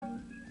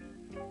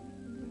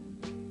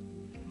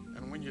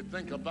you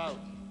think about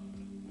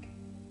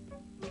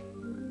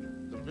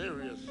the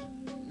various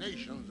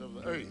nations of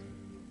the earth,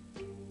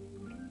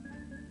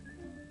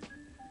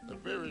 the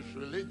various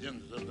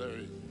religions of the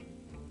earth,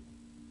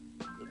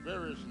 the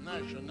various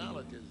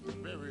nationalities, the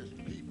various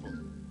people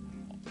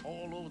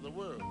all over the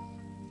world,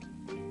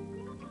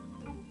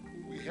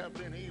 we have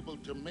been able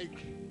to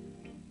make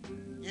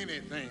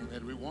anything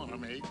that we want to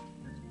make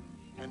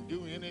and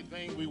do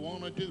anything we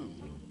want to do.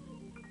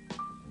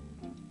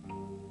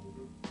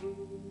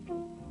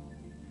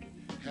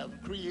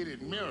 Have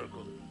created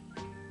miracles.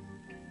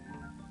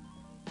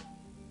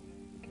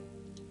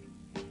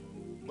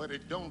 But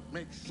it don't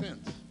make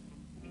sense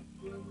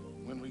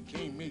when we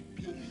can't make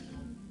peace.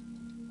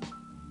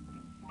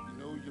 You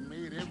know, you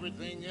made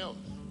everything else.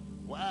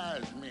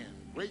 Wise men,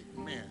 great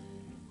men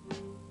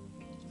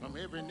from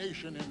every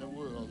nation in the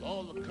world,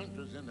 all the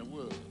countries in the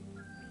world,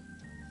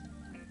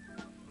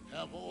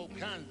 have all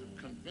kinds of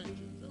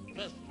conventions and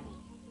festivals.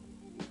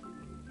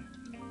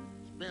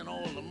 Spend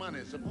all the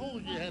money.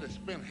 Suppose you had to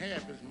spend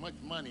half as much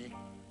money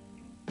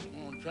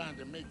on trying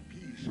to make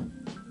peace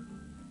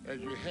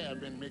as you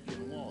have in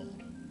making war.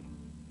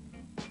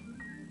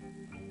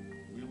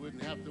 We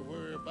wouldn't have to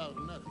worry about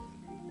nothing.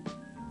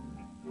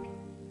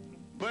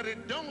 But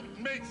it don't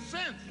make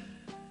sense.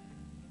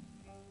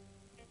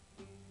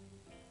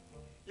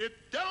 It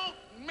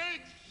don't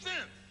make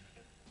sense.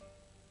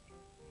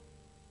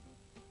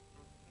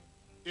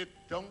 It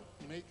don't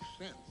make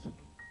sense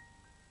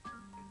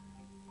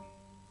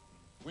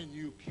when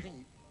you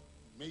can't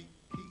make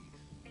peace.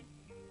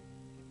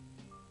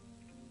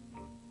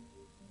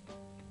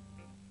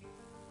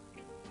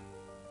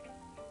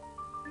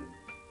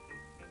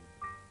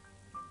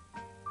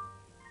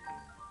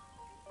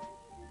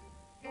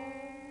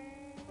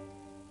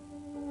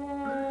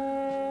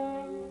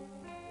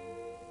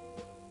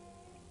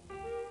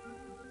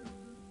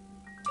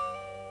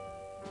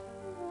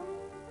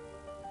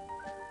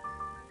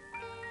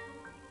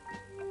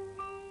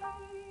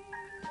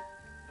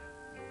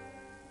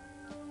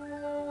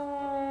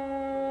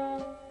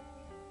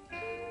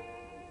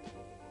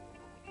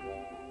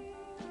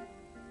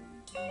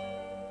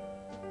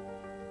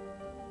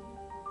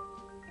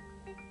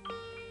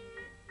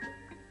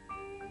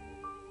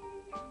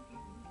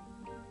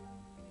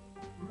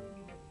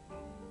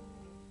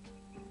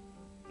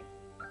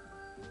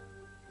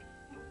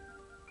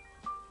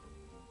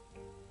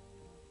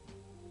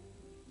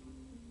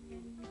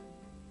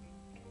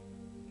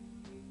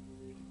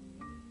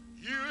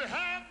 You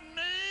have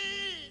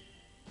made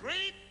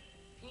great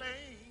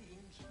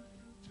planes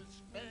to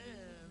span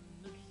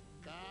the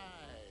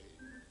skies.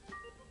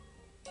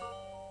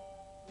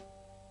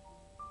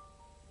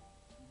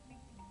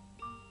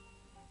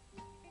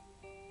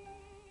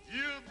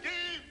 You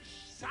gave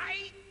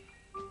sight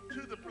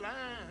to the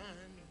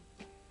blind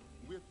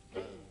with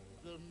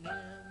other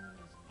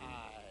men's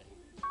eyes.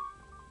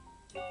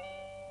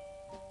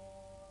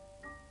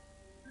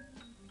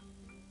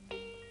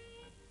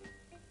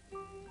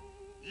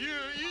 You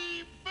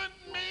even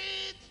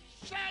made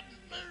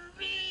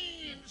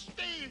submarines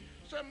stay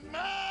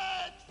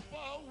submerged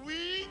for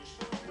weeks.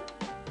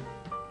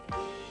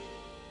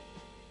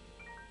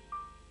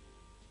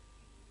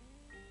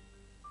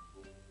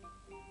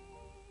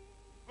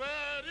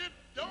 But it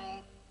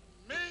don't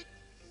make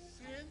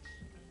sense.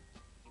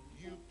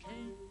 You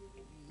can't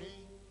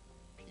make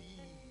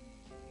peace.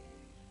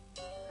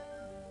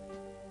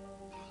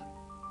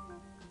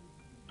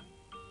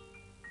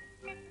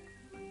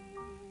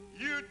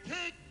 You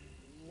take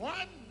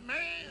one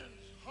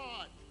man's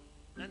heart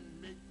and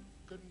make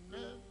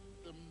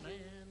another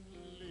man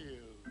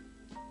live.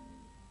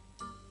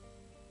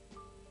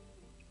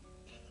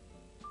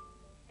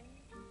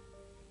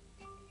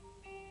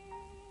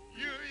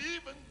 You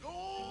even go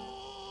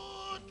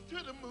to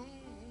the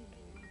moon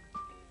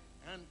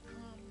and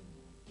come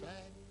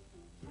back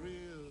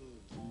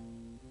thrilled.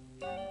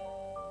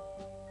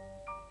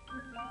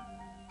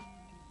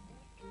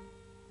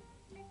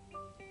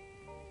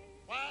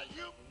 While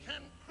you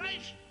can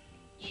crash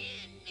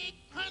any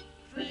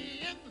country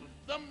in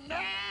the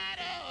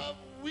matter of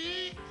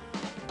weeks.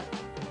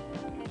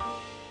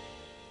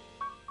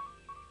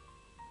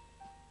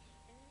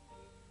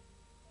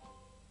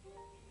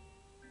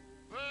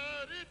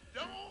 But it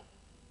don't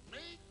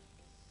make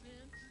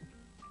sense.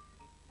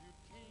 You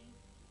can't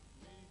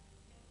make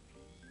peace.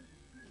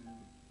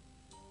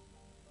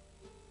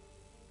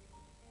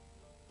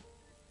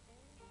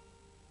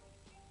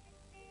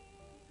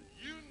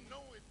 You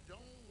know it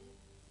don't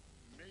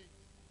make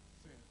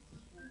sense.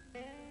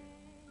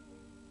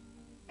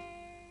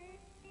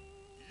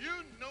 You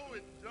know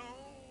it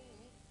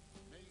don't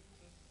make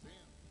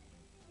sense.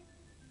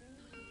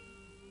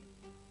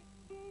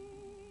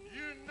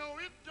 You know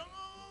it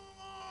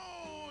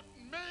don't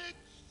make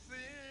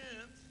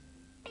sense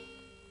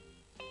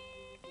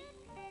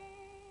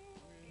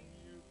when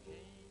you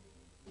can't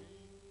make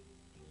peace.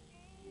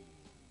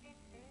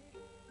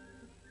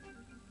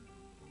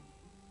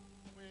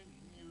 When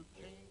you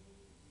can't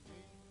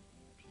make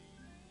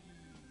peace.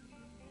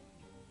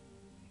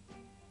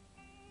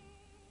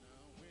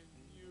 Now when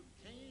you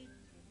can't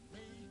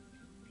make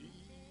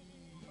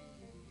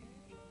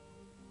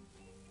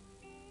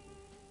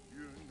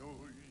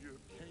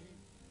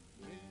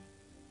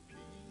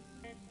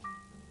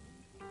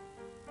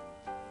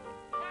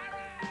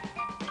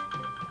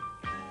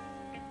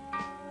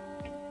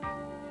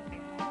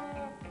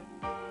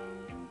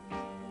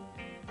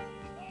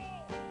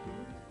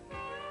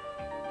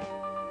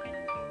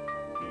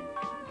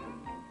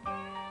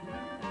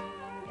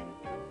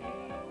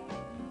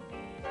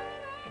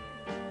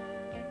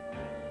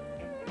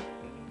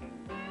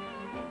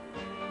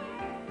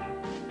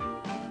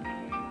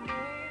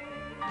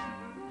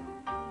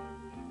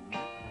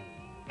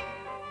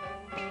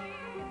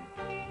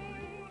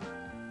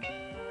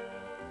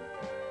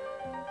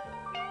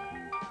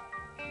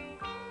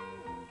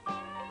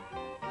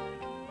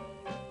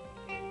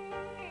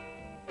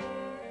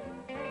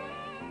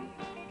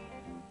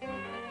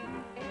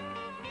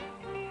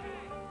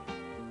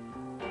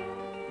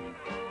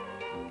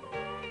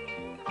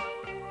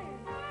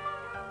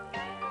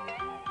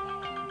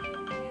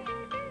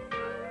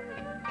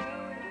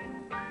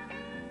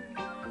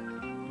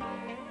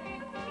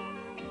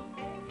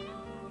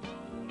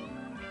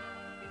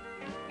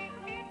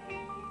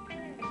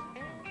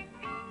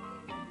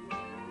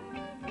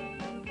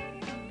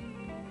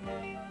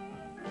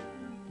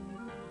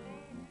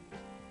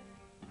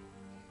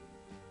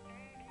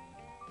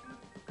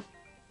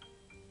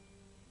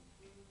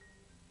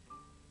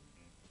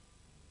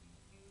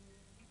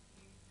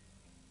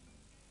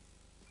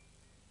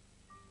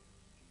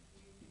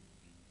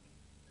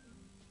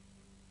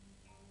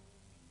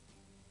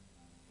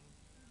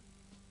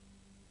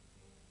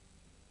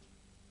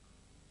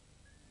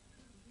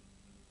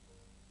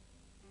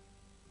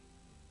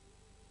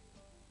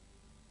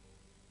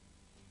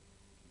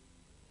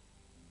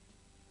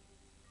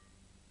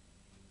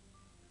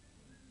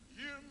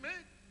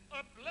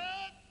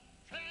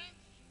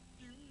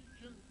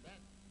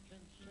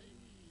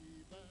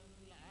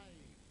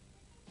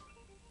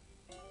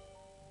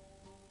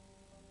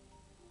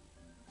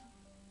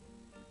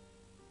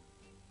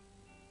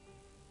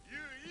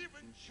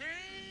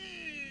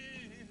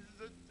change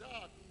the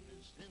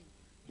darkness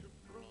into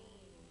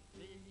broad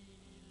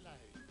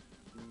daylight.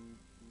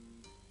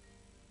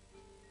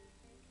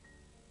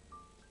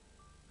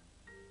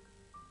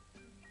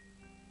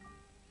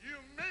 You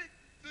make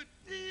the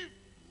deep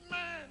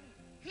man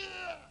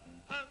hear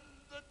and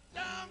the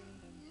dumb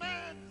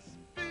man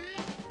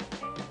speak.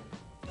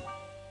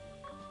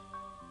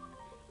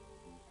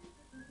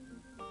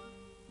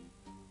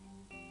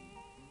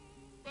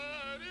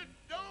 But it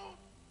don't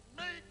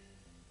make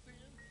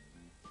sense.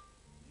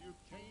 You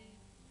can't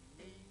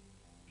make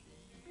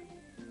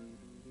peace.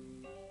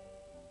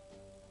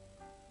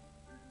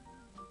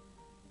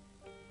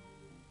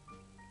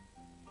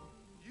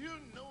 You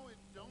know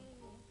it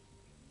don't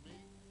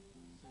make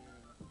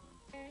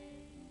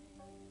sense.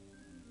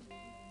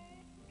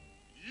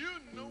 You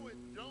know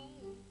it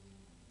don't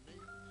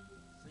make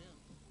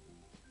sense.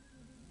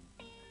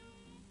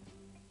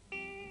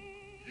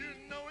 You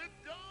know it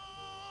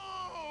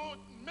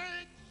don't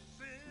make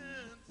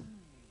sense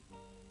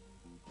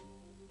when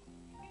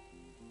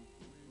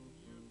you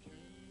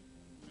can't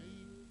make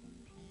peace.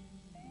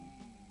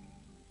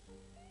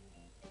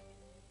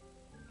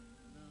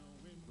 Now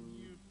when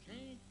you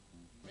can't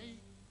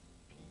make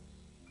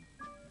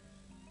peace,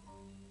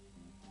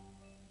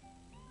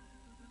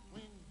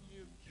 when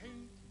you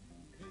can't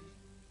make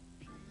peace,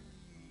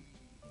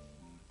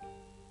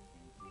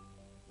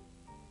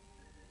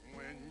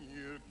 when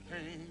you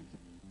can't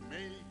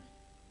make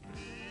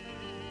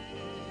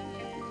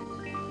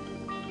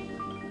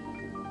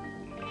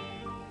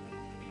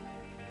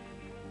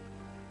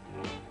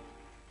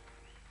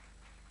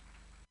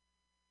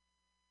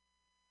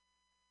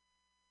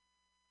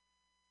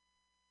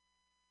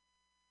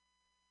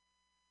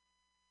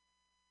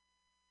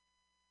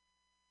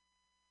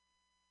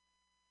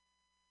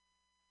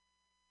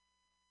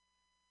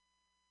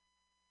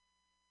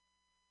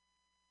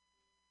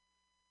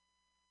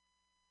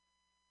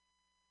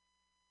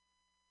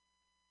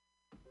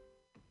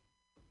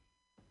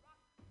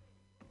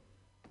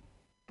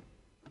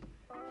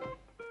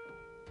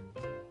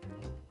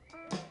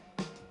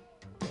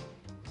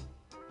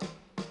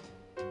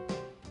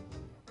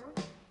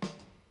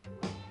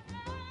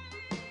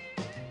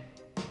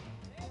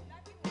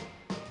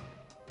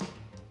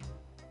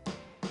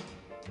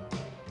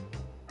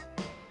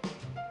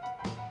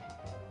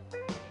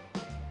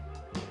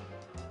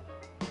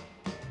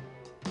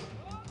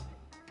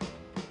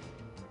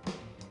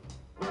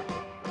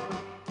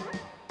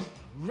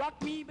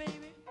rock me,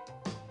 baby,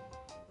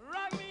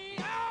 rock me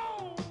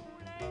all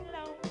night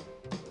long.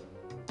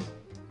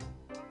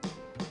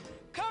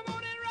 Come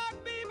on and rock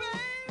me,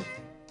 baby.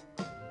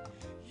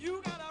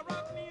 You gotta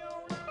rock me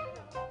all night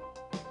long.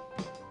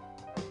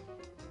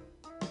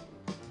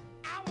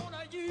 I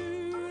want you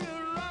to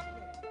rock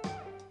me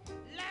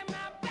like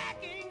my back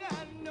ain't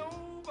got no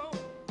bone.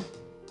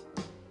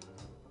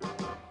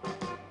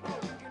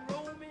 You can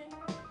roll me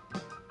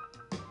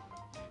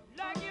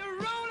like you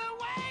roll a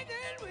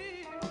wagon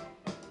wheel.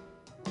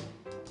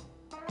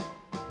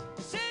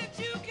 Said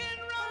you can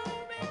roll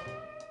me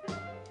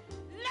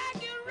like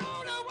you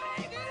roll a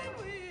wagon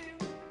wheel.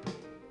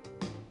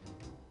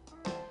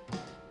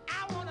 I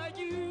want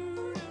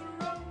you to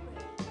roll me.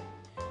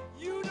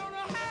 You don't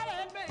know how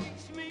that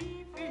makes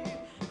me feel.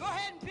 Go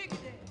ahead and pick it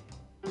there.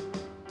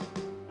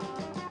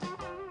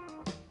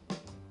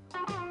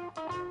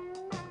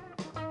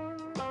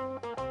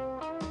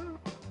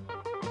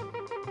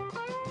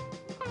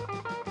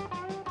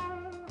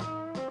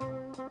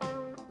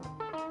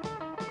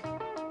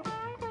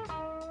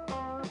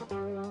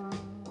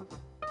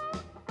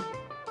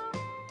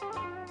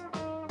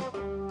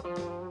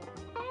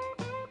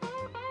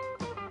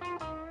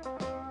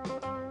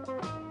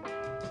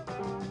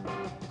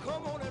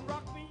 Come on and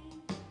rock me.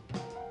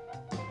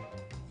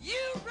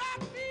 You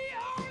rock me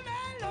all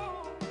night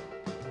long.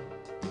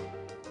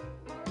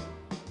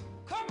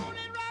 Come on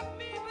and rock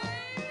me,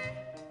 baby.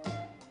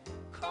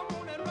 Come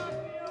on and rock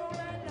me all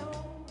night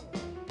long.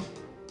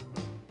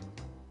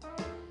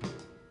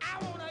 I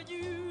want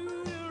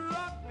you to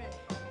rock me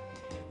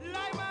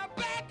like my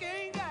back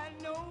ain't got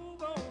no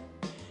bone.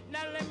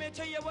 Now let me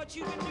tell you what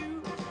you can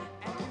do,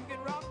 and you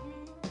can rock me.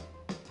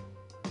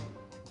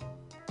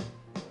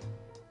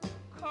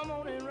 Come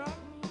on and rock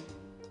me.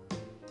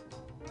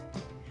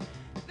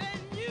 Then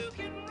you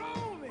can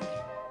roll me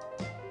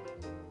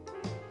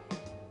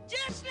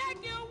just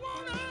like you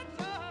wanna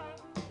to.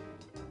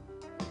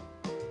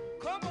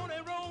 Come on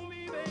and roll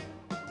me, baby.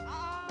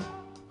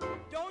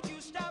 Don't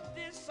you stop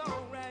this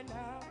song right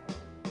now.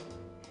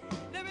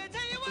 Let me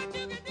tell you what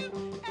you can do,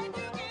 and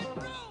you can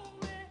roll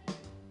me.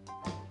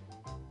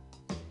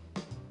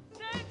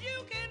 Said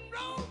you can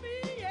roll me,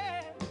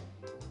 yeah.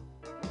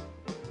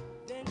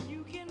 Then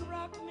you can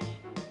rock me.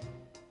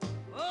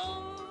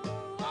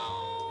 Oh,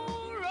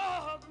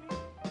 rock me.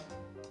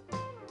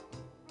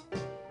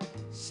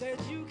 Said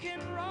you can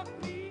rock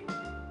me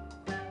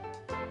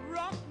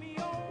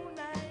all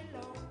night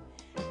long.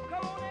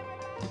 Come on,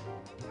 everybody,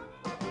 come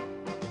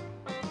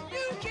on.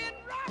 You can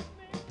rock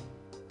me.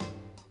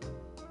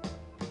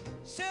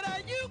 Said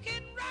you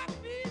can rock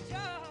me,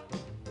 child.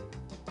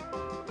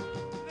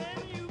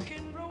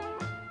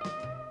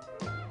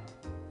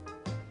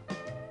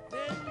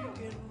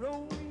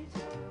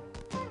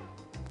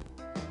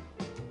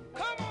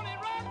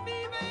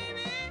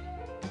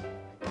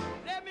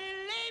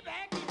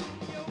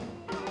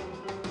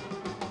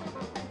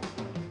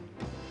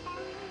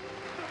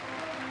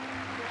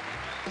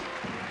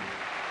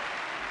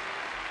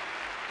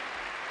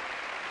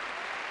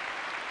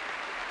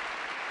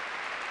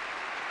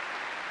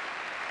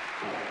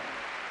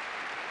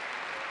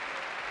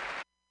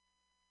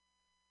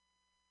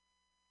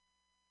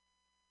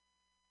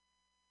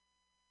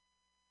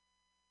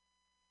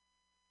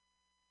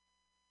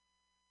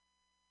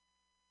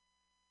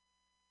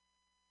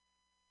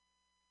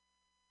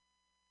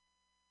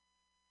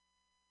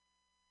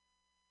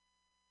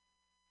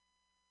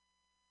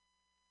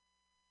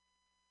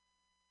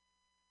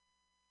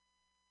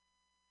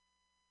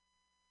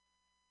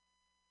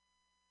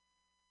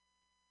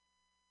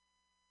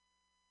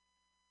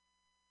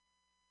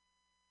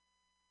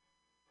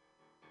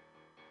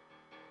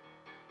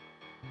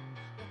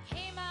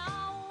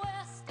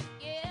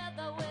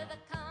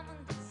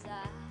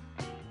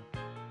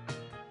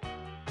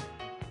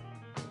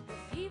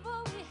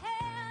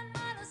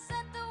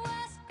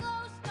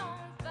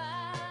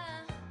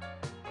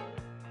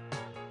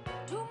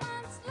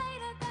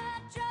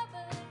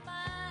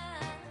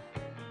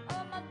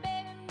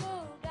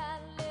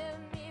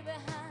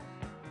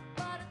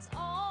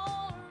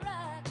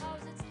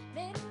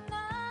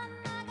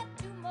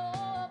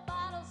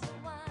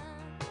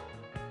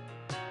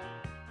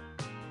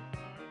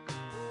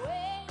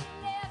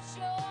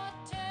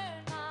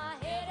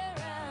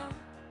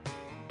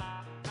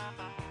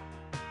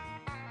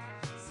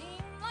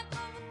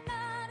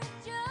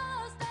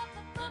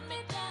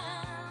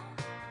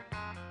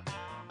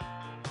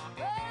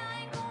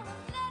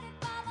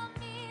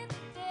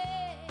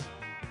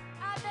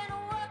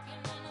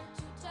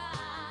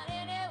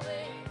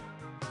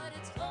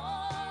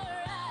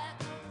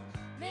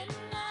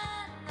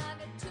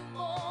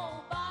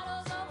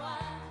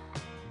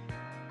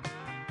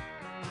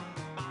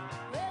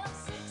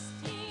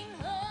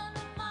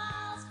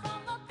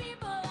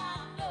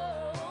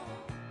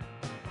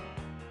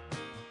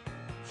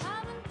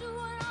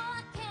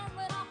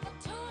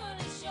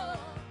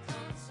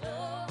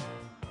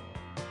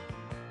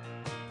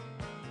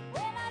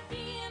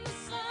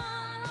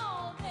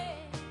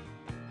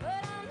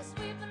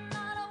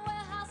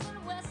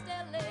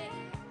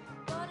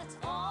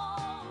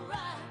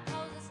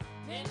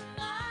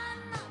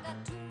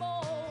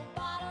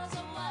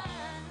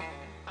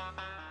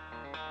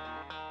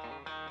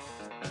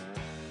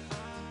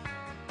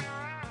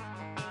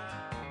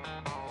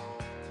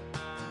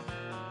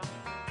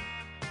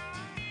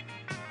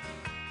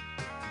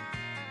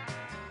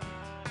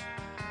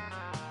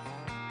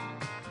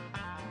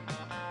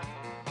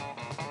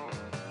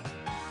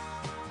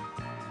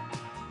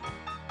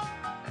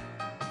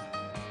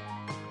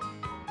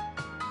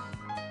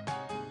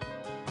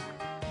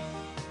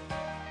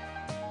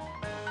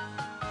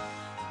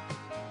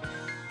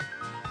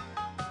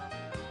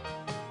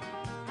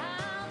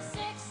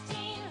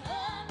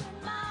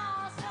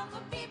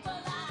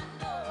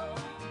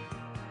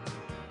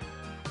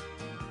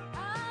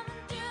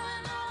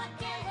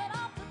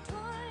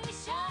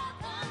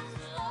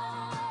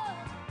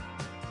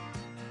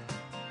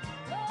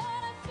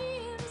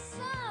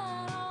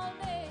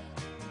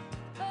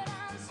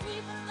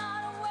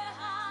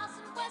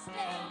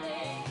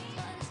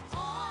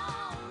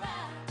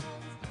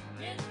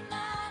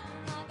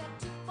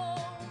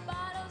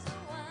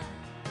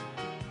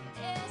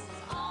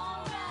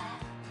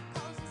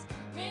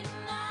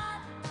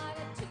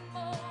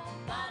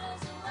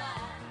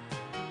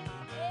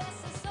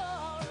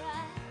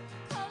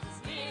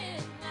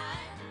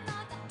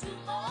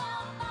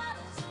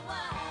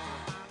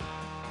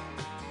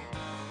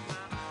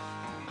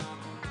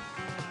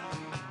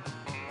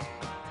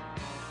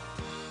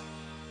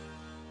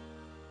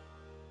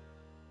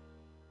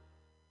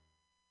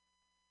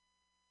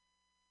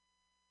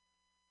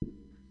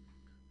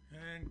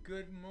 And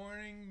good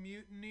morning,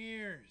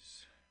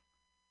 mutineers.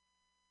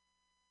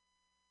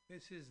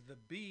 This is the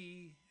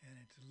B, and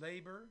it's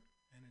labor,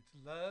 and it's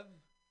love,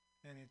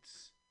 and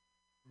it's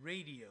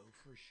radio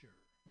for sure.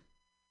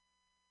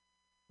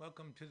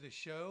 Welcome to the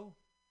show.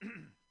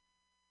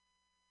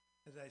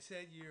 As I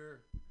said,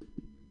 you're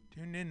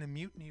tuned in to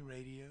Mutiny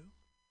Radio.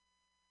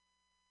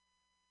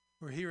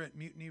 We're here at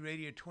Mutiny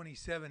Radio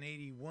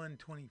 2781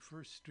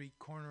 21st Street,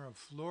 corner of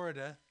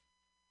Florida.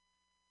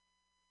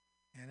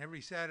 And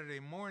every Saturday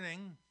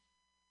morning,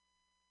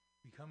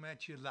 we come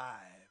at you live.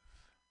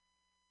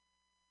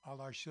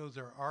 All our shows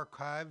are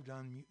archived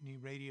on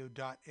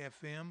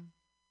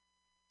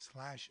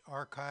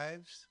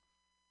mutinyradio.fm/archives.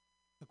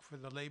 Look for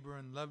the Labor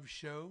and Love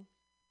show.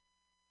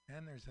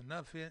 And there's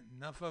enough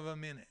of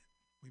them in it.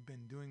 We've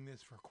been doing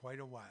this for quite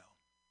a while.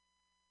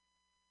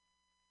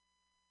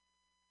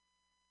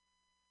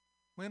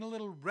 Went a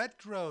little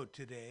retro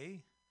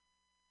today.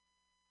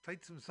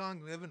 Played some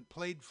songs we haven't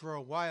played for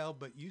a while,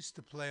 but used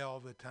to play all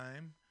the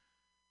time.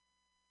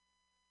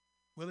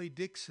 Willie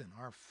Dixon,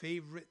 our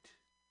favorite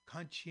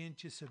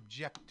conscientious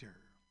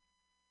objector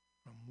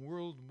from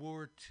World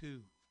War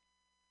II.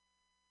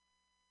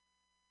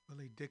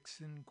 Willie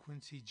Dixon,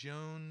 Quincy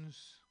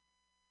Jones,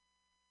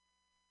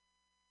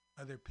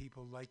 other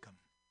people like him.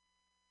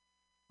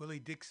 Willie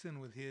Dixon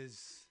with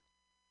his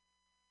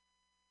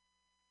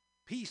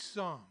peace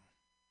song.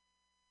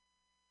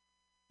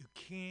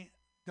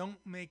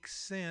 Don't make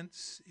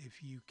sense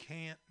if you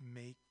can't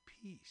make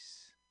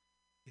peace.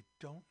 It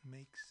don't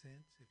make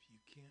sense if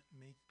you can't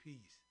make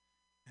peace.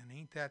 And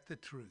ain't that the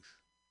truth?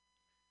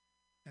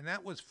 And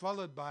that was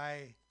followed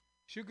by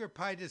Sugar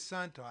Pie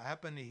DeSanto. I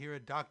happened to hear a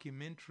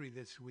documentary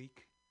this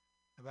week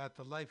about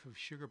the life of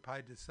Sugar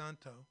Pie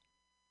DeSanto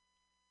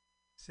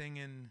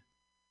singing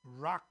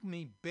Rock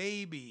Me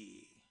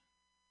Baby.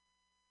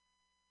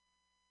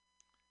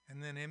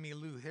 And then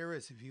Emmylou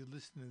Harris, if you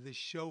listen to this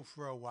show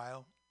for a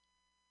while,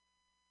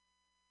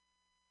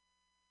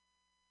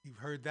 you've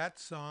heard that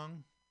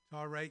song. It's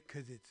all right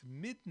because it's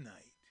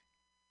midnight.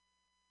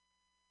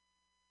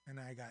 And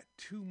I got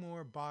 2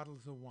 more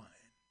bottles of wine.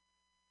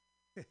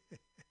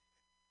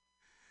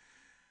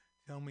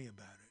 Tell me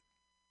about it.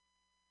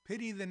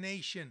 Pity the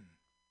Nation.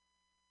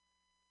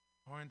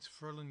 Lawrence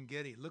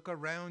Ferlinghetti. Look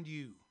around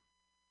you.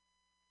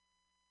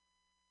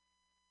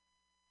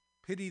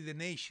 Pity the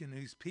nation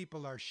whose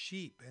people are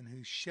sheep and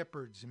whose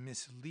shepherds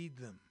mislead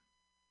them.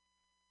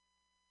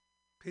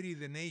 Pity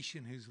the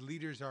nation whose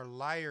leaders are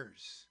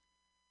liars,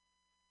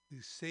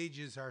 whose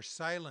sages are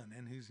silent,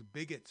 and whose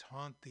bigots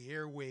haunt the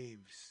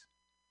airwaves.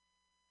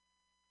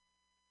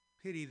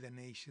 Pity the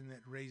nation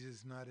that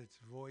raises not its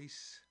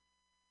voice,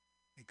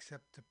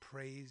 except to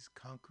praise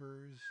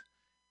conquerors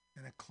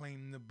and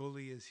acclaim the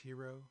bully as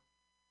hero,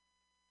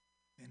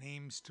 and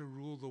aims to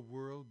rule the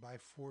world by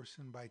force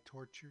and by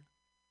torture.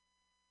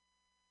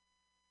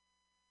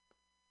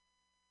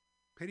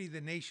 Pity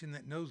the nation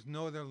that knows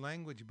no other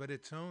language but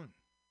its own,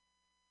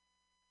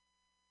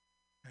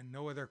 and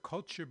no other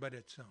culture but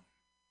its own.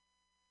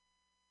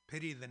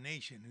 Pity the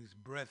nation whose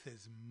breath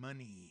is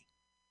money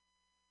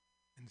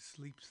and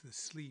sleeps the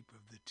sleep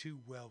of the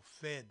too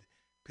well-fed.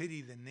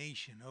 Pity the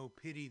nation, oh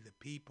pity the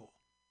people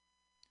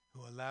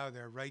who allow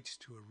their rights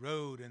to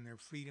erode and their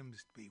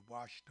freedoms to be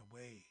washed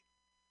away.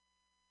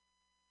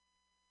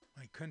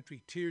 My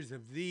country, tears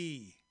of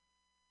thee,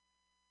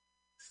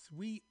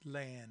 sweet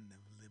land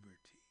of liberty.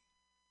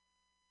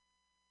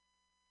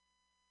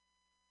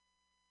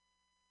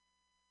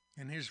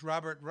 And here's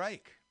Robert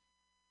Reich.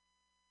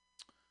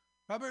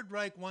 Robert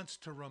Reich wants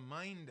to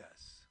remind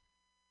us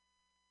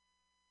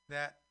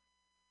that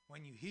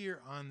when you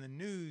hear on the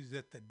news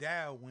that the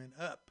Dow went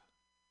up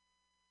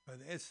or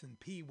the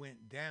S&P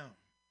went down,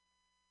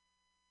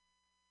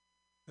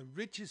 the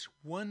richest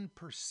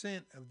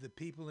 1% of the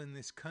people in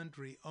this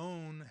country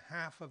own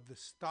half of the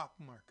stock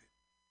market.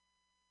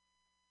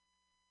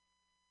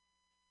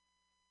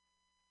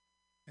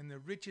 And the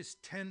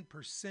richest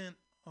 10%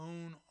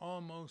 own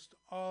almost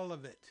all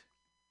of it.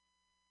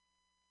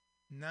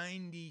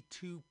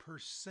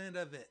 92%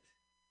 of it.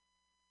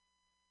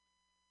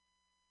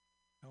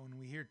 Now, when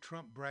we hear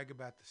Trump brag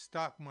about the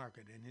stock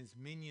market and his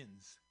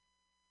minions,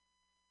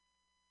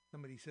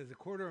 somebody says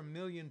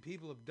 250,000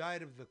 people have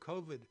died of the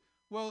COVID.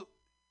 Well,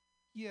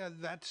 yeah,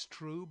 that's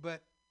true,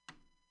 but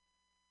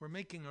we're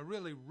making a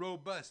really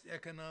robust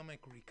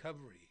economic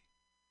recovery.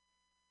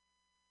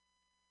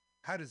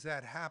 How does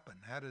that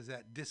happen? How does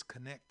that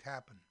disconnect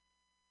happen?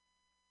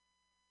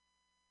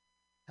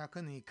 How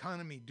can the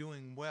economy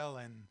doing well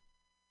and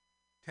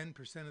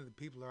 10% of the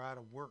people are out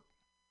of work?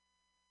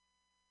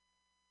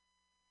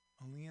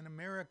 Only in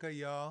America,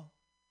 y'all.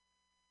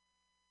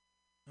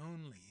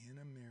 Only in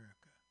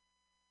America.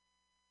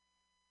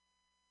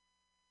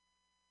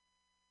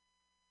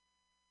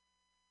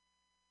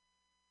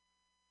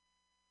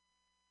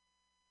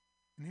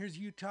 And here's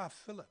Utah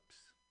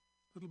Phillips.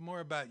 A little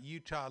more about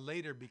Utah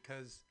later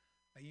because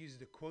I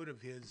used a quote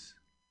of his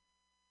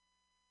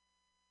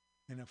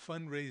in a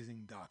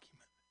fundraising document.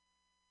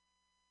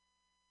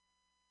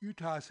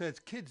 Utah says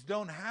kids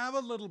don't have a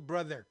little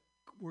brother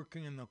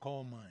working in the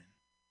coal mine.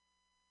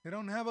 They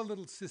don't have a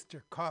little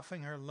sister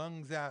coughing her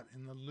lungs out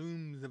in the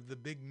looms of the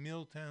big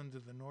mill towns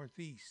of the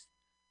Northeast.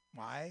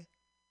 Why?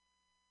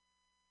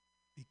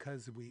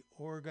 Because we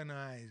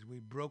organized. We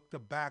broke the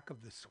back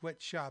of the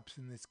sweatshops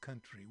in this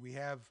country. We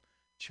have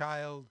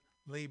child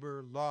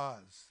labor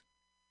laws.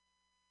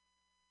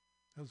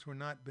 Those were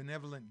not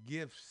benevolent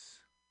gifts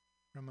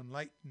from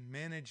enlightened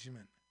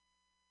management.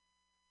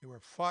 They were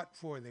fought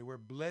for, they were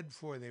bled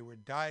for, they were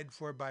died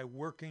for by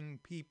working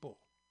people,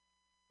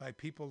 by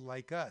people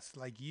like us,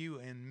 like you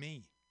and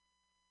me.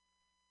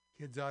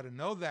 Kids ought to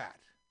know that.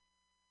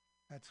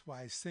 That's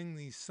why I sing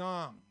these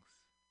songs.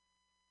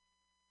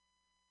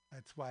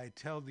 That's why I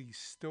tell these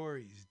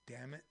stories,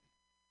 damn it.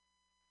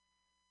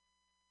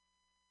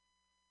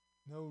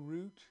 No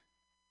root,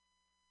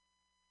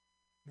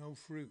 no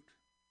fruit.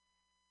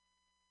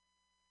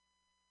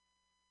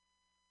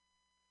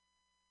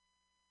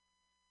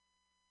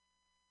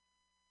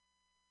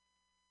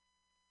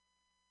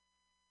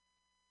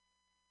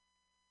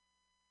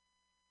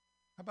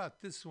 How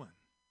about this one?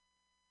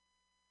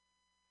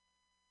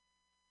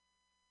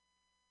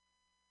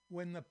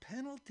 When the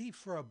penalty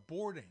for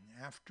aborting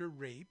after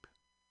rape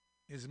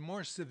is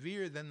more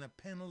severe than the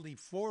penalty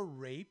for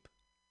rape,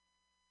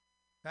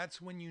 that's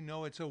when you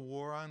know it's a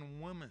war on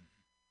women.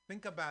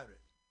 Think about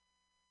it.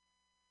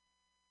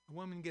 A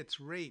woman gets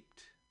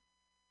raped.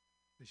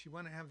 Does she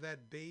want to have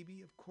that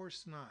baby? Of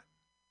course not.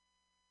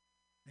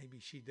 Maybe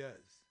she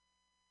does.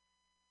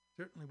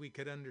 Certainly we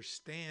could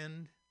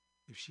understand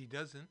if she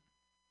doesn't.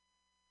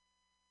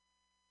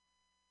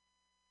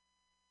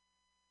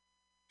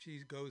 She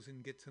goes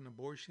and gets an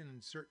abortion in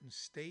certain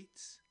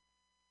states,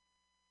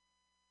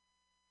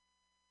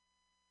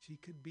 she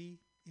could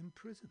be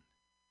imprisoned.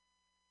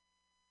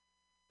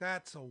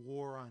 That's a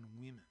war on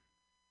women.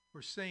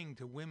 We're saying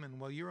to women,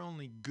 well, you're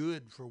only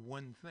good for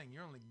one thing.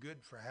 You're only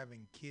good for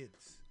having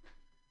kids.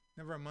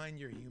 Never mind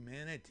your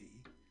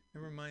humanity.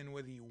 Never mind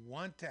whether you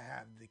want to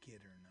have the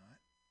kid or not.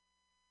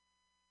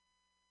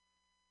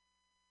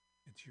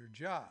 It's your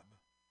job.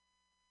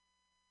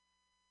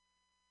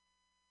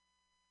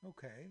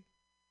 Okay.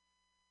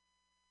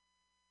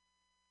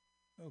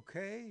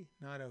 Okay,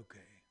 not okay.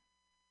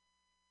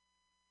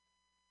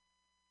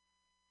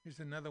 Here's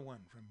another one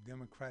from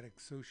Democratic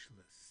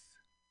Socialists.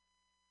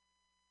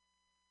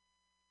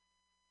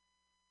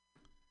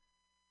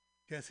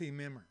 Jesse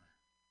Mimmer,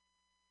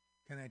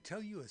 can I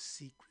tell you a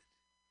secret?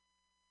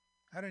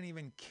 I don't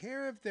even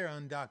care if they're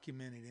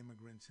undocumented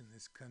immigrants in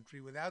this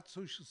country. Without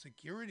Social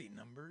Security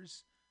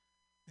numbers,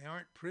 they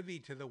aren't privy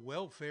to the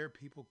welfare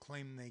people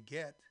claim they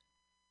get.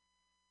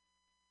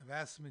 The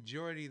vast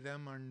majority of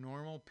them are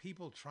normal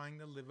people trying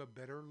to live a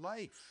better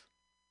life.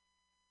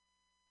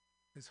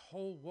 This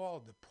whole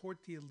wall, deport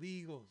the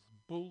illegals,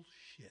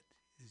 bullshit,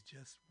 is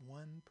just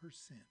 1%.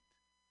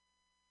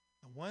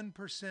 The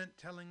 1%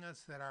 telling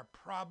us that our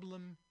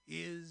problem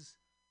is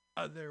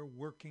other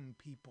working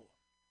people.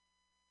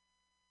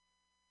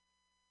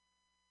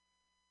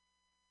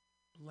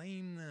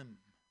 Blame them.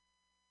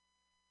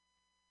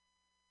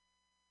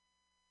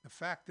 The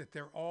fact that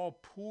they're all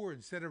poor,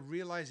 instead of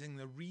realizing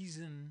the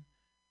reason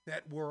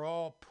that we're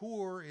all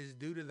poor is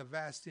due to the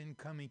vast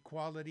income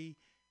inequality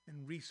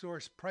and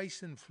resource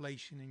price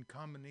inflation in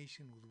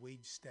combination with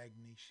wage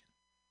stagnation.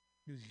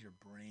 Use your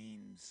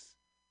brains.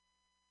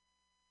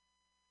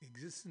 The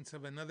existence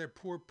of another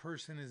poor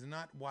person is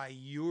not why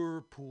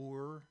you're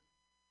poor,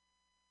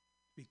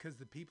 because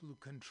the people who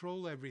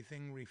control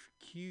everything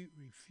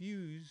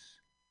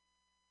refuse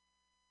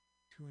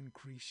to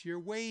increase your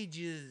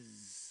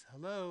wages.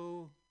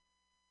 Hello?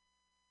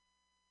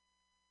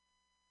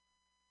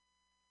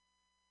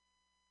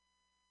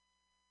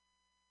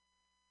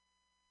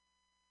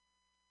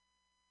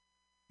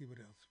 See what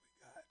else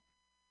we got.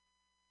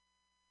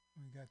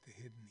 We got the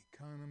hidden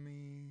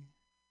economy.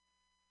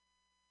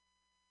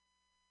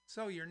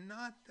 So you're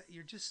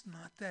just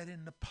not that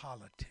into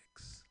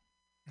politics.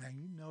 Now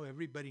you know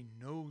everybody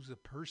knows a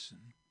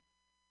person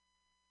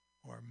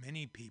or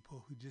many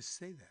people who just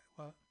say that.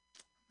 Well,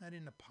 I'm not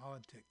into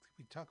politics.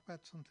 We talk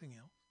about something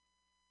else.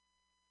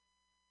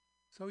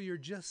 So you're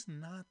just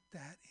not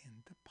that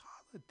into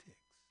politics.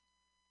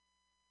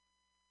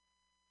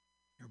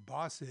 Your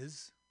boss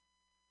is.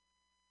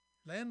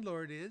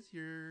 Landlord is,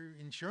 your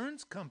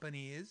insurance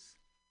company is,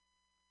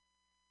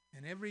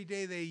 and every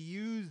day they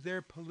use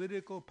their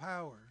political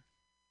power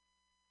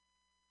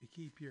to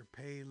keep your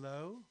pay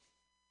low,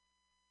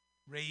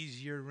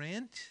 raise your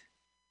rent,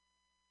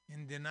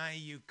 and deny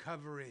you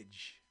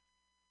coverage.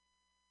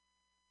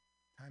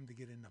 Time to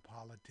get into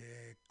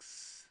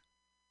politics.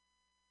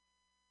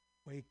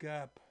 Wake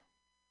up.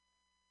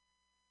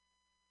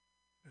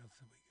 What else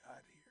have we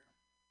got here?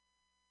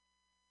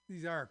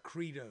 These are our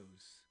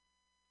credos.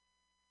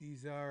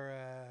 These are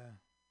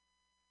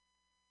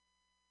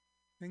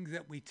things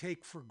that we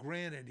take for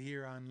granted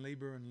here on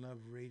Labor and Love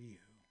Radio.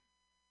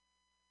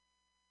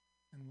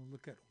 And we'll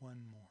look at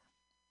one more.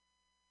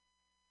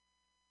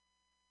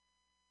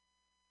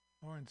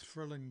 Lawrence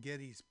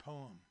Ferlinghetti's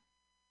poem,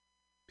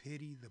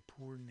 Pity the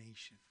Poor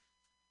Nation.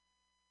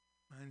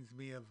 Reminds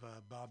me of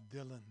Bob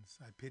Dylan's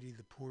I Pity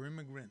the Poor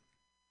Immigrant.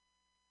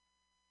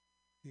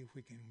 See if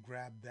we can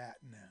grab that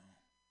now.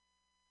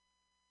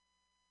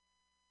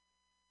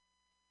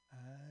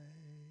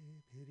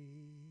 I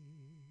pity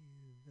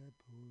the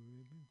poor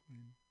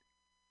immigrant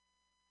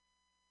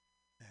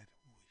that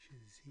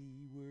wishes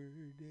he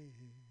were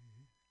dead.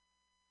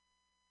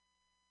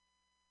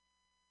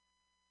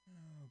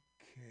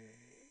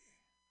 Okay.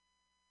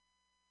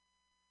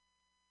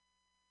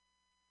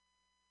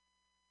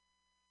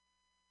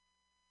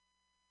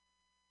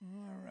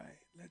 All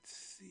right, let's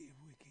see if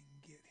we can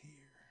get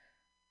here.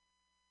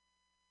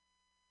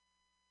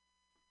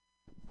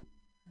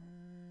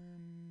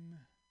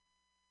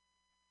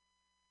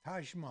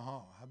 Taj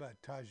Mahal. How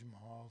about Taj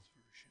Mahal's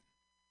version?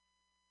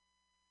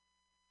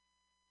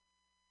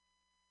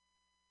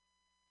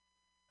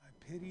 I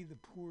pity the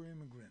poor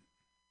immigrant.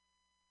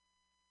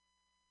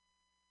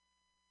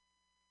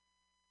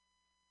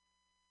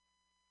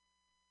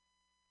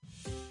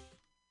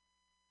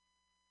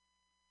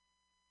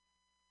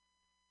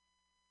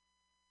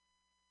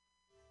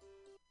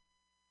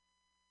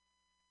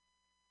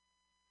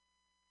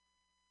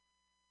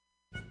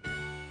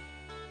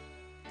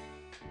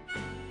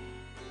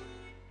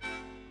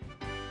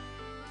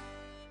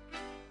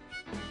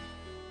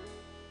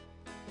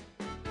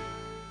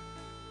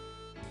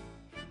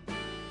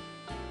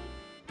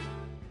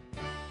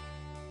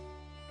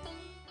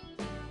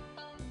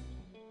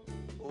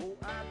 Oh,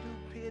 I do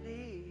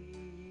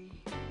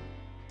pity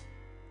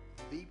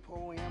the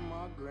poor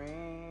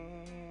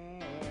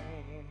immigrant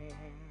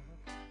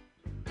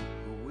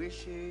who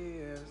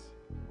wishes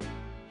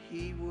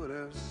he would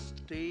have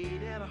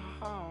stayed at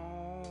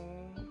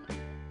home,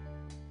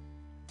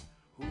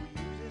 who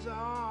uses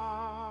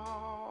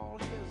all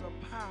his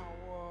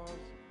powers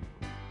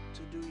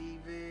to do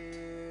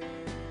evil,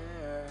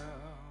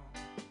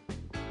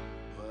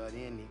 but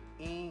in the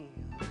end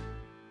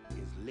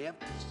is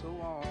left so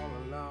all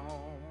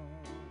alone.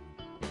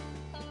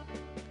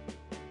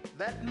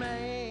 That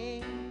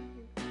man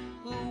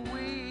who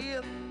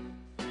with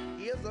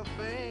is a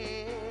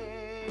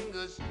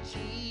finger's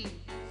cheese,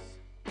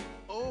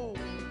 oh,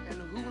 and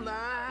who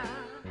lies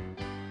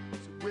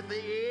with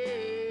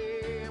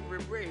every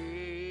breath,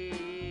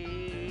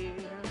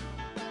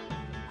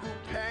 who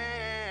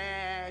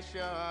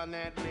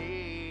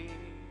passionately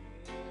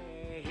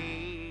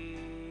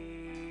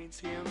hates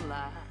his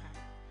life,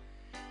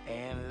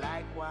 and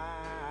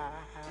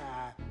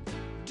likewise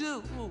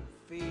do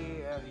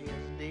fear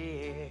his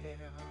death.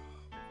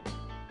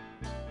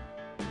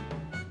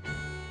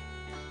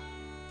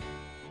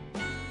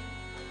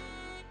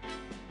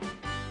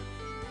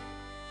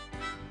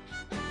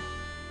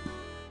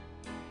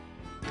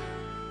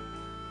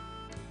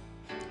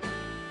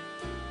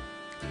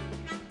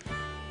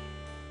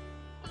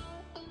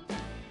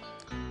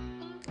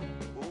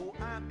 Oh,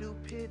 I do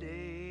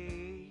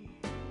pity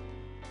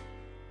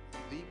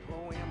the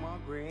poor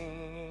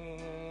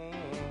immigrant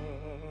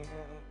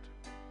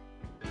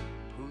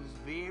whose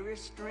very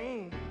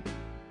strength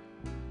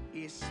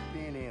is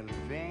spent in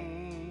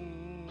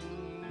vain,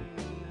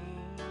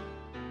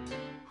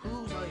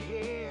 whose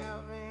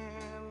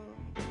heaven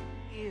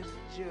is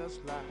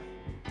just like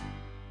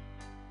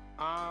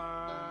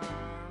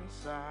arm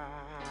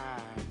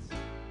size,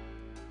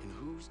 and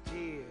whose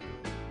tears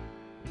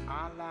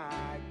are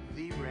like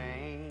the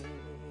rain.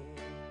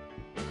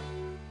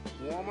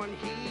 Woman,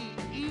 he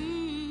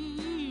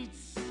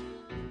eats,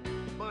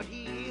 but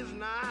he is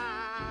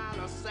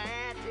not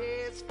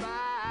satisfied.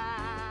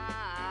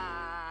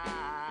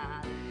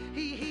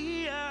 He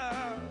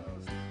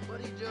hears,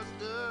 but he just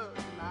does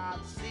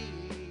not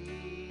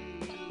see.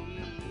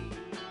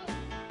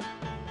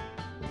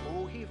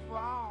 Oh, he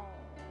falls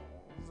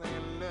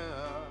in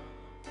love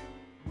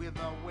with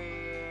a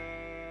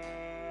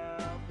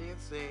wealthy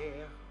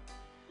self,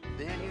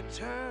 then he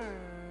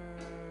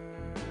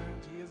turns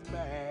his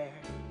back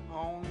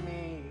on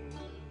me.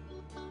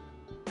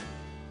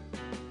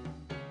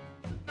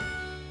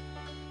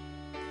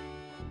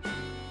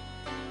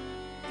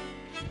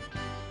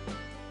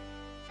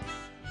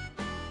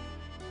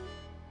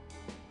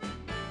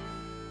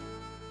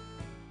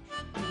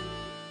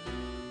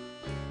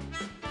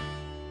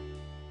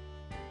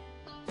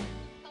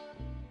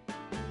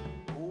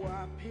 Oh,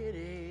 I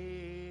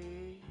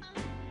pity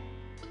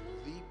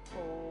the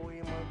poor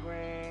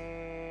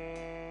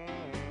immigrant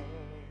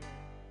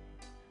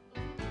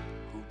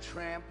who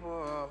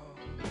tramples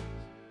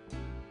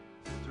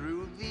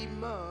through the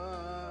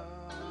mud,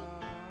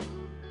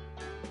 who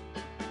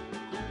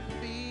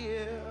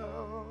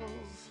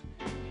fills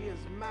his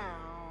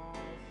mouth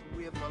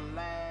with a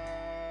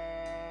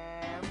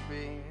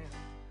laughing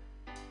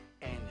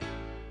and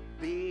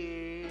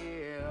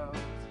builds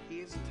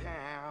his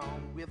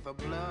town with a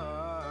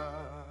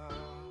blood.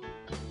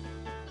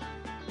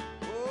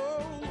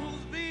 Oh,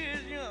 whose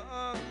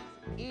vision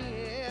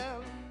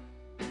in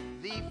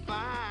the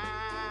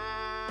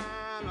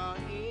final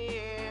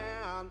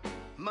end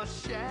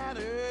must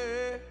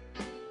shatter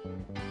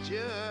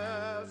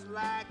just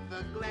like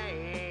the glass.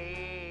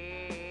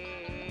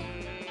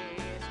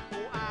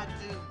 Oh, I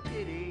do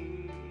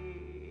pity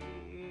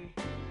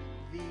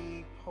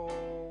the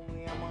poor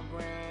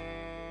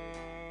immigrant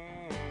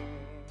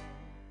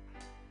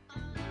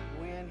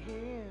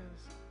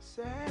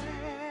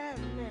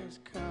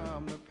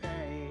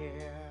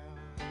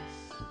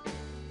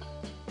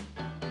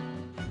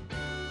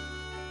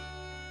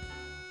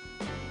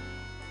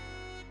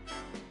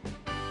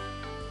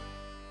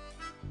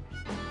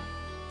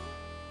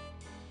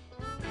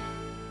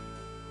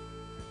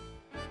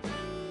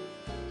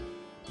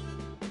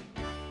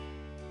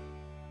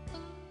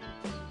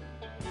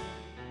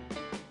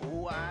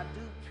I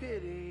do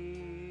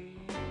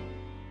pity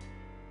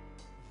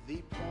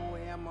the poor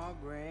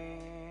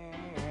immigrant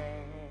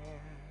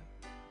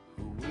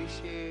who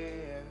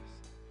wishes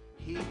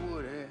he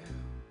would have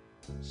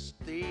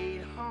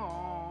stayed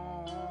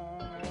home,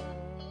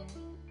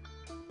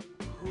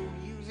 who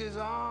uses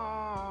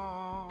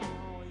all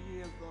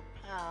his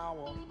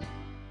power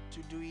to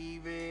do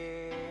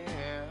evil,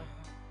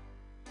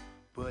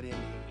 but in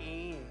the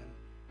end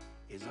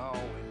is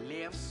always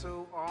left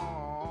so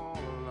all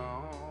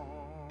alone.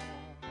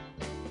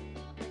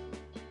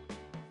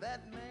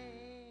 That man.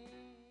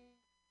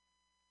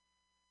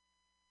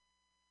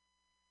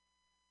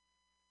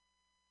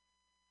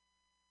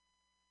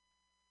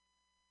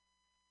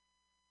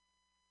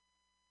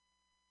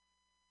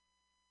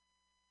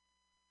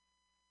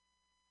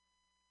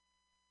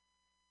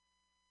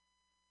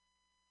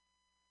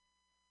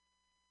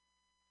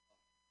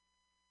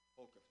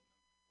 Polka for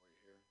you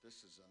here.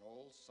 This is an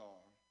old song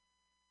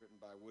written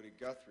by Woody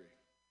Guthrie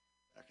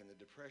back in the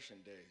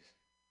Depression days,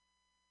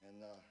 and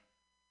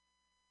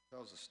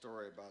tells a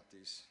story about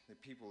the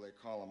people, they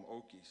call them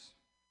Okies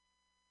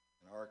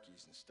and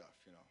Arkies and stuff,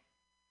 you know,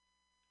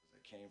 because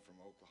they came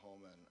from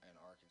Oklahoma and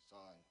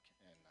Arkansas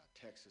and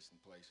Texas and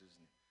places,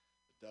 and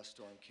the dust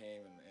storm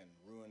came and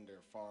ruined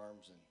their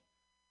farms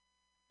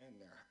and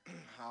their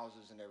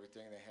houses and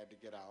everything. They had to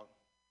get out,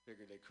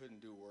 figured they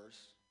couldn't do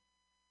worse.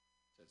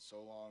 Said,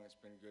 so long, it's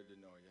been good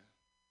to know you.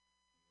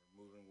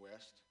 We're moving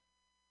west.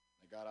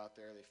 They got out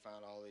there, they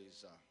found all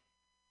these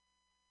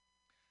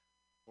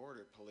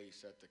border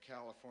police at the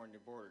California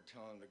border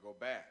telling them to go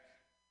back.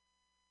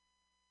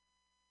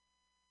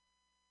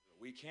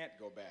 We can't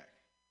go back.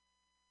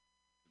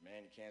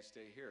 Man, you can't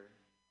stay here.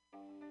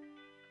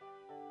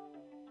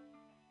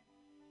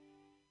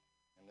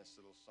 And this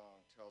little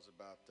song tells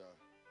about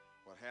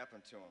what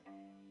happened to him.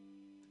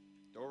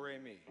 Do, re,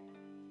 mi.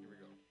 Here we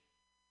go.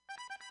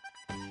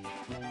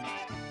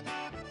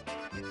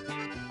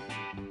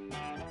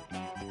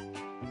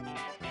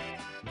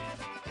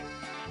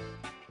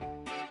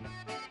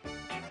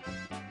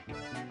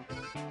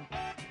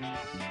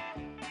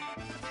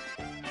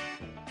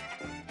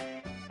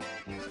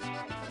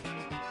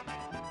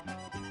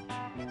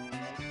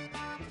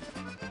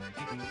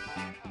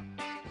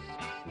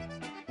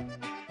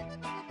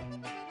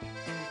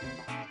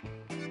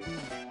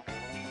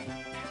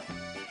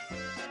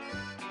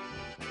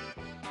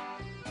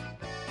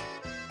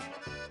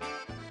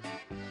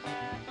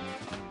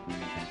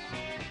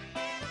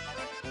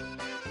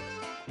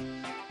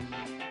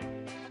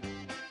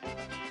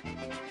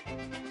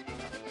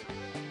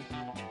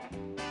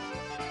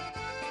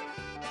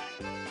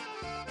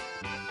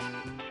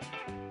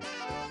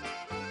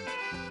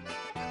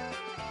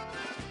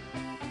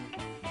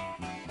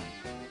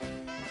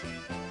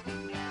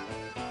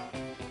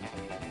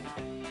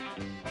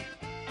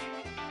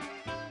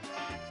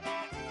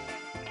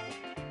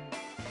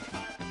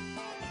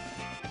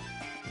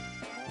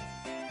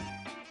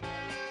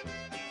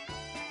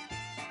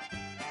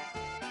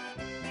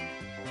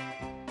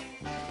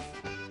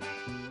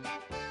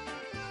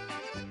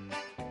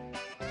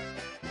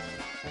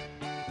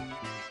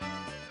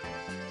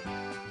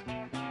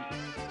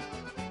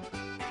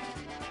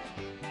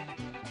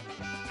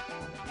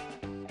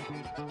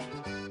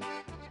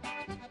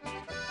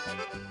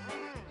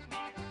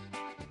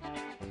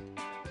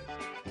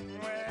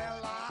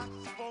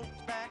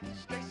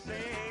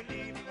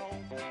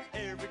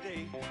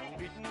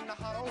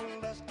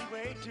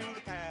 To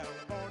the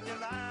California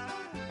line.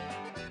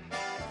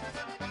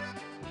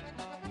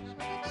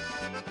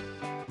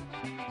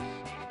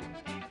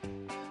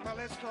 Well,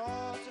 let's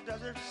cross the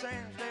desert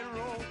sands, they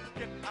roll,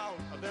 get out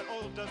of that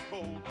old dust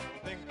bowl.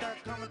 Think they're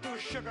coming to a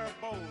sugar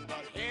bowl,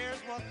 but here's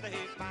what they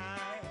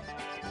find.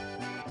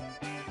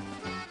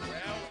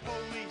 Well,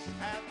 police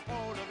at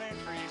port of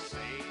entry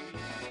say,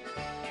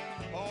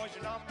 boys,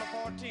 you're number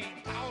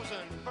 14,000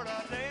 for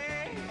the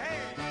day.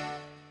 Hey,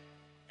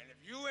 and if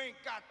you ain't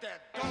got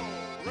that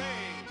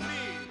do-re-mi,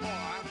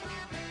 boy,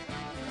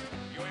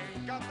 you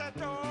ain't got that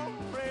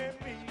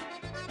do-re-mi,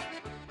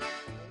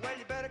 well,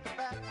 you better come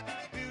back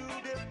to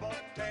beautiful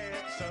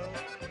Texas,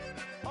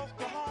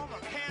 Oklahoma,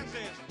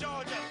 Kansas,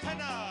 Georgia,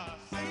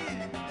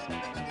 Tennessee.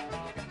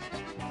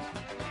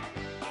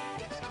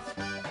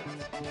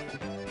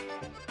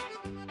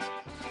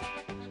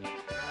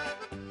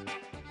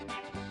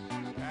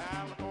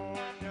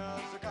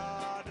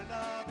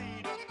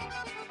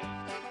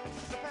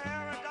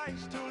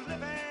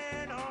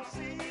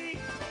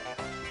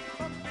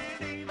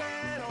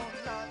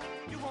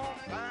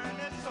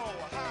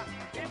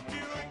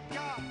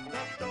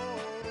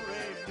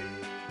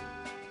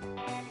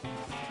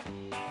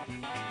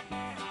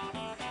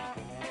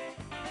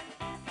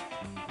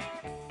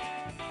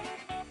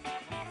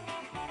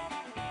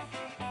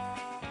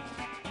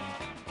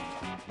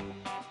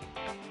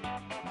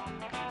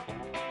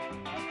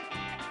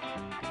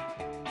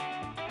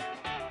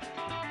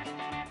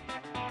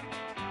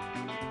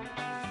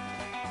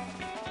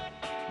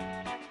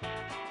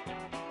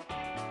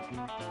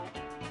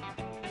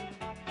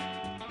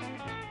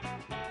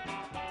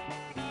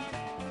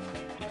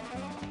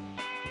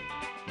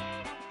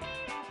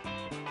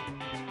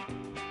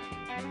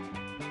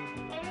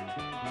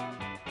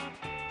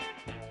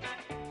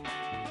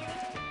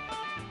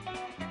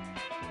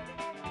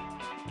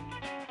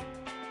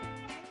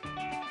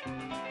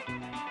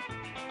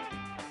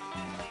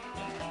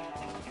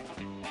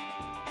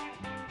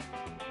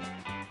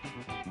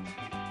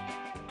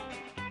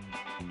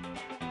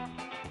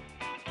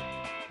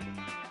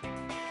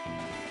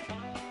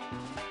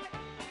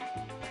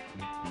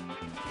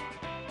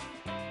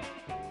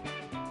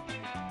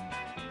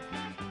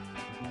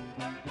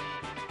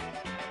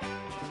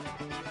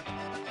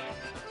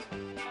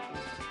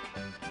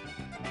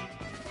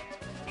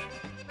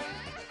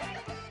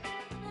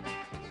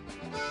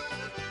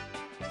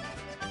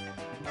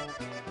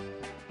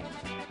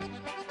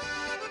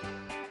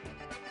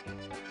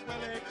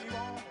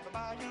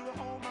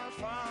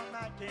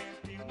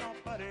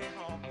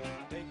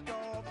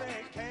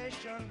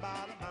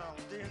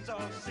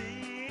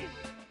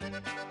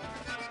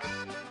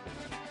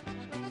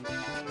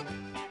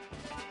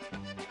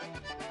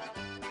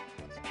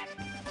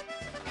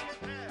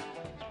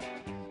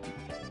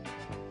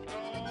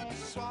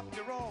 swap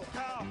your old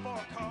car for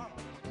a car.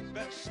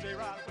 Better stay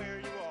right where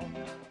you are.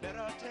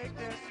 Better take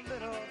this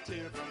little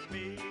tear from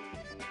me.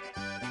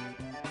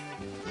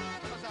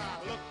 'Cause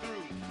I look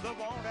through the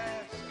want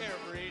ads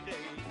every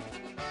day,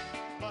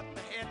 but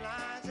the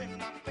headlines in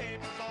my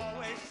papers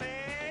always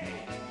say,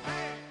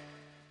 hey,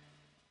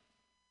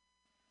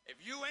 if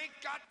you ain't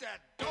got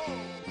that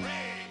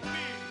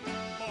do-re-mi,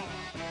 boy,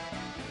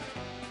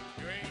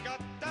 you ain't got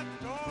that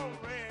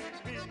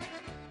do-re-mi,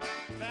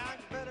 now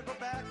you better go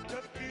back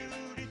to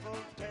beautiful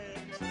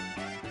Texas,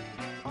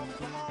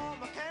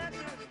 Oklahoma,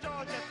 Kansas,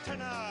 Georgia,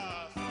 Tennessee.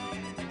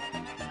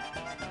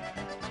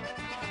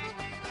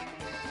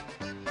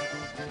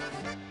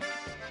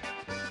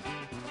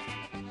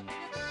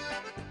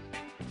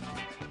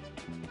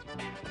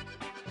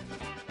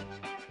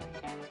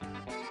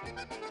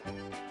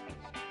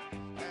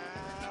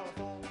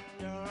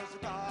 California's a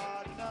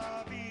garden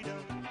of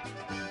Eden.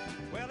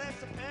 Well,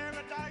 it's a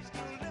paradise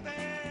to live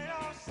in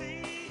or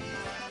see.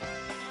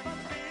 But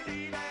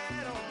believe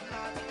it or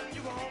not,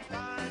 you won't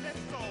find it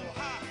so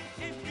hot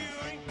if you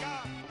ain't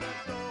got the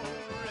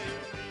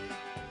do-re-mi.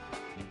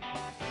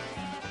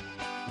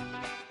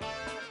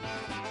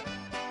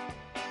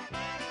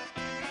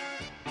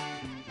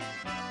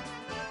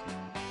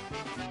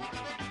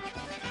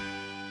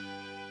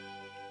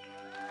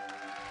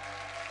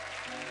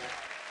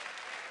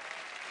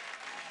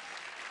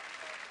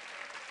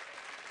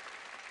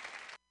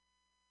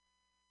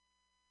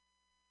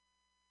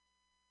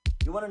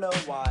 You want to know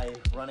why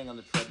running on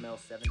the treadmill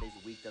 7 days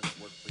a week doesn't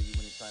work for you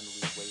when you're trying to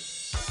lose weight?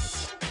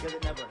 Because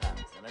it never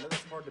has. And I know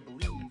that's hard to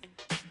believe,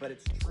 but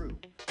it's true.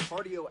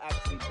 Cardio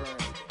actually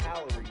burns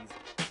calories,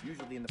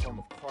 usually in the form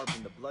of carbs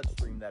in the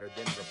bloodstream that are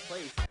then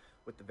replaced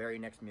with the very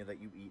next meal that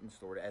you eat and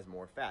stored as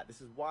more fat. This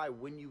is why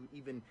when you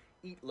even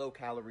eat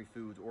low-calorie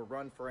foods or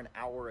run for an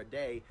hour a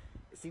day,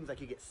 it seems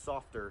like you get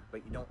softer,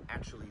 but you don't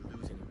actually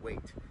lose any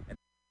weight. And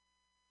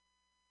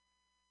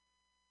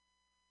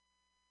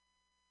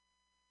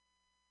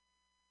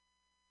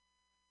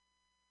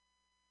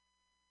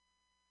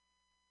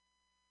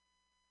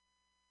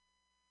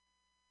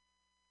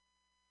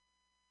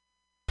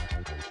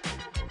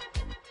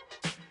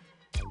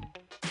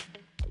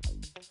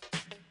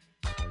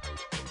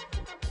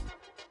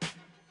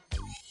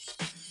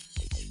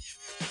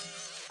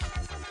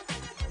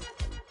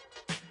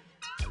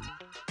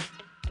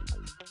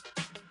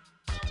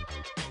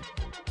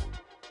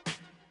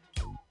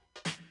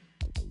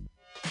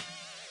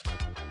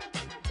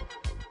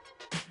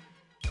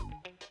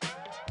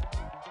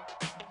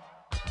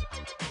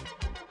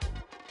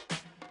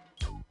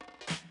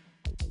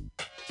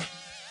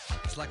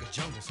It's like a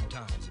jungle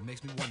sometimes, it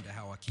makes me wonder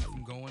how I keep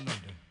from going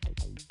under.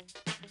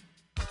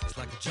 It's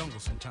like a jungle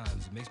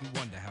sometimes, it makes me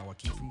wonder how I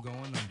keep from going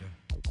under.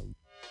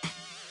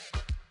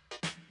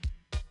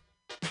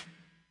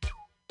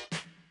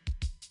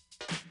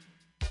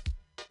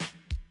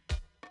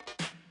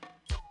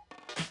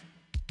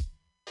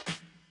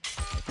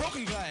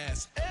 Broken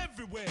glass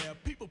everywhere,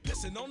 people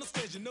pissing on the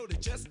stage, you know they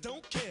just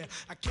don't care.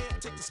 I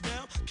can't take the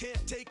smell,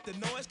 can't take the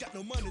noise, got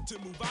no money to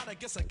move out, I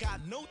guess I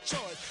got no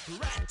choice.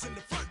 Rats in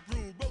the front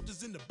room,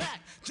 roaches in the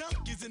back,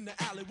 junkies in the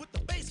alley with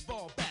the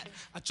baseball bat.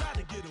 I tried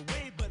to get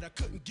away, but I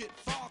couldn't get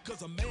far,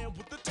 cause a man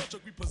with a tow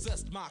truck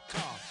repossessed my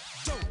car.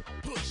 Don't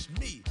push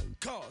me,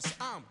 cause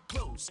I'm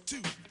close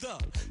to the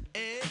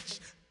edge.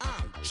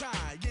 I'm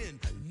trying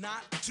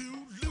not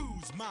to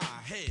lose my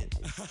head.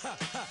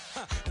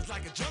 It's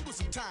like a jungle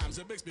sometimes,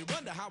 it makes me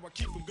wonder how I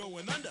keep from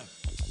going under.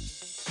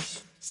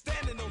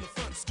 Standing on the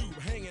front stoop,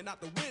 hanging out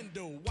the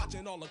window,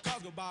 watching all the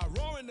cars go by,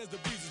 roaring as the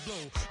breezes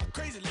blow. A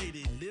crazy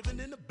lady living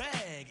in a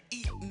bag,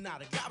 eating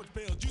out of garbage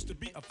pails, used to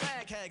be a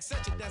fag hag,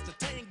 such a dance to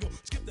tango,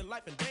 skipped the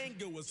life and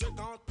dango, a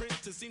zircon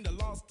princess seemed to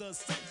lost her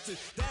senses.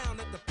 Down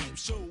at the peep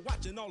show,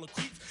 watching all the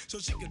creeps, so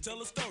she could tell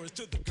her stories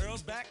to the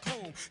girls back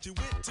home. She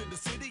went to the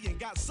city and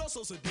got so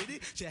did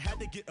it. She had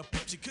to get a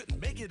pimp, she couldn't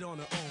make it on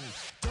her own.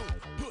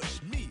 Don't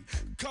push me,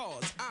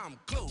 cause I'm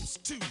close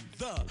to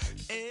the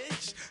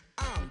edge.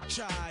 I'm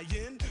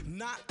trying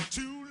not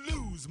to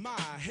lose my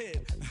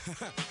head.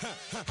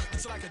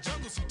 It's like a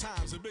jungle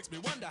sometimes, it makes me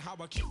wonder how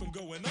I keep from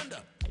going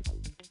under.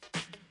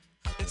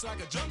 It's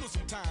like a jungle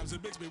sometimes,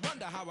 it makes me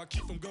wonder how I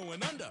keep from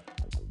going under.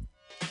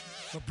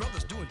 My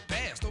brother's doing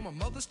bad, stole my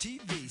mother's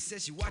TV.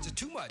 Says she watches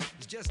too much,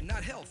 it's just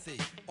not healthy.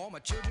 All my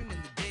children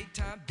in the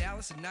daytime,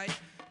 Dallas at night.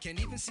 Can't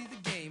even see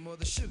the game or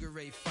the Sugar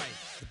Ray fight.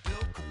 The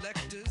bill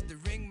collectors, they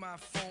ring my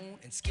phone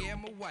and scare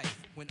my wife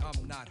when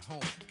I'm not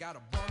home. Got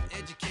a bum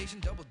education,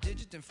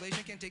 double-digit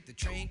inflation. Can't take the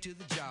train to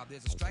the job,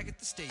 there's a strike at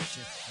the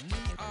station.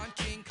 Neon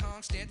King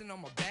Kong standing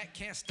on my back,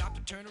 can't stop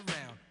to turn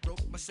around. Broke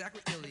my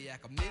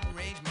sacroiliac, a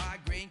mid-range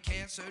migraine,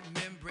 cancer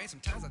membrane.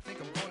 Sometimes I think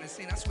I'm going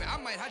insane, I swear I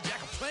might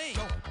hijack a plane.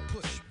 Don't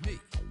push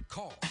me,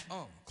 call,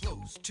 I'm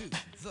close to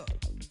the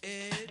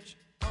edge.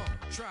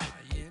 I'm trying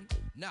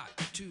not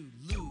to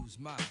lose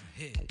my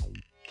head.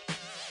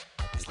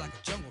 It's like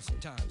a jungle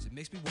sometimes, it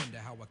makes me wonder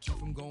how I keep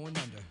from going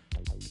under.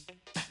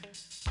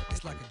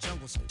 It's like a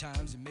jungle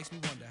sometimes, it makes me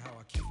wonder how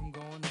I keep from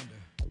going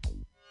under.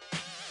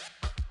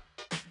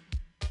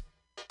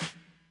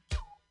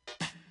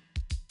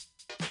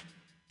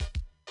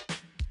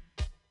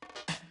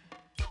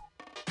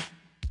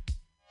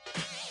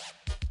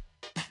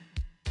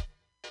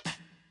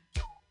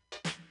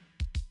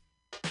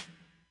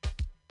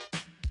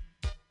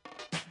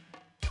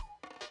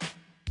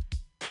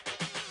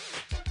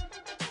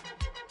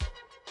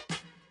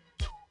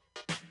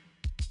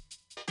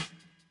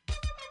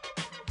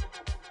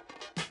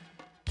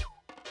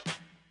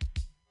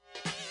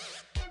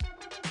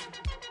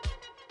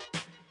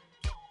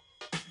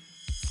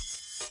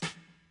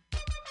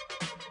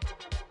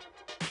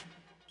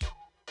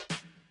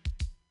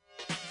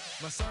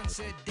 My son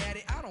said,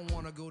 Daddy, I don't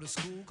want to go to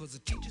school cause the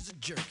teacher's a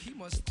jerk. He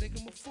must think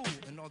I'm a fool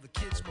and all the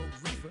kids smoke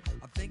reefer.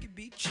 I think it'd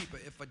be cheaper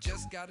if I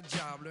just got a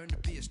job, learn to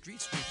be a street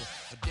sweeper.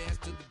 I dance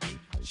to the beat,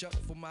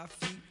 shuffle my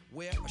feet,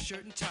 wear a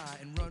shirt and tie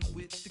and run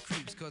with the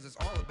creeps. Cause it's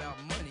all about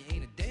money,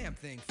 ain't a damn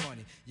thing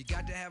funny. You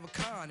got to have a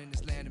con in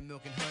this land of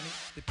milk and honey.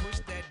 They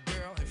pushed that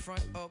girl in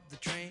front of the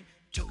train,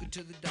 took her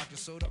to the doctor,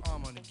 sewed her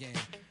arm on the game.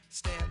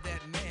 Stabbed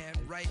that man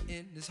right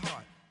in his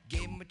heart.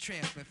 Gave him a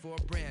transplant for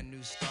a brand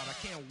new start. I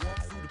can't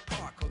walk through the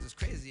park cause it's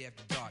crazy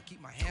after dark. Keep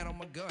my hand on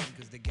my gun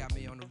cause they got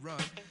me on the run.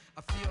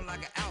 I feel like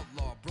an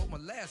outlaw, broke my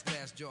last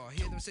glass jaw.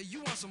 Hear them say, you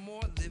want some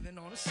more? Living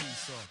on a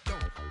seesaw.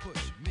 Don't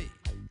push me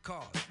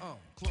cause I'm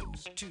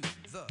close to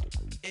the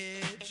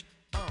edge.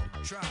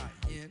 I'm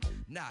trying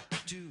not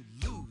to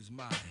lose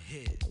my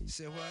head.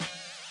 Say what?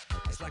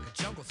 It's like a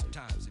jungle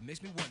sometimes. It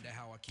makes me wonder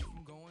how I keep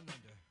from going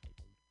under.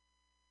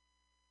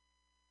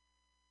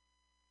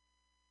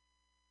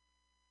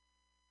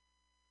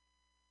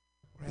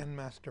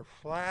 Grandmaster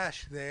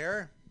Flash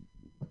there.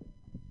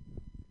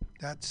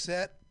 That's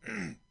set.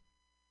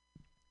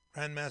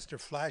 Grandmaster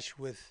Flash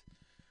with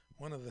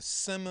one of the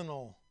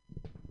seminal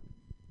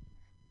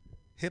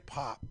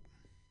hip-hop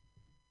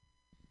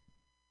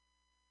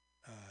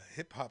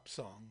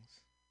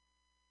songs.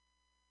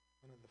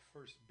 One of the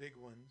first big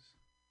ones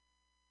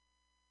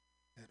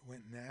that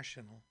went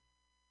national.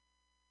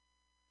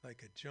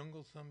 Like a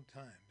jungle sometimes,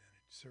 and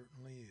it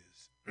certainly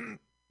is.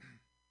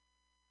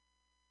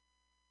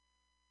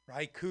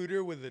 Ry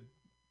Cooder with the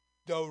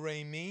Do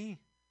Re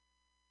Mi.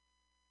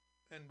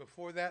 And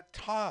before that,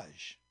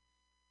 Taj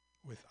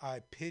with I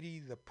Pity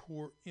the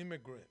Poor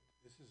Immigrant.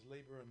 This is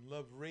Labor and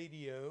Love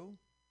Radio,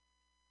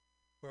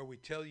 where we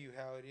tell you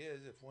how it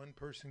is. If one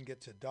person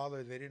gets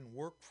 $1 they didn't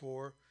work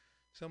for,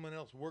 someone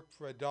else worked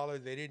for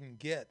 $1 they didn't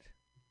get.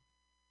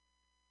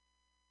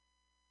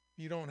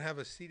 You don't have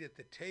a seat at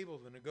the table,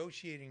 the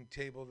negotiating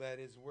table, that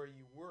is where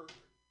you work.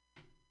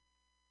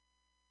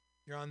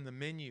 You're on the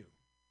menu.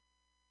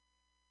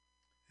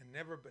 And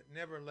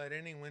never let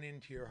anyone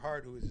into your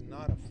heart who is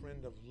not a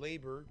friend of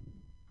labor.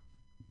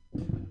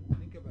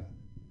 Think about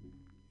it.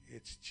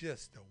 It's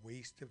just a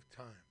waste of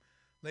time.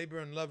 Labor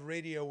and Love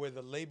Radio, where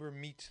the labor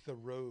meets the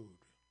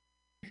road.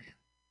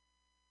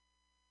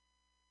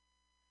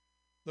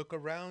 Look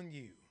around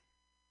you.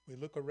 We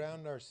look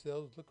around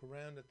ourselves, look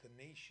around at the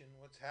nation,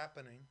 what's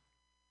happening.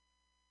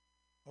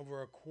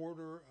 Over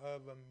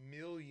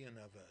 250,000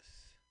 of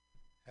us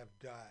have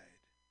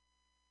died.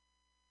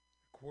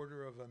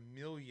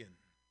 250,000.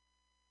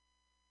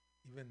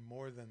 Even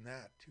more than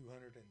that,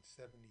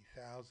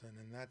 270,000.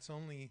 And that's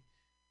only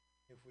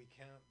if we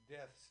count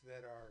deaths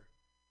that are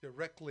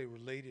directly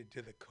related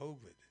to the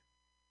COVID.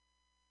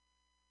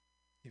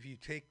 If you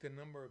take the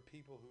number of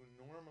people who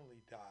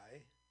normally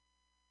die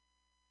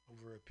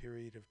over a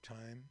period of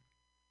time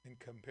and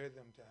compare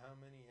them to how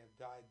many have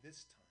died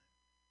this time,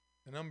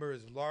 the number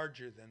is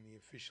larger than the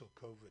official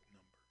COVID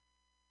number.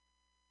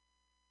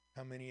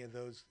 How many of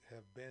those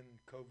have been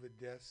COVID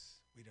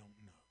deaths? We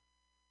don't know.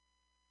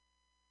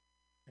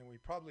 And we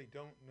probably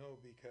don't know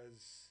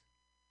because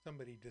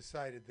somebody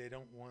decided they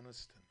don't want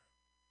us to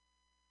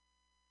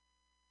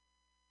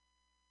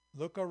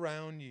know. Look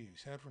around you.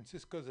 San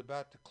Francisco's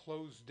about to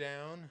close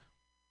down.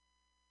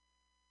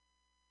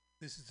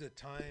 This is a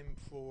time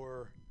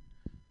for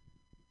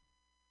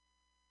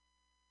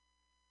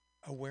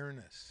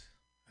awareness,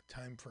 a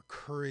time for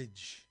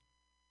courage,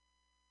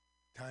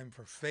 time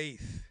for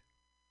faith.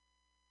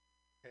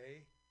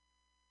 Okay?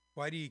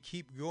 Why do you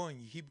keep going?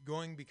 You keep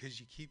going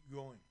because you keep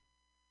going.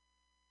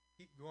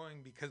 Keep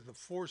going because the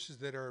forces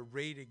that are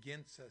arrayed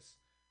against us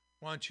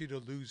want you to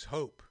lose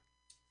hope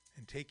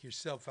and take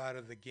yourself out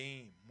of the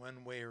game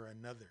one way or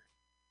another.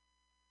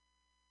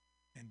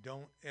 And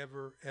don't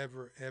ever,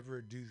 ever,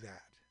 ever do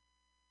that.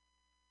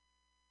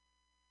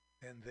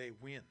 And they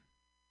win.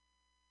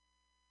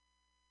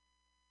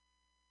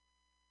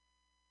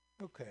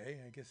 Okay,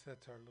 I guess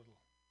that's our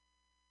little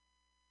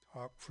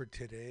talk for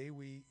today.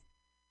 We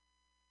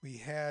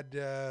have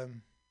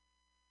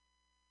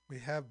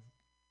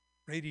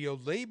Radio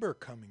Labor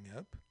coming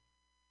up,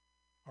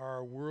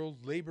 our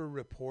World Labor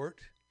Report,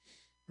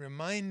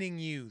 reminding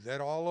you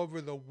that all over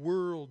the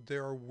world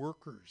there are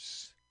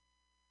workers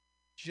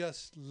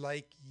just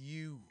like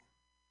you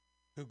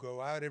who go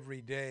out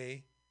every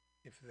day,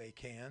 if they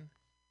can,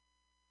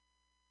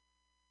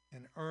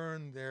 and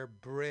earn their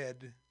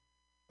bread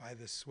by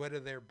the sweat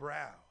of their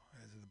brow,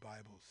 as the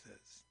Bible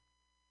says.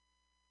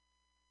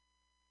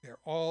 They're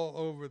all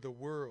over the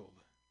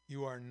world.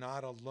 You are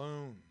not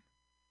alone.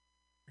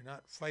 You're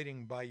not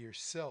fighting by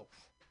yourself.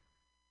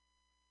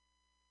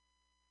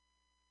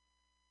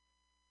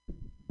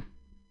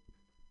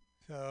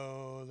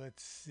 So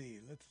let's see.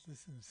 Let's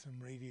listen to some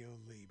Radio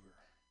Labor.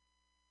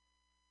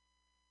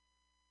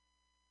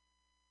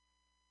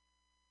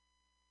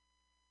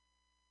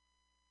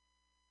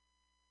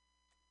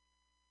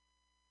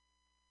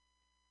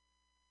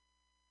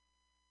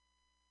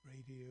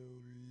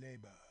 Radio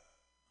Labor.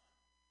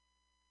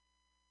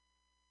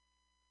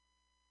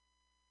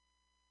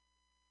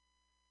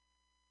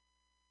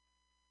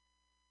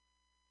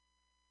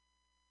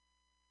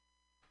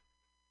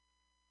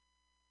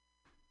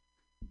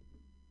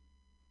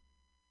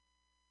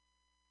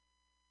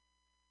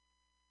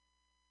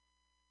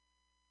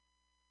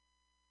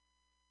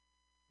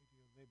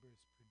 Labor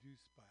is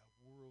produced by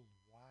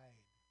Worldwide.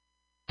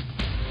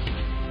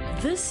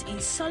 This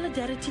is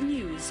Solidarity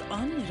News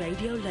on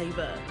Radio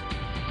Labor.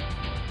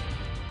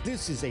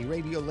 This is a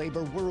Radio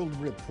Labor World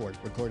Report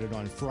recorded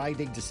on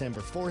Friday,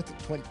 December 4th,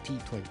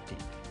 2020.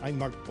 I'm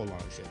Mark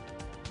Boulanger.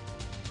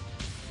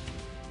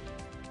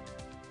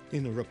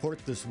 In a report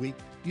this week,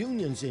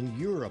 unions in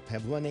Europe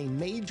have won a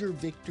major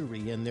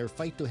victory in their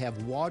fight to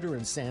have water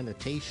and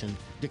sanitation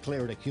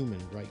declared a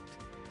human right.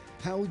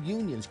 How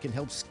unions can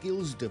help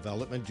skills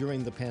development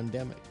during the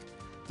pandemic.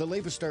 The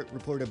Labor Start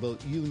report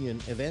about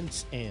union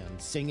events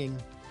and singing.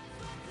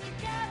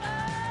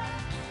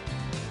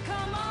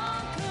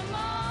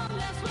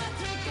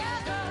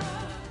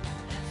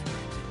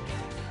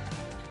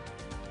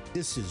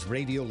 This is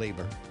Radio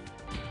Labor.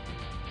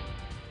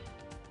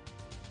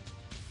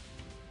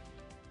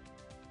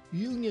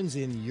 Unions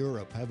in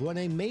Europe have won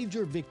a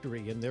major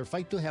victory in their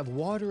fight to have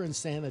water and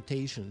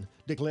sanitation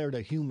declared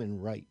a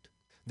human right.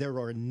 There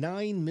are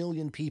 9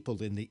 million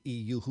people in the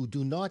EU who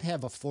do not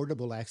have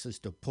affordable access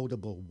to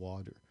potable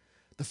water.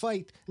 The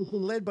fight has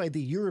been led by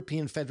the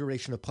European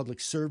Federation of Public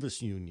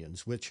Service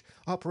Unions, which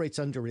operates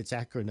under its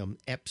acronym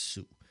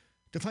EPSU.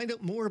 To find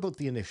out more about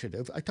the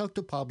initiative, I talked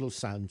to Pablo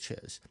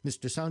Sanchez.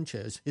 Mr.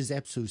 Sanchez is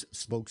EPSU's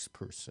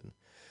spokesperson.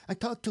 I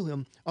talked to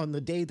him on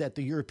the day that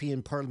the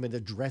European Parliament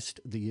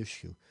addressed the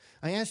issue.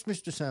 I asked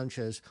Mr.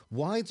 Sanchez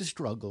why the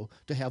struggle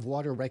to have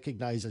water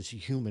recognized as a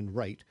human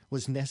right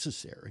was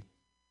necessary.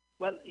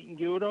 Well, in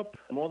Europe,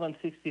 more than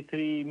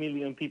 63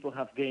 million people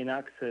have gained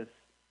access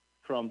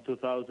from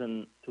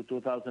 2000 to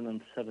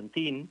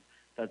 2017.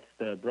 That's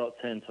the broad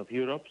sense of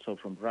Europe, so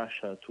from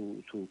Russia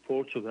to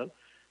Portugal.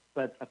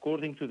 But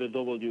according to the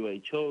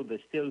WHO,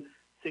 there's still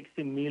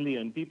 60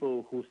 million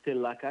people who still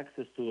lack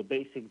access to the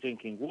basic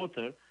drinking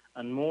water,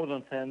 and more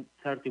than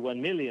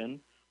 31 million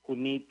who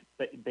need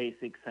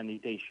basic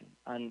sanitation.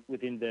 And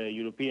within the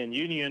European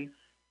Union,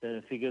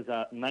 the figures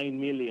are 9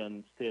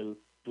 million still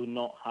do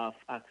not have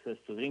access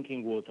to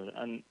drinking water.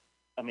 And,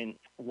 I mean,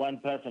 one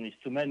person is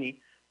too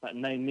many, but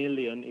 9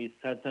 million is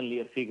certainly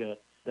a figure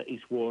that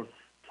is worth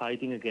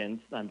fighting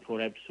against, and for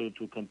EPSU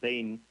to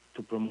campaign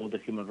to promote the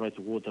human right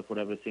to water for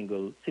every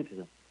single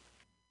citizen.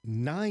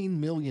 9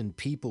 million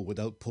people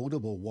without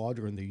potable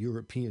water in the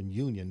European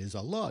Union is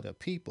a lot of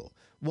people.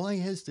 Why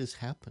has this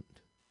happened?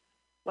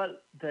 Well,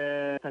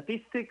 the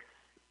statistics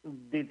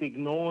did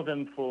ignore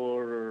them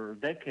for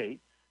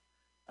decades.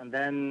 And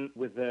then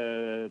with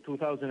the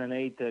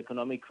 2008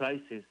 economic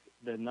crisis,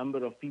 the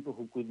number of people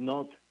who could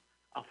not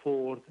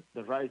afford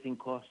the rising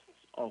costs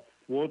of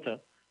water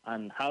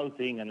and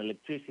housing and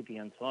electricity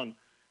and so on,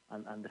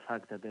 and the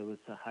fact that there was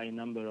a higher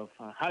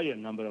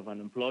number of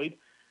unemployed,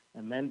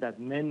 meant that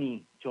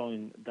many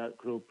joined that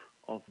group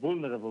of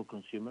vulnerable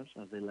consumers,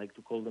 as they like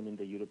to call them in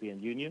the European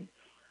Union,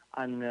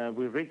 and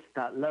we reached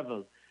that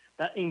level.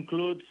 That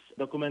includes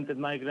documented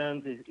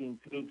migrants, it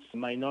includes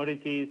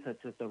minorities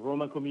such as the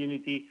Roma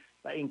community,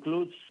 but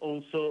includes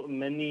also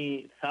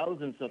many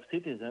thousands of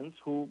citizens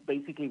who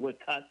basically were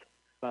cut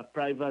by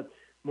private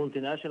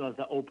multinationals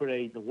that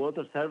operate the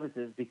water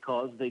services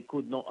because they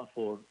could not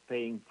afford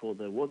paying for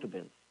the water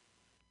bills.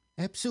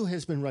 EPSU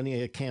has been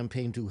running a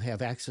campaign to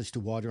have access to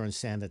water and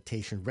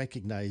sanitation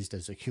recognized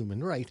as a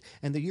human right,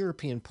 and the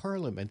European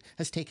Parliament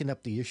has taken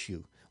up the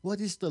issue. What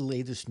is the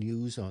latest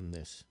news on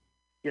this?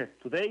 Yes,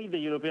 today the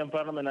European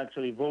Parliament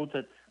actually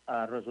voted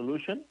a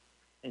resolution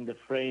in the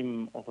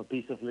frame of a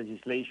piece of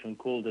legislation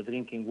called the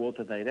Drinking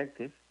Water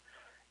Directive,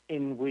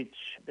 in which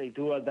they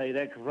do a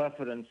direct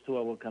reference to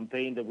our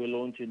campaign that we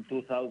launched in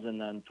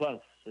 2012.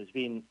 So it's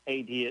been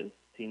 8 years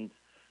since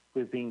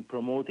we've been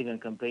promoting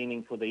and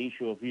campaigning for the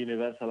issue of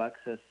universal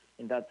access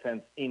in that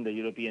sense in the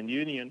European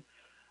Union.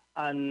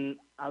 And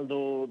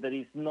although there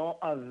is not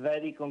a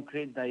very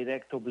concrete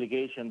direct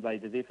obligation by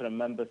the different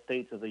member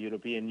states of the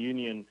European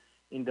Union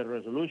in the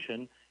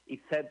resolution, it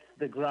sets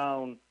the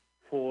ground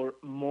for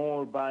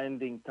more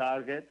binding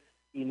targets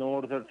in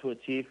order to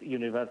achieve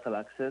universal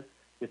access,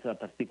 with a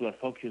particular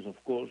focus,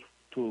 of course,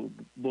 to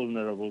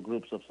vulnerable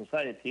groups of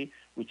society,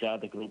 which are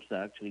the groups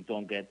that actually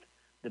don't get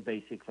the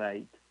basic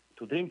right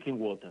to drinking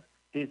water.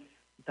 This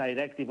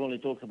directive only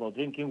talks about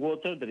drinking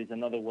water. There is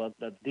another one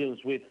that deals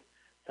with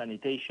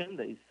sanitation.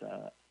 That is,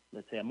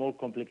 let's say, a more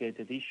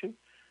complicated issue.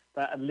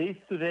 But at least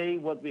today,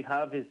 what we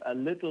have is a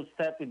little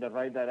step in the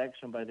right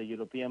direction by the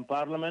European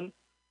Parliament,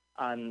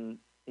 and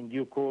in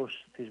due course,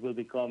 this will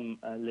become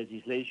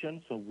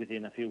legislation, so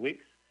within a few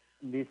weeks.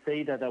 We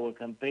say that our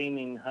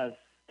campaigning has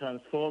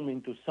transformed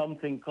into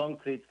something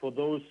concrete for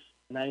those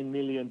 9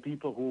 million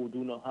people who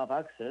do not have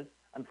access,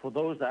 and for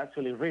those that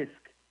actually risk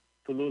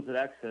to lose their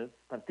access,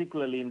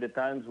 particularly in the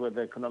times where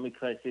the economic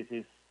crisis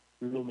is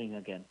looming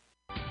again.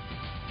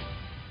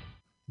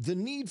 The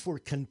need for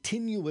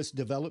continuous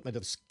development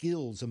of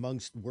skills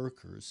amongst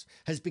workers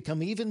has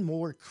become even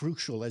more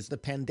crucial as the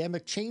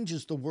pandemic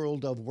changes the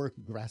world of work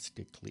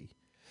drastically.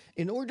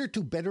 In order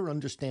to better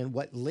understand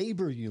what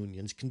labor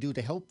unions can do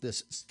to help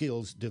this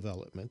skills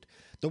development,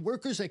 the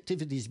Workers'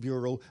 Activities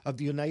Bureau of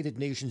the United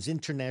Nations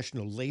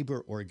International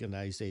Labour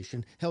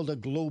Organization held a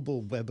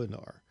global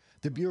webinar.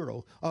 The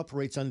Bureau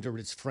operates under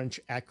its French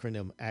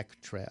acronym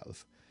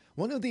ACTRAV.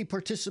 One of the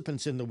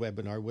participants in the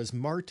webinar was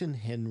Martin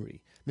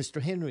Henry.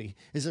 Mr. Henry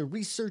is a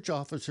research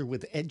officer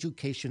with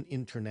Education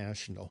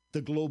International,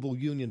 the global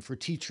union for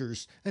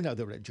teachers and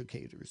other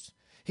educators.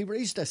 He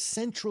raised a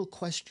central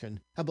question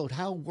about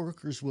how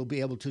workers will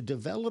be able to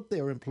develop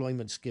their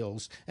employment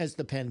skills as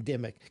the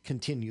pandemic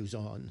continues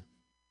on.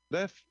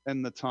 If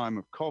in the time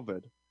of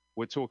COVID,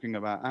 we're talking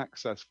about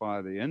access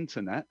via the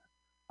internet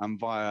and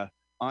via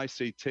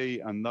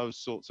ICT and those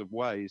sorts of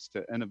ways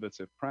to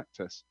innovative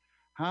practice,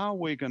 how are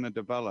we going to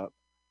develop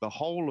the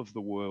whole of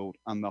the world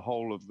and the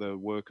whole of the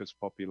workers'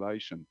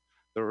 population?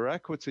 There are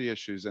equity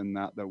issues in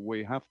that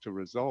we have to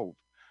resolve.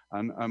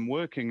 And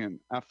working in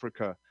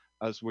Africa,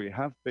 as we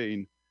have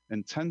been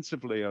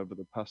intensively over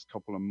the past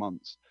couple of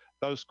months,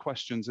 those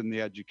questions in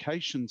the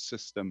education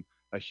system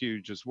are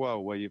huge as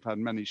well, where you've had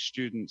many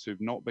students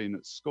who've not been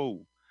at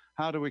school.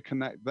 How do we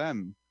connect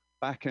them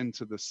back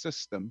into the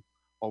system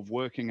of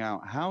working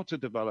out how to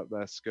develop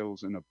their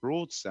skills in a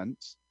broad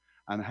sense,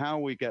 and how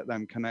we get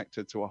them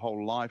connected to a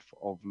whole life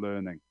of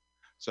learning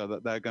so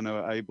that they're going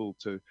to be able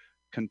to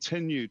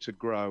continue to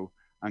grow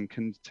and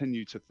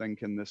continue to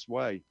think in this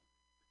way.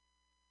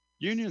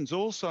 Unions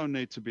also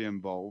need to be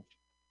involved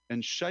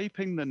in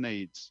shaping the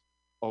needs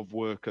of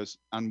workers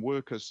and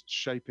workers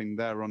shaping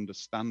their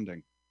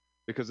understanding,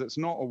 because it's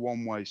not a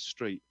one-way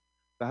street.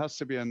 There has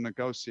to be a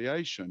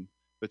negotiation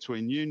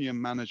between union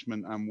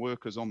management and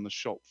workers on the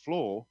shop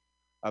floor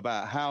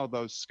about how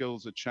those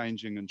skills are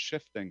changing and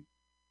shifting.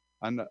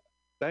 And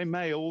they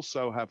may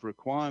also have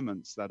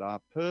requirements that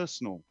are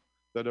personal,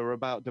 that are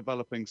about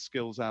developing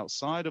skills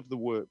outside of the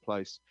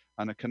workplace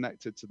and are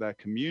connected to their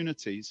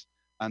communities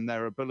and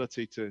their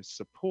ability to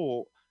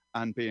support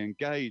and be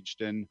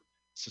engaged in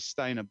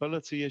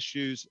sustainability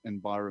issues,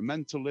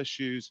 environmental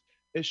issues,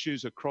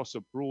 issues across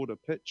a broader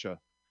picture.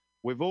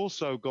 We've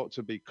also got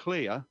to be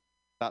clear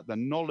that the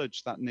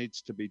knowledge that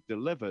needs to be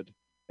delivered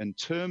in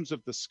terms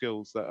of the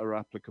skills that are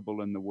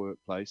applicable in the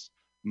workplace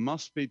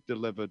must be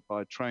delivered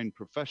by trained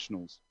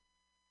professionals.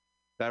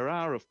 There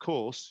are, of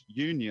course,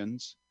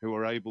 unions who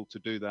are able to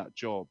do that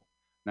job.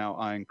 Now,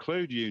 I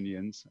include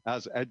unions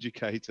as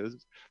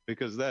educators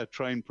because they're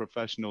trained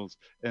professionals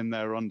in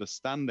their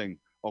understanding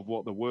of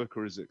what the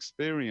worker is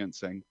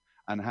experiencing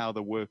and how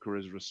the worker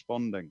is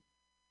responding.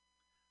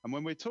 And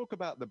when we talk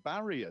about the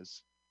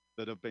barriers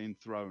that have been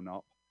thrown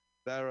up,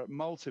 they're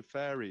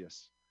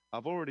multifarious.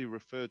 I've already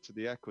referred to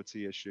the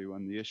equity issue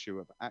and the issue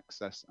of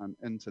access and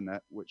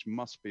internet, which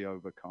must be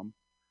overcome.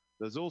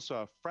 There's also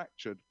a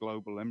fractured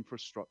global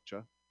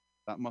infrastructure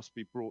that must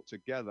be brought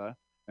together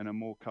in a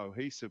more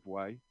cohesive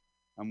way.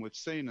 And we've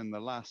seen in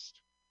the last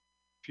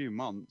few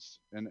months,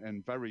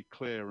 in very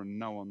clear and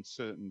no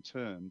uncertain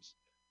terms,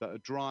 that a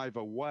drive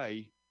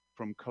away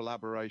from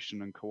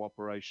collaboration and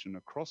cooperation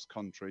across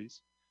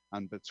countries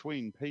and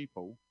between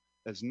people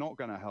is not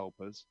going to help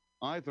us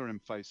either in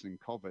facing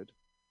COVID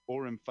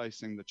or in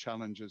facing the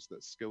challenges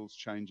that skills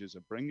changes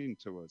are bringing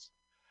to us.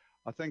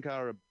 I think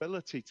our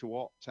ability to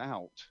opt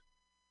out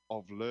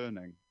of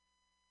learning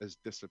is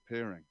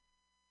disappearing.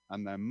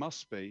 And there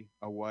must be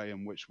a way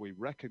in which we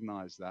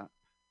recognize that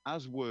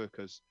as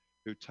workers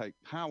who take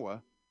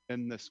power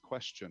in this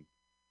question,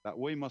 that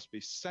we must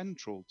be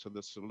central to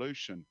the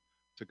solution.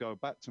 To go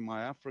back to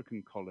my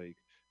African colleague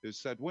who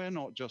said, we're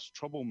not just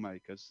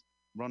troublemakers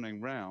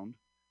running round,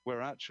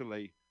 we're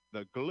actually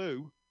the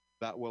glue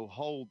that will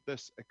hold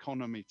this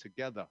economy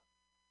together.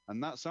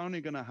 And that's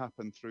only going to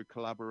happen through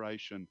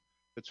collaboration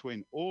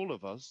between all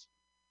of us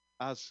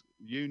as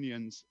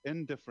unions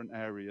in different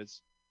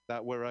areas,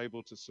 that we're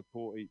able to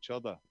support each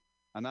other.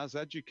 And as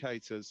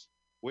educators,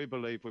 we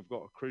believe we've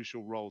got a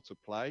crucial role to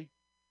play.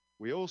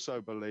 We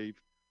also believe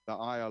that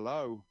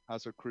ILO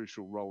has a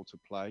crucial role to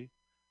play.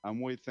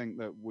 And we think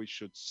that we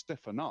should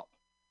stiffen up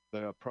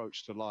the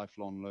approach to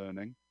lifelong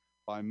learning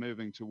by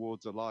moving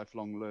towards a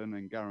lifelong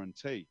learning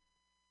guarantee.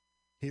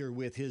 Here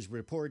with his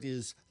report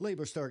is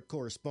Labour Start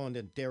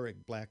correspondent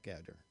Derek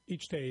Blackadder.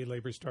 Each day,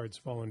 Labour Start's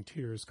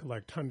volunteers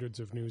collect hundreds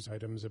of news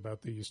items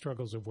about the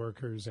struggles of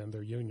workers and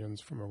their unions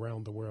from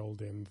around the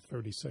world in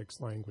 36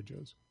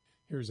 languages.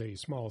 Here's a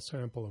small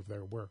sample of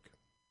their work.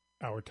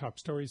 Our top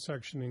stories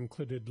section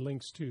included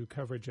links to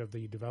coverage of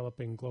the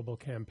developing global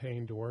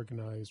campaign to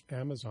organize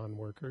Amazon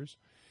workers,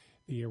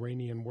 the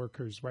Iranian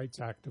workers' rights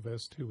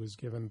activist who was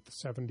given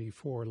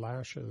 74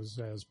 lashes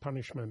as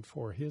punishment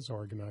for his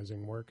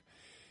organizing work,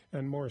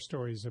 and more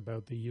stories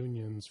about the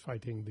unions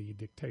fighting the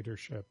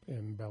dictatorship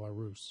in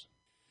Belarus.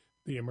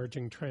 The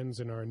emerging trends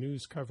in our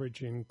news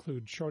coverage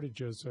include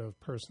shortages of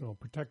personal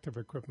protective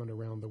equipment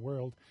around the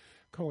world,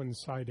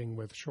 coinciding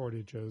with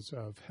shortages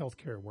of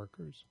healthcare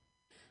workers.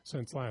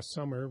 Since last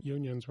summer,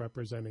 unions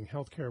representing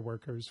healthcare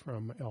workers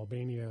from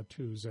Albania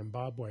to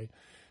Zimbabwe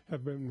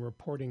have been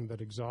reporting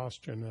that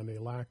exhaustion and a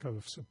lack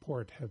of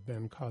support have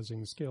been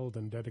causing skilled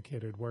and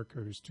dedicated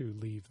workers to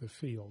leave the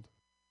field.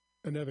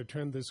 Another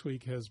trend this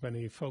week has been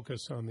a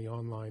focus on the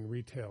online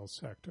retail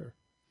sector.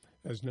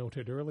 As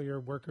noted earlier,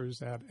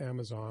 workers at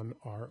Amazon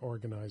are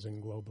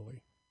organizing globally.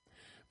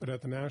 But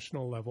at the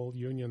national level,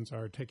 unions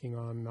are taking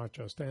on not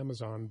just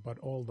Amazon, but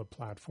all the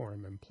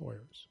platform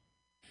employers.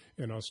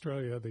 In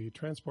Australia, the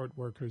Transport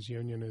Workers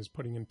Union is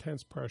putting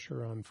intense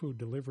pressure on food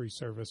delivery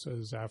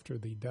services after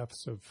the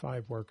deaths of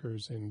 5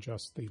 workers in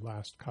just the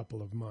last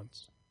couple of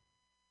months.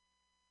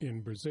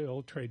 In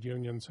Brazil, trade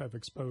unions have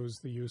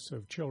exposed the use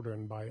of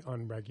children by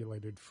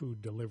unregulated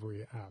food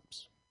delivery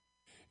apps.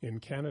 In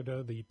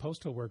Canada, the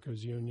Postal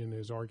Workers Union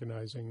is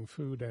organizing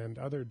food and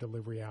other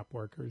delivery app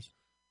workers,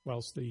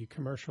 whilst the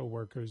Commercial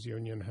Workers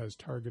Union has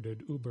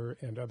targeted Uber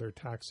and other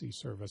taxi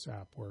service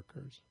app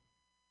workers.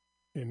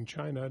 In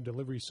China,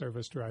 delivery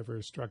service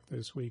drivers struck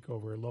this week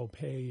over low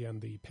pay and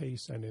the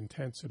pace and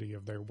intensity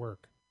of their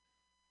work.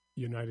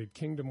 United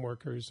Kingdom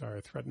workers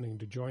are threatening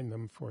to join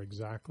them for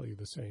exactly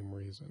the same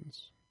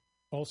reasons.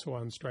 Also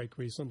on strike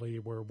recently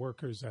were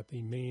workers at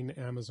the main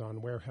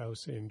Amazon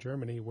warehouse in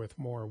Germany, with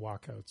more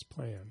walkouts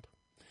planned.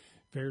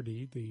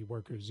 Verdi, the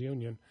workers'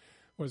 union,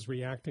 was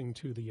reacting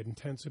to the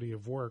intensity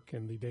of work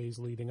in the days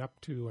leading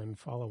up to and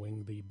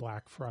following the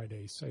Black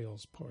Friday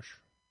sales push.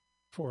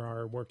 For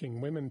our Working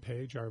Women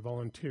page, our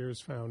volunteers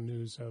found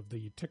news of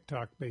the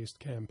TikTok-based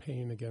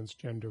campaign against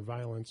gender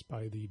violence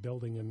by the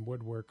Building and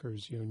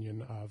Woodworkers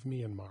Union of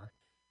Myanmar,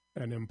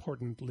 an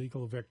important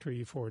legal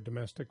victory for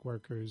domestic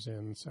workers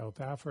in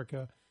South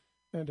Africa,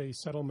 and a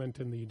settlement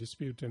in the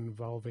dispute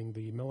involving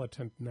the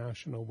militant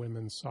National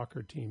Women's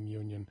Soccer Team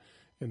Union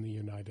in the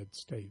United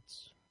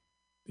States.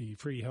 The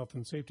free health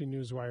and safety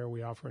newswire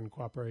we offer in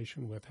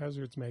cooperation with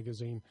Hazards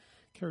magazine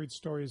carried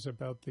stories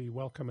about the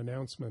welcome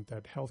announcement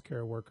that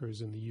healthcare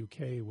workers in the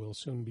UK will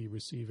soon be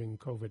receiving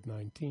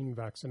COVID-19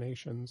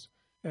 vaccinations,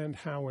 and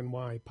how and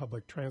why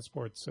public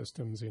transport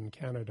systems in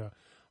Canada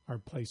are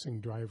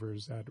placing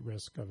drivers at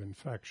risk of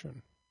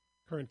infection.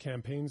 Current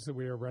campaigns that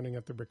we are running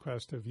at the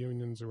request of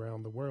unions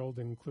around the world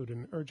include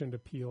an urgent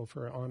appeal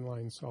for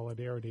online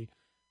solidarity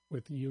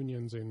with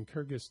unions in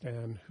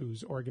Kyrgyzstan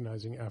whose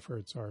organizing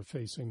efforts are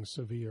facing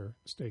severe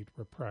state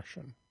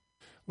repression.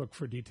 Look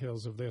for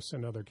details of this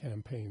and other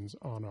campaigns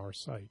on our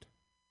site.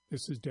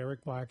 This is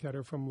Derek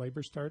Blackadder from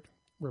Labor Start,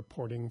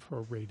 reporting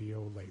for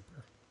Radio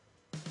Labor.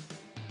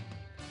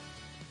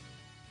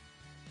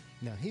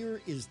 Now here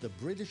is the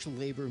British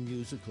Labour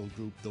musical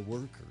group The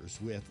Workers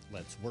with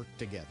Let's Work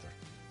Together.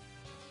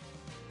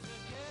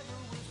 Together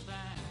we'll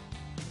stand,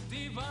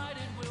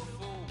 divided we'll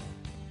fall.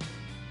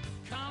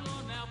 Come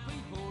on now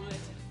people,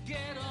 let's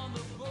get on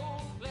the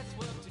ball. Let's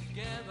work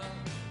together.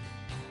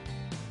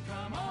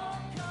 Come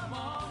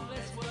on,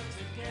 let's work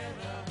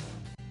together.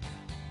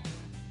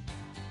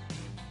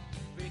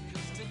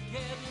 Because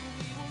together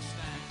we will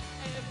stand,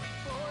 every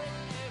boy,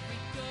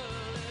 every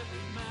girl,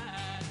 every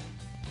man.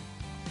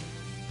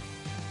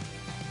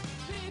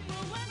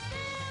 People, when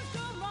things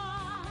go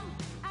wrong,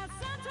 and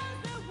sometimes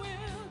they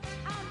will,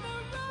 on the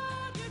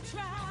road you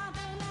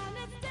travel, and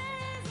it's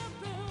days of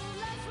blue.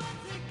 Let's work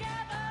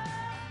together.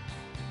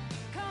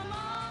 Come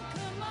on,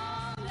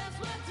 let's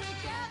work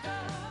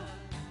together.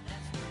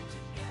 Let's work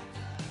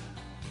together.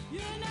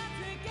 Unite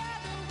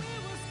together, we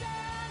will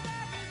stand,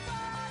 every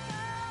boy,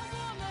 girl,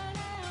 woman,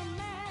 and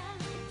man.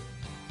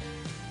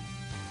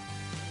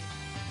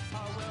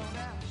 Oh well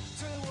now,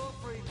 2 or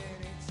 3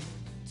 minutes,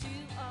 2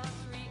 or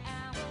 3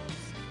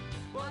 hours.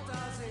 what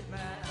does it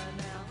matter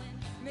now?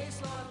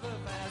 This life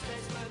of ours,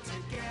 let's work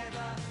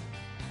together.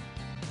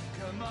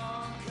 Come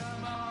on,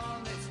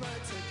 let's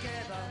work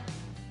together.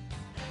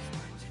 Let's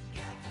work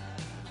together.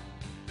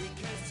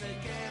 Because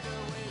together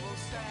we will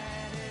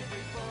stand,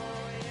 every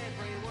boy,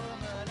 every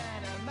woman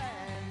and a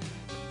man.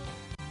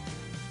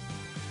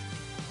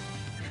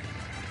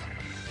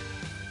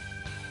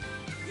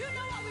 You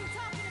know what we're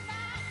talking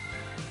about?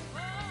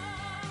 Oh,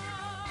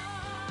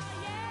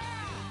 yeah.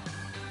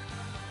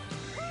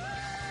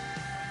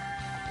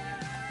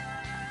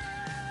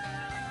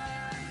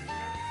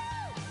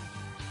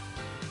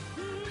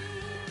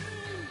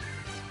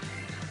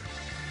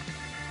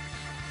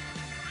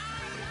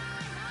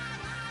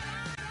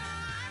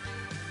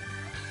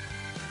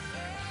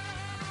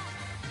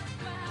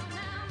 Well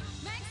now,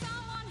 make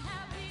someone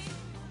happy,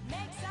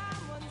 make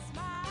someone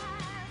smile.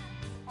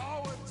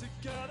 All work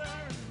together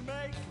and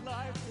make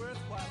life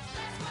worthwhile.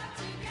 Let's work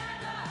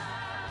together.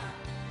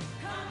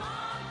 Come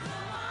on,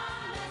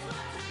 let's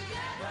work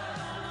together.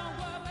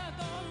 We're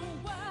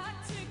gonna work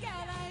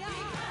together, yeah.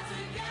 Because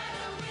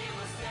together we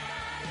will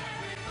stand,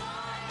 every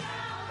boy,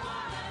 girl,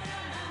 woman,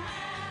 and a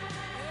man.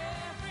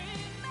 Every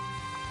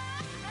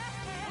man,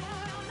 every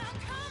woman. Now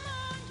come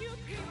on, you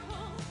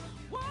people,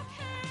 walk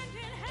hand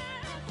in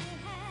hand.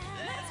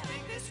 Let's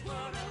make this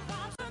world of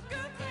ours a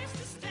good place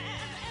to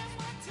stand and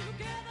work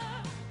together.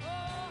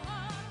 Oh,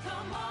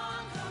 come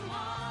on,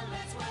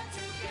 let's work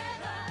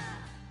together.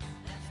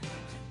 Let's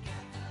work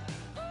together.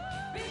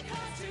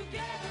 Because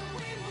together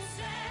we will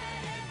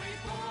stand, every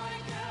boy,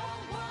 girl,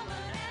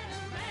 woman, and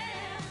a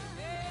man.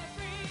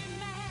 Every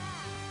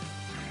man.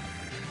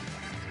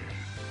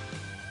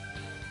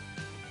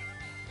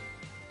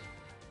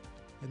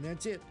 And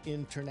that's it,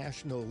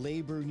 international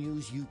labor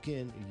news you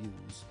can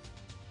use.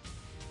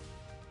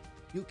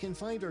 You can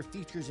find our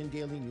features and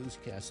daily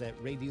newscasts at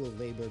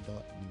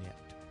radiolabor.net.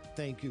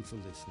 Thank you for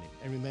listening.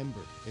 And remember,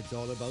 it's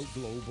all about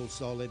global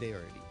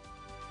solidarity.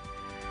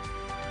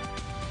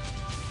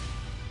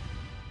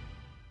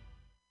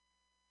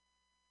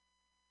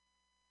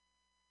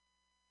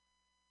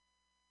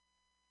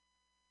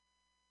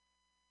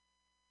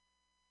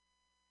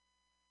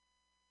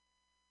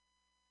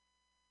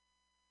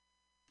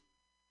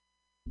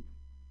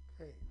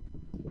 Okay.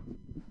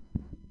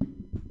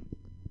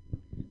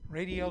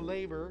 Radio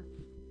Labor,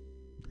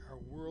 our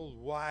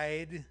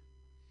worldwide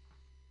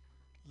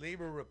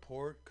labor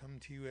report, come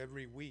to you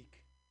every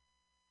week.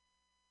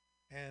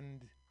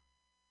 And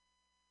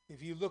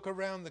if you look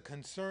around, the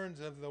concerns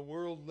of the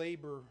world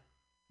labor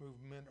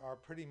movement are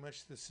pretty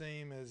much the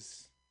same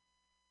as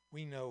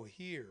we know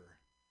here.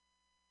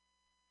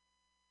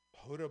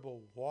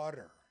 Potable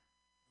water,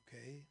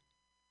 okay?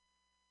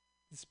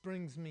 This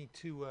brings me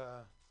to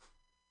a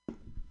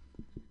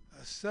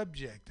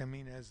subject. I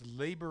mean, as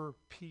labor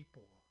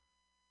people,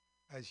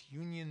 as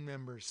union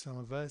members, some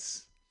of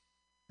us,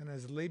 and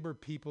as labor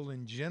people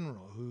in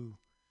general who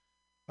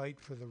fight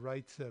for the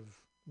rights of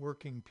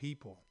working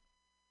people,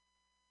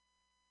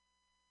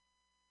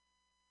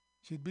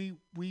 should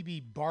we be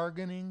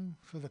bargaining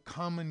for the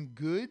common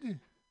good?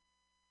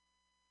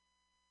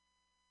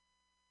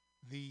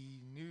 The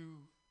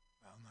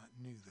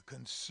the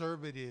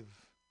conservative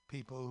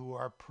people who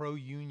are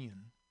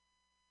pro-union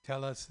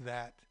tell us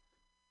that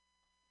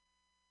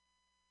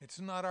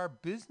it's not our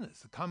business.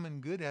 The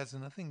common good has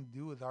nothing to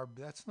do with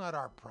that's not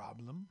our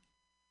problem.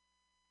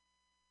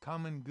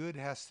 Common good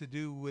has to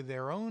do with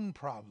their own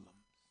problems.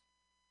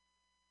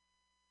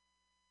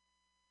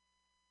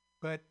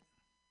 But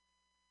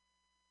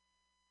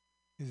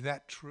is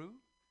that true?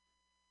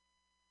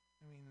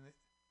 I mean,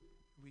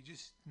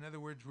 in other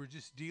words, we're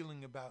just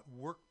dealing about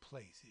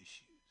workplace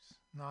issues,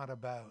 not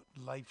about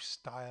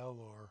lifestyle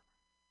or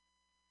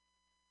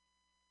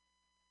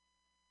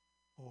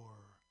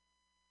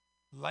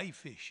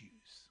life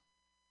issues.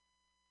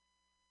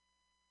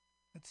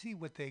 Let's see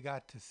what they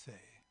got to say.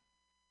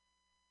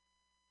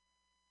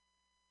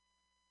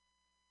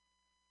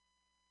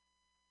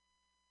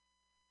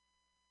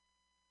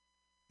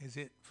 Is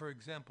it, for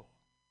example,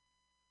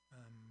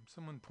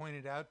 someone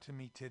pointed out to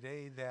me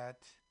today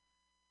that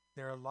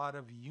there are a lot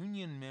of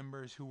union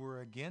members who were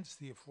against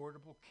the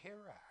Affordable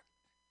Care Act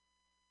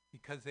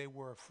because they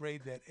were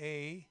afraid that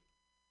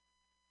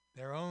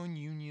their own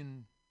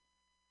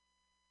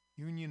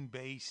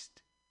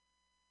union-based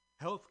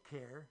health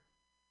care,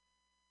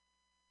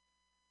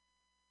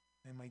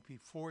 they might be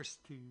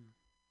forced to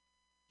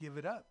give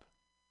it up.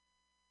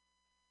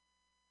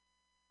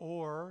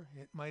 Or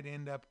it might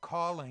end up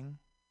calling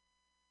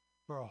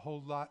for a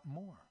whole lot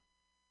more,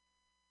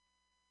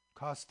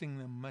 costing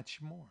them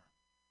much more.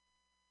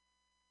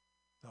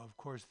 So, of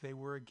course, they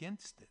were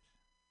against it.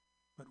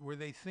 But were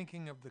they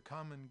thinking of the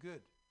common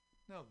good?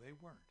 No, they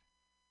weren't.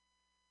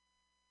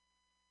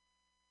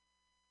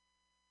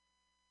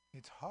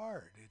 It's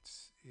hard.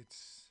 It's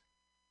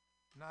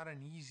not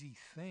an easy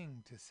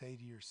thing to say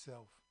to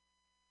yourself,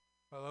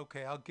 well,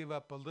 okay, I'll give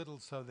up a little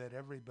so that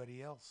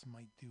everybody else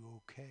might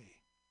do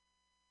okay.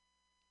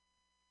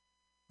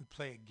 We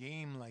play a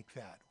game like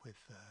that with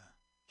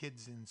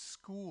kids in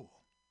school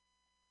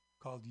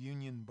called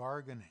union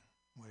bargaining,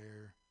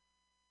 where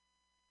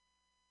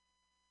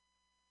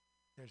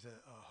there's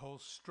a whole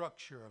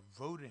structure of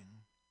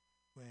voting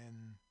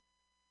when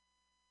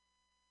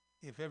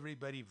if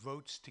everybody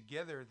votes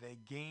together, they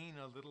gain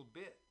a little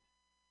bit.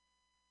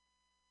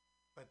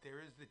 But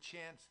there is the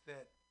chance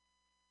that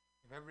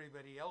if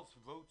everybody else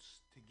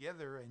votes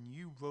together and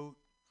you vote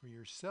for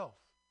yourself,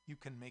 you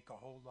can make a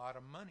whole lot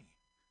of money.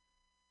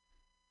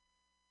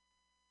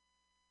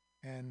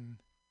 And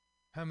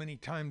how many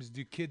times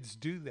do kids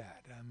do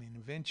that? I mean,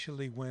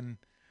 eventually when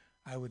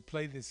I would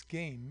play this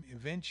game,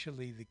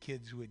 eventually the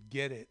kids would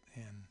get it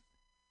and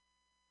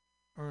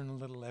earn a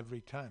little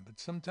every time.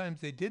 But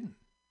sometimes they didn't.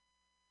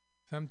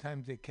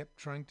 Sometimes they kept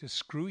trying to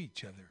screw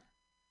each other.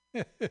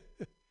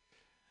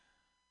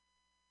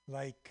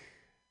 Like,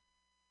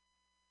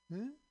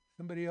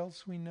 somebody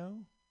else we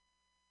know?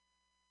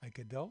 Like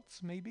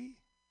adults, maybe?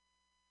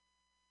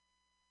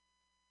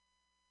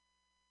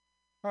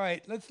 All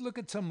right, let's look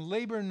at some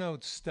labor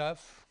notes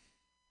stuff.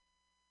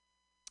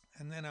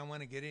 And then I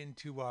want to get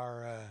into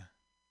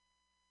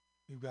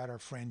we've got our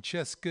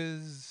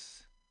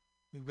Francescas,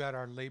 we've got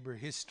our labor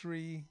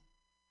history.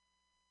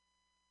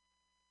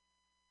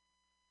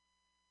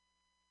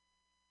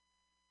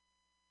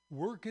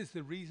 Work is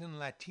the reason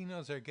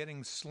Latinos are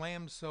getting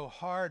slammed so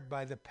hard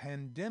by the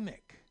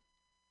pandemic.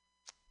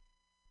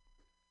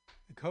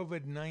 The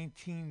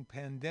COVID-19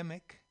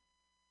 pandemic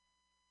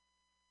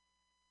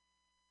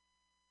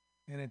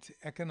and its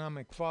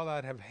economic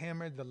fallout have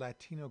hammered the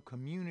Latino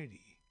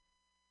community.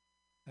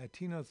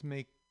 Latinos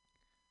make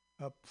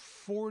up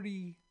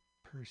 40%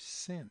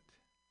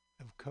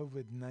 of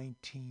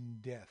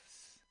COVID-19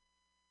 deaths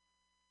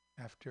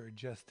after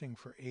adjusting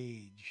for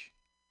age.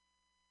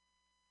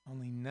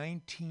 Only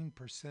 19%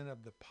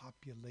 of the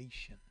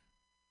population.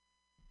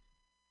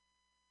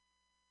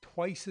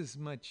 Twice as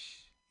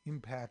much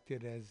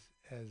impacted as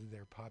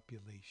their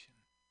population.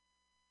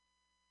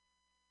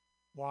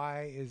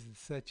 Why is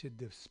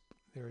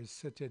there is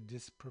such a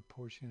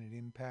disproportionate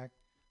impact?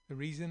 The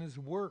reason is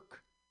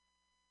work.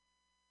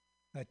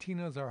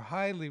 Latinos are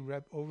highly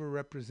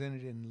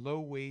overrepresented in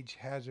low-wage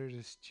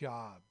hazardous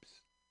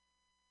jobs,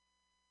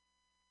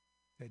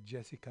 said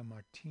Jessica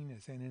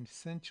Martinez, and in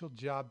essential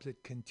jobs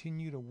that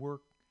continue to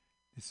work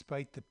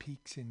despite the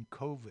peaks in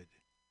COVID.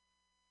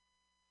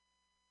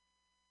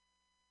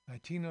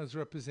 Latinos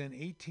represent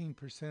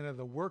 18% of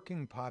the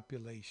working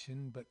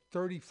population, but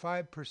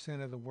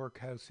 35% of the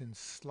workforce in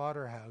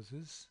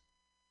slaughterhouses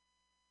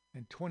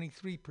and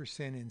 23%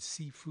 in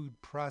seafood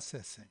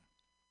processing.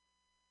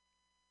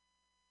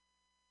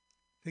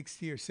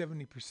 60 or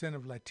 70%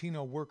 of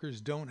Latino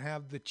workers don't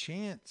have the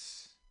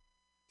chance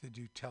to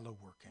do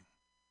teleworking.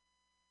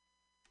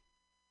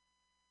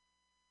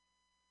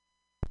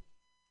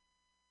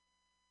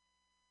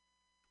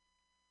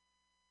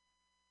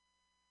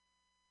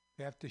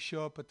 They have to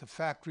show up at the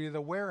factory or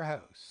the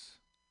warehouse.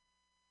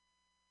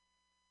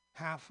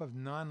 Half of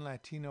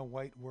non-Latino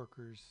white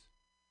workers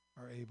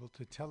are able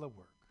to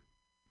telework.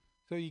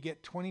 So you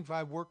get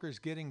 25 workers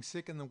getting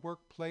sick in the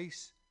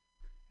workplace,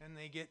 and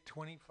they get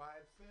 25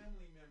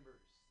 family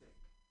members sick.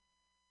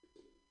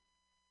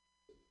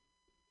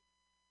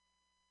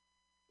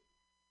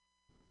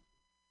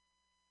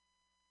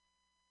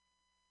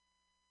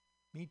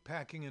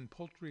 Meatpacking and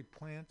poultry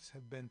plants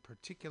have been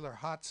particular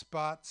hot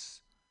spots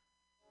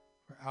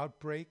for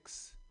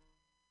outbreaks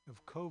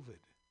of COVID.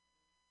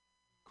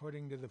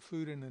 According to the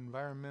Food and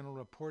Environmental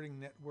Reporting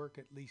Network,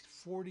 at least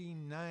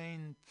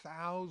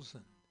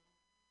 49,000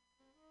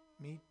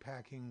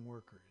 meatpacking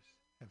workers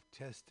have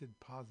tested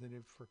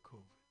positive for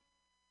COVID.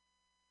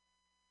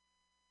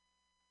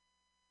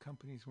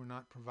 Companies were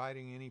not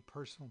providing any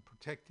personal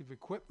protective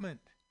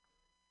equipment.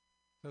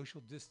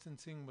 Social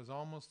distancing was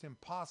almost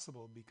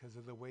impossible because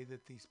of the way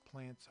that these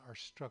plants are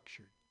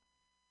structured.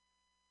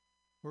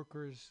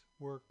 Workers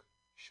work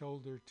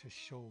shoulder to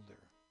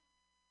shoulder.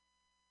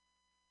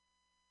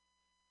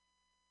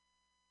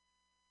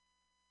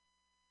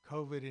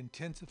 COVID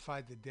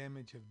intensified the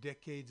damage of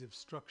decades of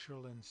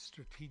structural and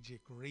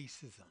strategic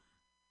racism.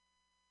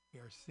 We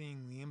are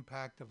seeing the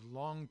impact of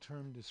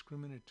long-term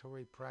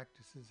discriminatory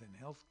practices in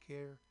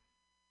healthcare,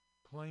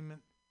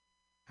 employment,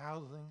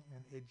 housing,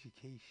 and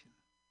education.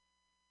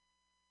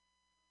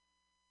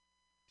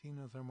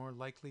 Latinos are more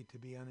likely to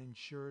be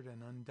uninsured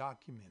and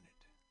undocumented.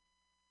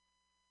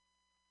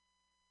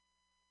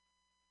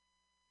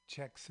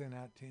 Checks sent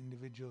out to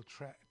individual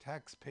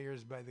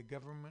taxpayers by the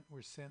government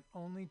were sent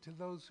only to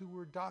those who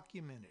were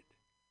documented.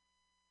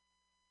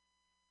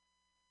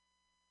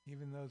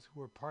 Even those who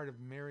were part of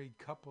married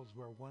couples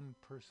where one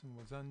person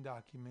was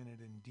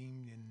undocumented and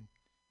deemed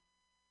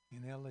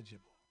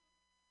ineligible.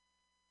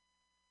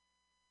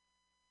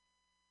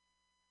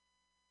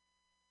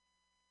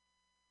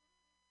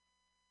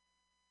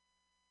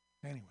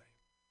 Anyway,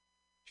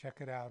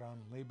 check it out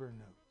on Labor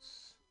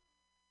Notes.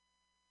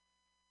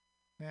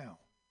 Now,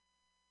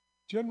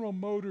 General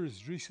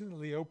Motors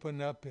recently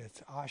opened up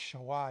its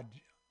Oshawa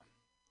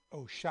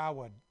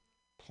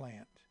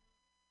plant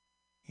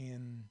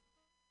in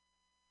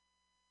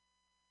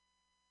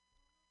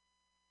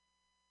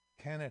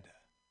Canada.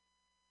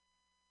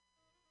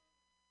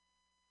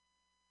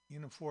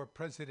 Unifor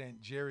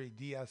President Jerry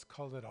Diaz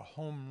called it a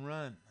home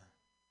run.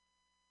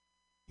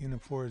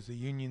 Unifor is a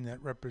union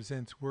that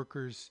represents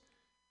workers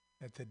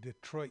at the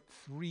Detroit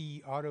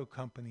 3 auto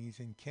companies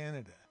in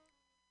Canada.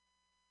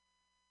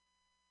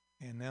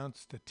 They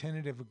announced a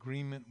tentative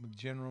agreement with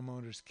General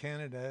Motors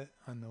Canada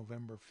on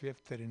November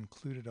 5th that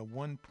included a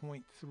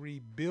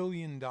 $1.3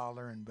 billion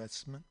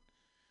investment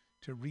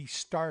to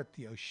restart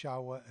the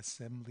Oshawa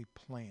assembly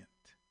plant.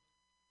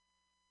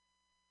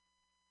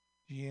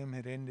 GM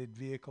had ended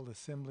vehicle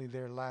assembly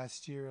there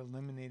last year,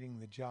 eliminating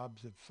the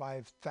jobs of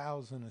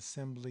 5,000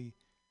 assembly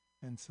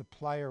and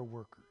supplier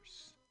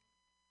workers.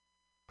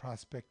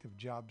 Prospect of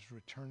jobs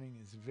returning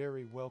is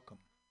very welcome.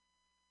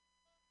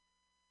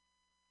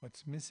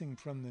 What's missing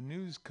from the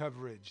news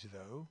coverage,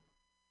 though,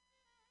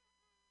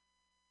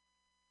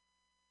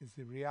 is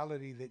the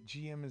reality that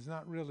GM is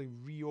not really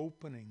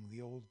reopening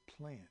the old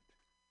plant.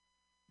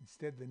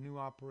 Instead, the new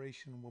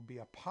operation will be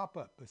a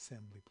pop-up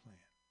assembly plant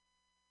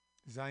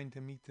designed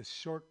to meet the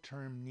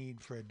short-term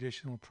need for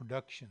additional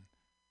production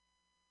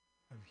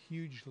of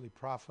hugely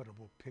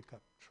profitable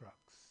pickup trucks.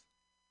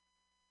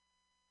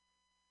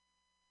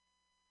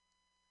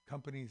 The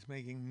company is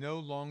making no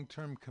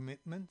long-term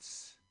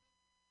commitments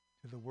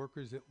to the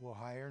workers it will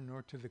hire,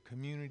 nor to the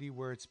community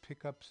where its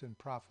pickups and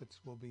profits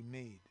will be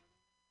made.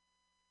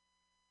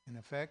 In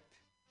effect,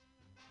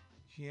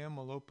 GM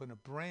will open a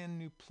brand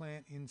new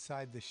plant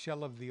inside the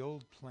shell of the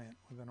old plant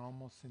with an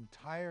almost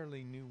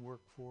entirely new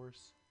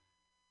workforce,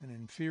 an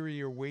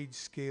inferior wage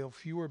scale,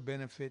 fewer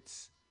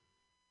benefits,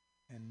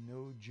 and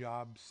no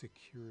job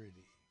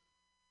security.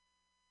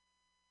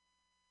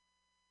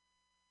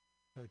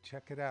 So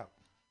check it out.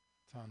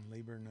 It's on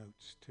Labor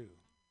Notes too.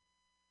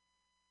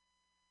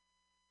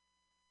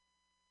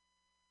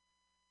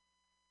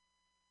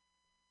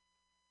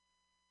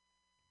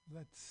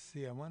 Let's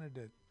see, I wanted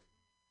to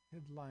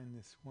headline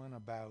this one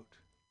about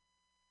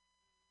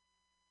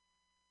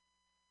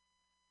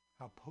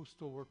how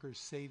postal workers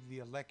saved the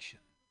election.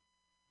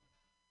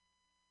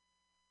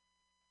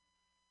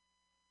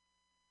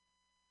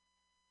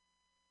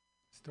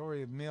 The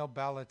story of mail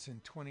ballots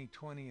in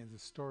 2020 is the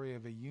story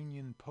of a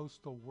union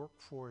postal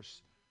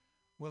workforce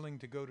willing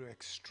to go to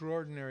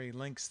extraordinary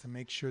lengths to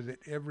make sure that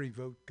every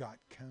vote got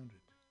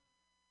counted.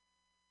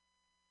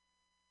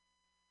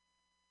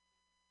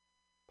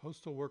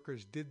 Postal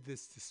workers did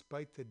this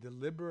despite the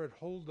deliberate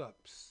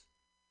holdups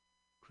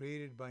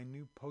created by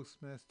new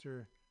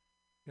Postmaster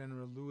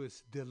General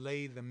Louis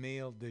Delay the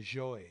Mail de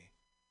Joy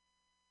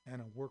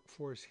and a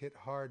workforce hit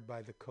hard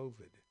by the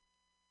COVID.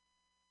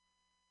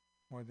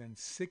 More than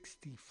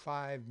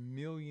 65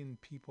 million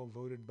people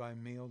voted by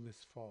mail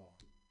this fall,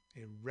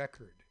 a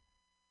record.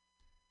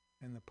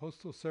 And the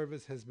Postal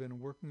Service has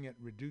been working at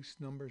reduced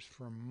numbers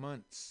for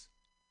months.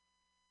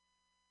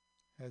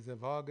 As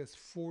of August,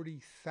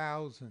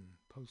 40,000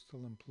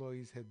 postal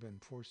employees had been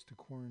forced to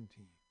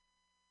quarantine.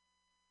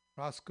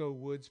 Roscoe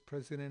Woods,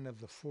 president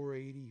of the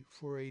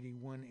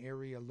 481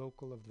 area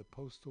local of the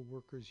Postal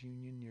Workers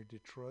Union near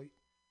Detroit,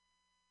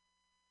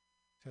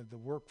 said the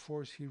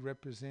workforce he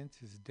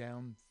represents is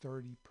down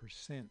 30%.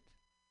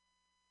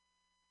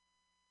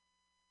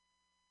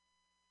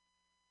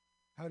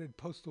 How did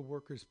postal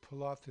workers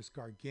pull off this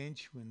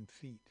gargantuan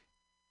feat?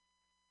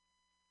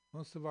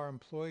 Most of our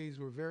employees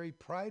were very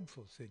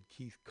prideful, said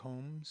Keith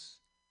Combs,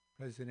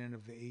 president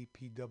of the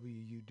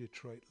APWU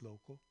Detroit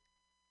local.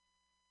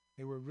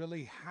 They were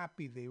really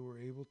happy they were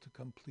able to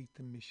complete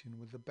the mission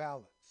with the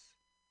ballots.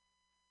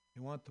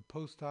 They want the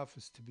post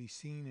office to be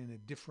seen in a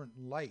different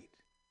light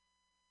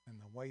than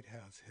the White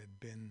House had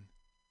been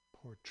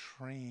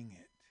portraying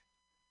it.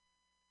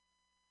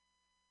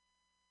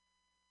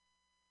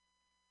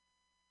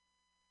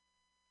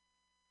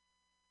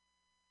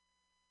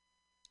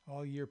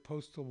 All year,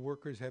 postal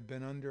workers have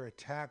been under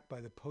attack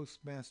by the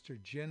Postmaster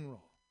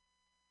General,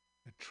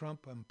 a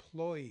Trump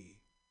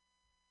employee,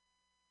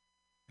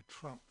 a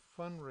Trump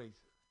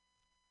fundraiser,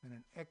 and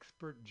an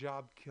expert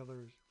job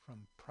killer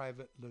from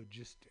private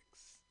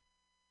logistics.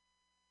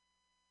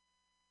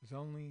 It was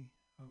only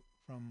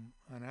from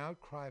an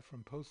outcry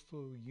from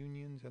postal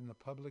unions and the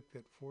public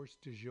that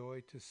forced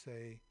DeJoy to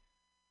say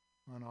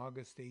on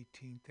August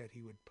 18th that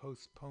he would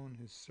postpone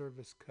his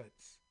service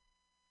cuts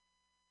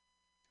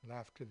till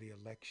after the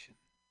election.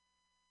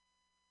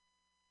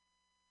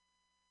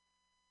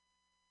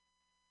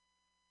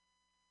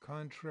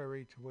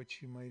 Contrary to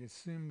what you might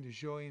assume,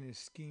 DeJoy and his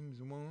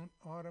schemes won't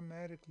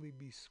automatically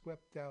be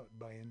swept out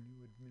by a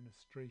new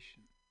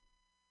administration.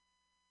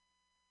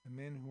 The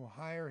men who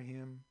hire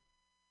him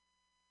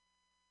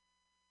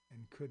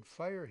and could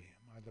fire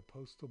him are the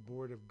Postal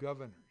Board of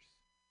Governors.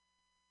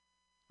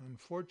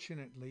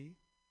 Unfortunately,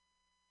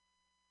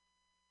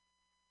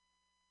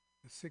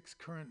 the 6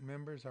 current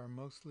members are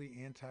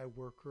mostly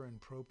anti-worker and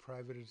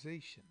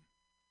pro-privatization.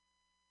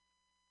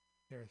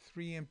 There are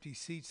 3 empty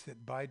seats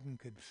that Biden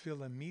could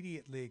fill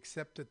immediately,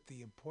 except that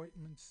the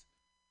appointments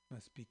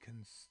must be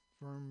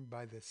confirmed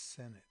by the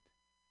Senate.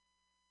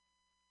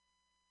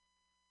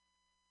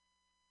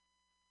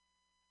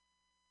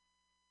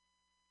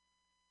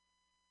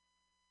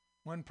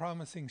 One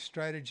promising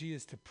strategy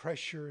is to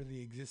pressure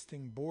the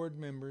existing board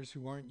members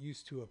who aren't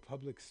used to a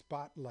public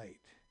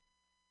spotlight.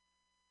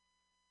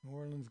 New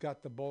Orleans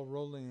got the ball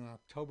rolling in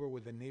October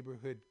with a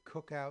neighborhood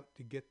cookout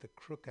to get the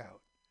crook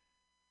out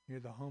near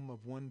the home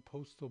of one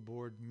postal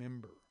board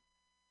member.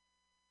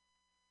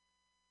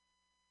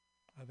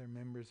 Other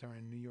members are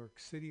in New York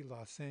City,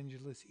 Los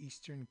Angeles,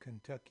 Eastern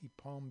Kentucky,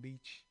 Palm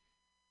Beach,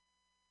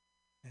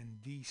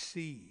 and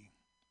D.C.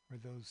 for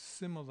those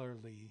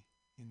similarly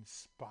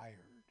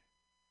inspired.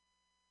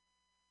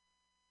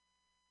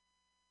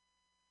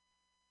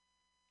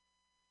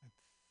 Let's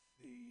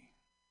see.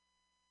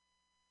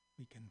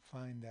 We can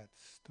find that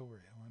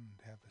story. I want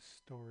to have a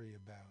story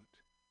about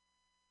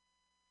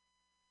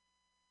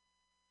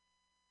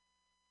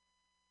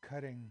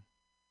cutting.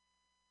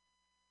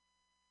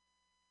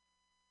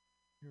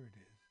 Here it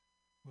is.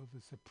 Will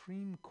the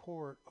Supreme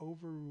Court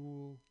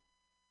overrule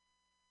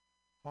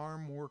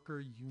farm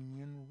worker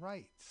union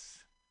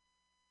rights?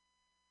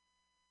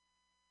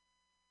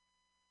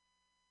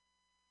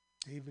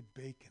 David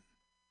Bacon.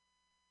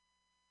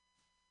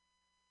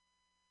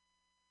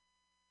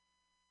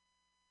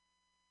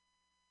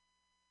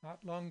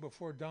 Not long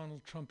before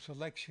Donald Trump's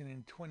election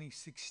in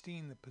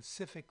 2016, the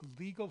Pacific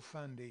Legal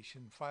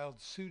Foundation filed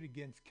suit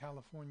against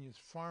California's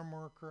Farm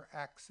Worker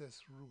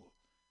Access Rule.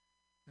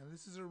 Now,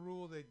 this is a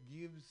rule that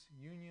gives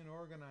union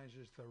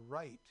organizers the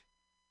right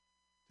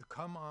to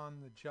come on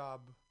the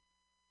job,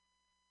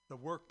 the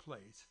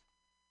workplace,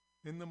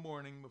 in the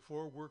morning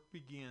before work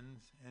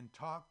begins and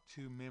talk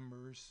to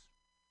members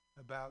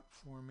about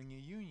forming a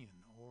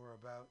union or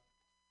about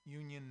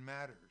union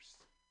matters.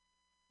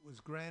 It was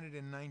granted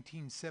in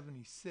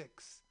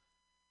 1976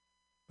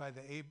 by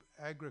the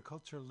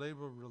Agriculture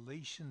Labor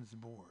Relations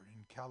Board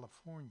in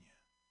California,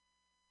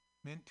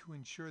 meant to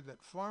ensure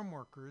that farm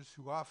workers,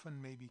 who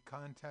often may be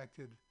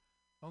contacted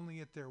only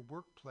at their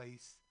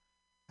workplace,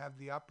 have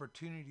the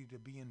opportunity to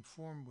be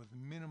informed with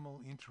minimal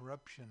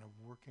interruption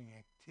of working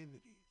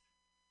activities.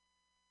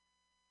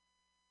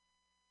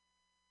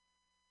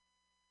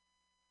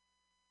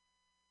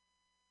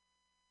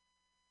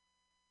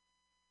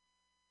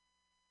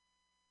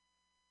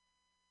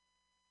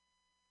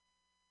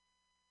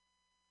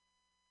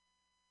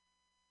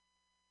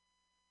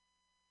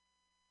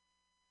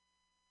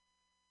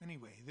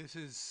 Anyway, this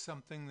is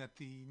something that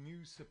the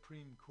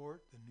Supreme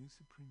Court,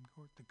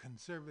 the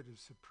conservative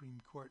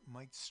Supreme Court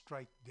might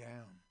strike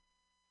down.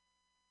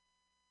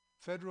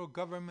 Federal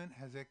government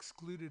has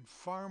excluded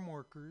farm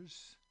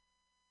workers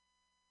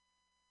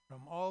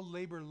from all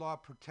labor law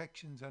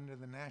protections under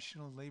the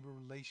National Labor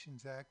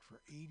Relations Act for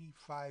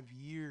 85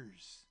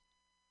 years,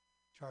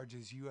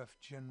 charges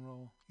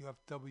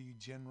UFW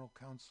General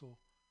Counsel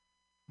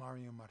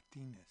Mario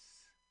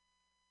Martinez.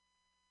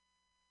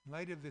 In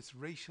light of this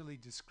racially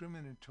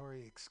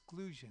discriminatory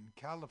exclusion,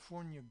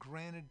 California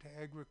granted to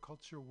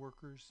agriculture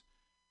workers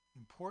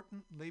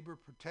important labor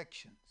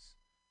protections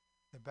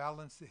to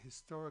balance the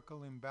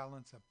historical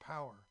imbalance of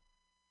power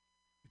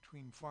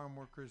between farm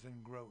workers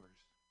and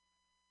growers.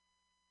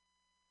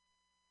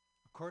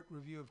 A court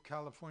review of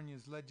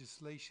California's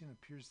legislation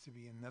appears to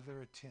be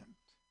another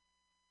attempt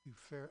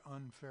to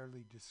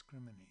unfairly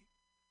discriminate.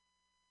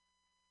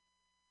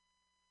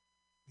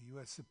 The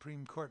U.S.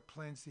 Supreme Court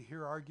plans to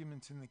hear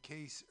arguments in the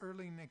case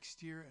early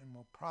next year and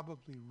will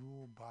probably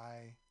rule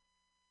by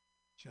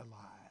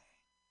July.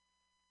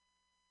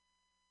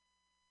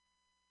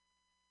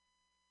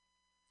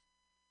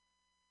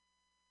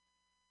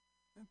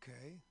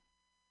 Okay.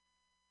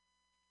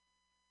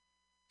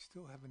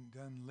 Still haven't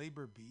done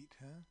Labor Beat,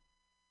 huh?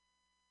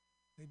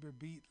 Labor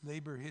Beat,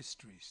 Labor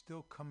History,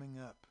 still coming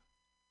up.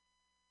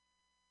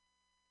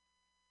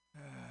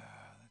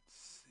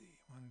 Let's see.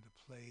 I wanted to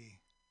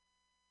play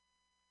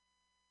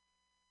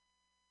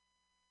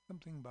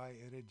something by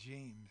Etta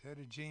James.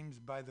 Etta James,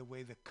 by the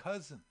way, the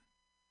cousin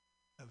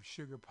of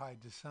Sugar Pie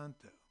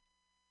DeSanto.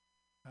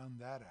 Found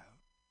that out.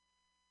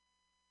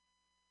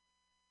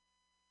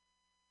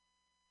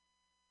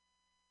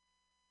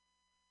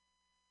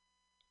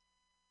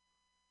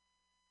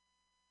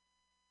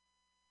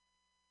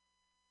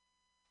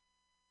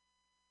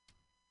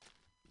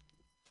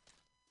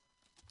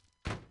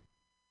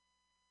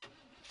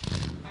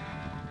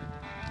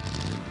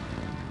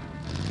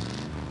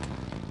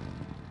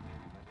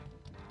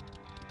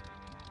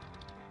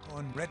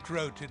 On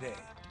retro today,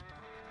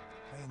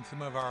 playing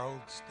some of our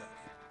old stuff.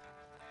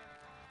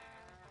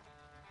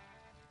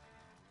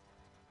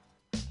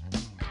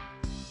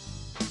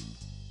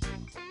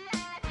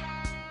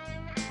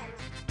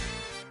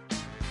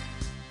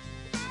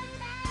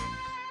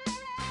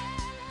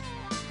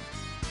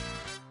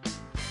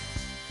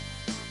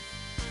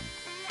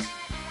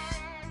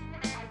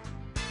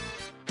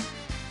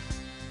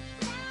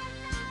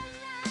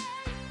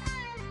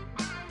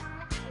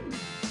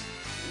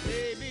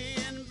 Maybe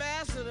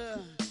ambassador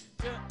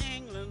to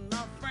England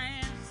or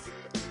France.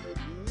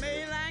 Maybe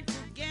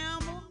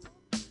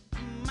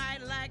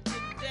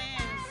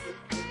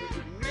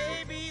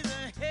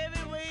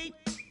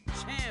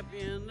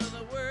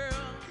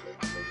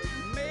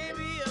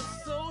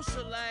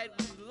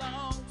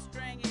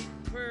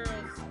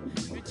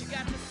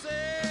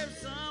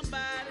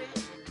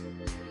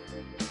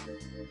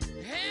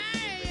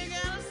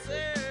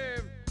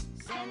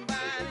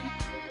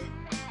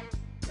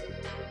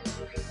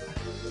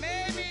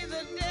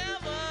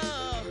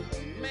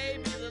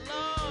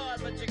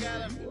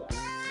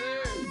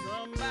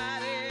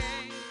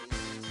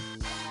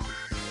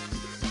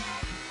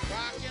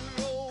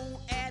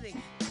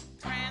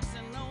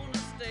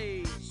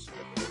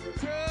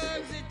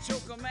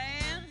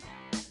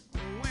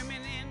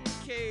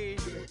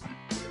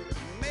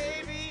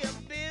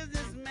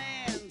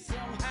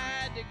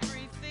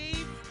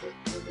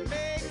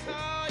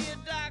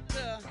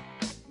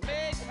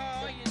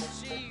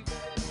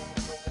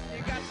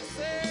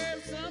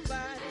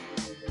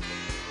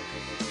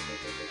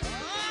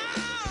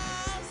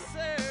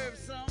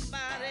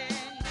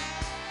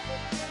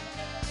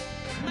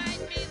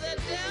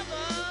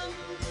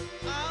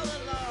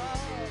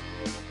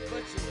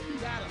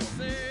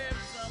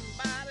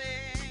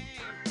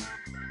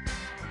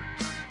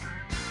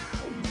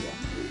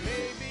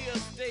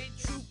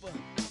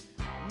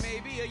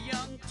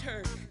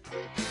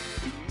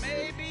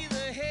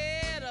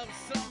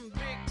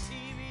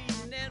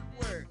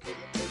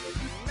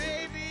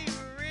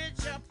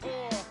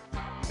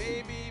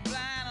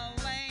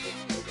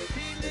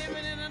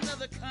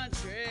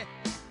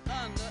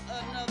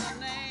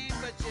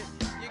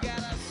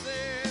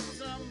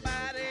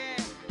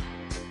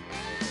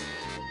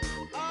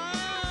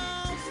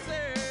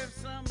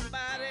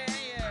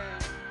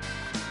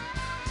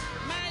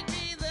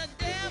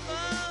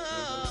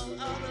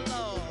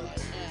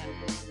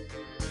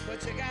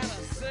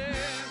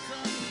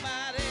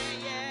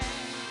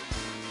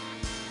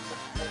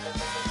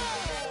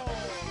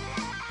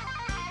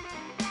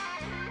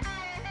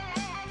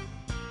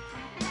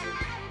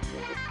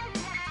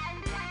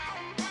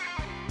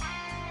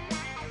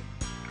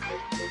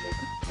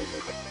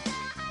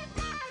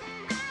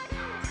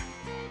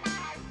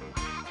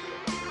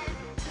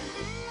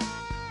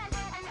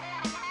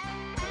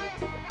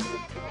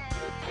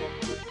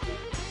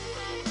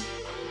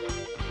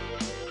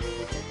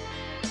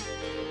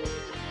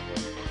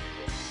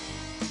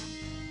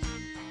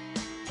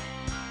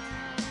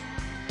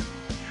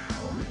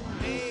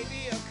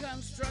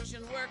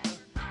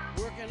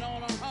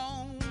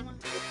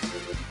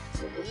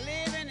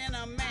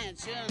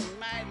mansion,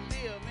 might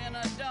live in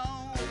a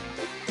dome,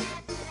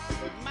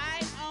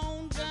 might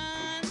own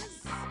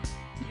guns,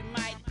 you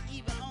might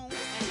even own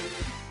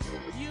tanks.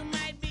 You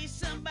might be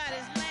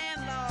somebody's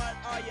landlord,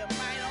 or you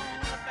might own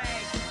a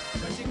bank,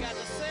 but you got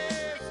to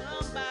serve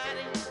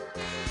somebody.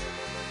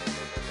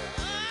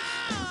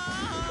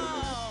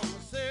 Oh,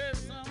 serve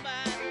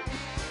somebody.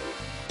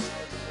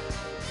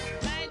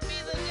 Might be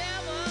the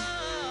devil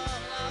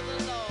or the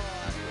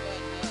Lord,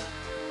 but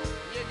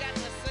you got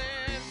to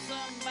serve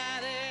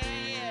somebody.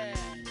 Yeah.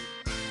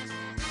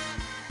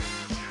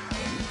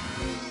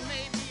 You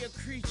may be a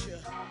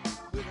creature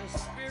with a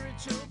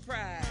spiritual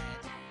pride.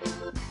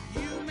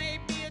 You may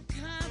be a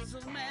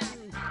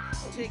councilman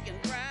taking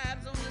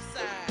bribes on the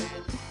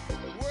side.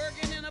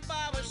 Working in a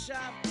barber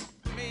shop,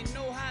 may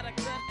know how to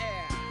cut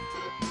hair.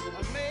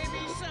 Or maybe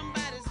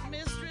somebody's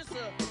mistress,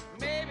 or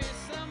maybe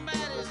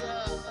somebody's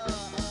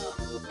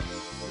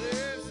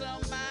serve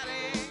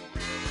somebody.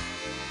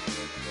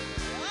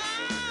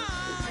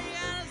 Oh, you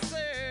gotta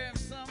serve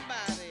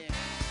somebody.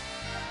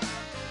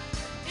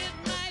 It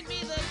might be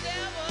the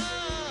devil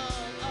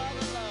or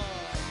the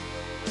Lord,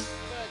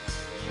 but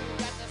you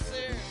got to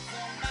serve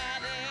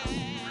somebody.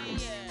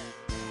 Yeah.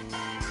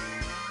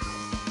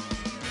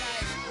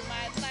 You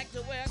might like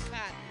to wear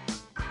cotton,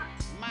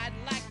 might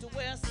like to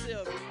wear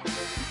silk,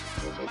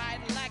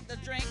 might like to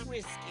drink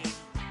whiskey,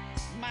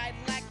 might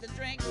like to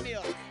drink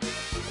milk,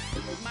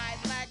 might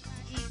like to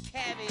eat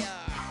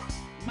caviar,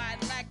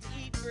 might like to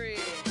eat bread,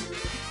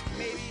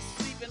 maybe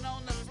sleeping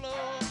on the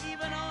floor,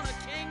 even on a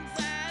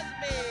king-size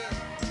bed,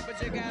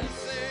 but you gotta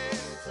serve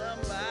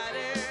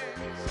somebody.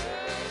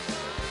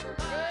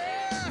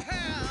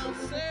 Well,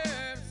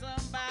 serve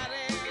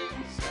somebody.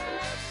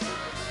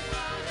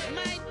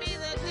 Might be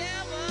the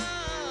devil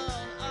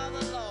or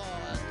the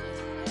Lord,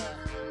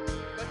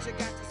 but you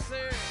got to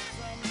serve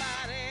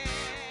somebody.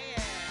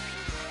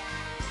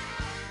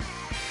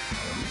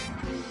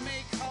 You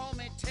may call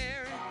me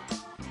Terry,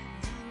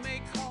 you may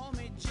call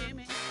me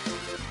Jimmy,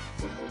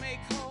 you may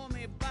call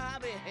me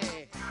Bobby,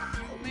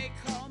 you may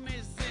call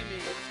me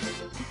Zimmy,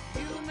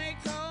 you may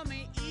call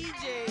me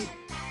EJ,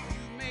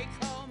 you may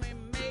call me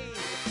May,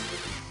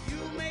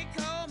 you may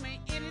call me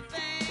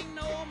anything,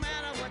 no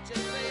matter what you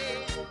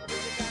say. But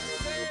you gotta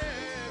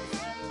serve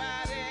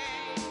somebody.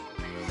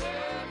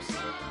 Serve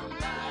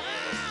somebody.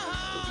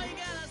 Oh, you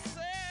gotta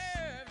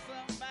serve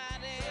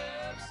somebody.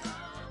 Serve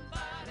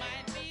somebody.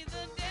 Might be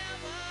the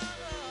devil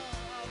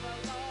or the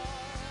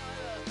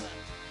Lord,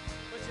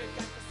 but you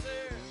got to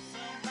serve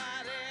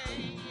somebody.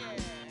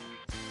 Yeah.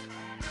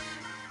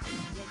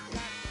 You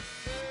got to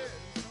serve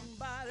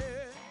somebody.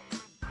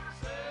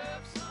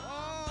 Serve somebody.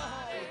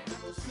 Oh, you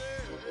got to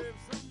serve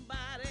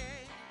somebody.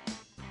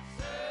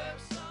 Serve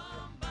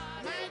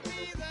somebody. Might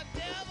be the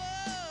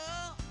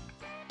devil.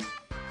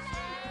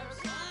 Serve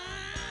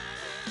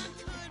somebody.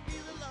 Could be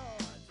the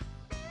Lord.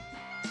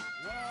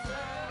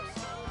 Serve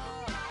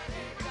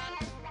somebody. Got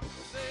to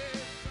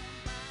serve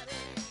somebody.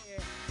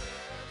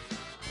 Serve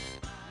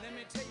somebody. Let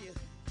me tell you,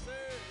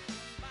 serve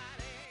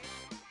somebody.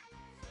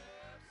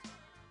 Serve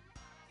somebody.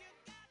 You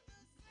got to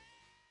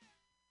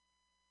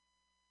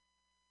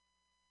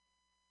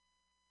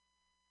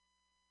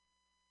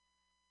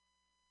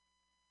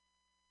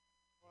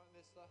All right,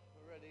 mister,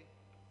 we're ready.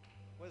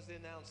 Where's the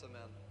announcer,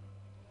 man?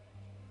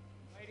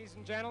 Ladies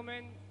and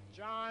gentlemen,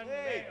 John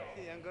Hey,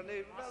 Mayo. I'm gonna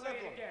I'll say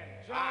it again.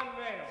 John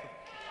Mayo.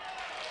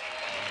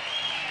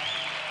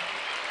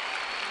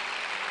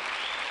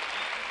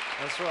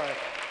 That's right.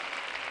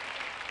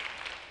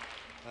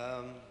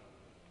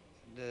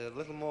 A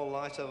little more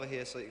light over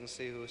here so you can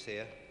see who's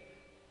here.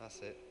 That's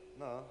it.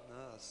 No,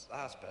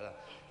 that's better.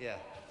 Yeah.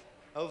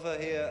 Over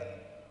here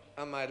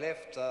on my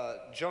left,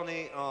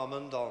 Johnny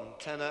Armand on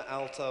tenor,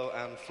 alto,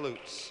 and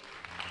flutes.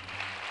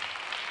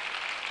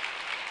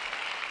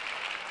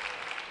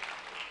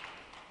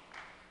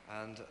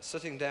 And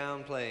sitting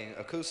down playing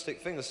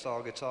acoustic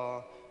fingerstyle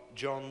guitar,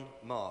 John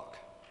Mark.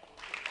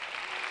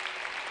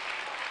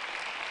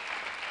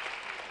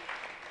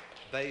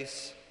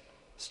 Bass,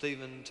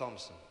 Stephen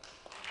Thompson.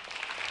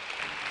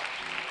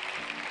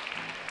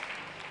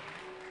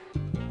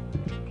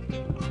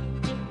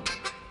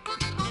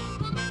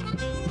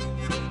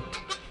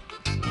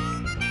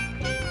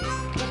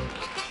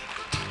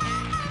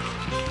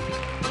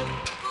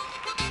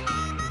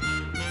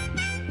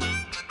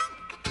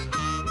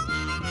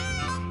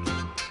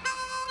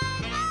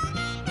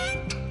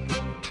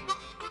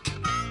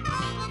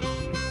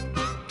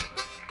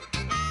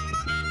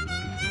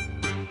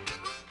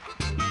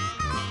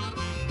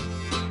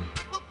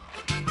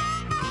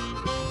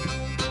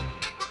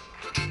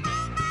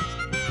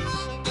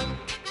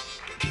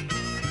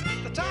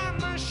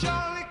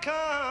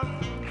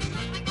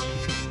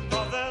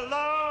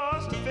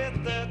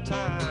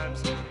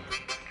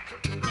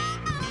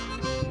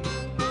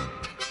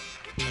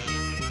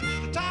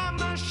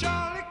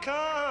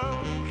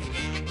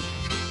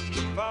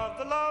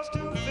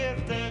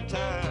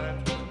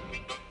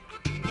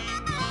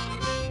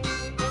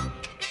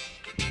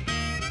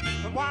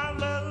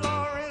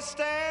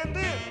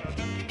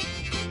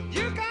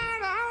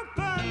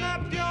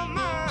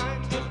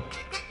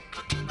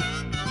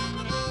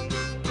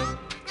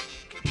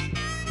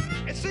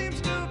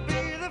 seems to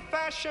be the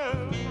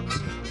fashion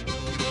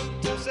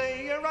to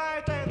say you're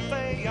right and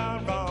they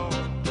are wrong.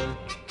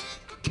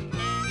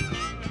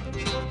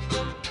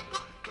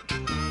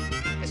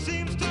 It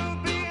seems to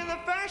be the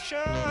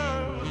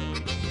fashion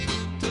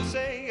to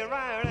say you're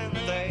right and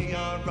they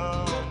are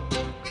wrong.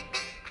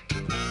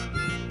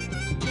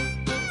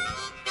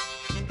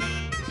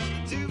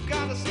 You've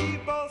got to see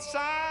both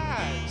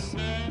sides.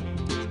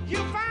 You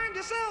find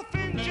yourself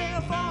in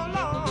jail for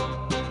long.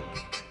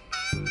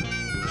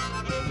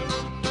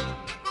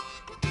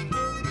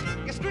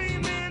 You're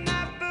screaming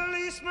at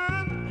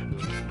policemen,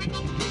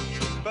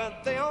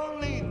 but they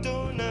only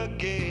doing a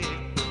gig.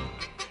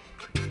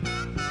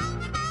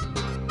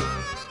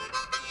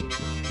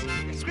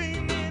 You're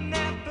screaming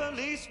at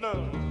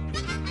policemen,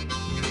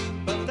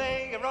 but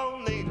they are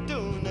only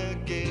doing a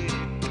gig.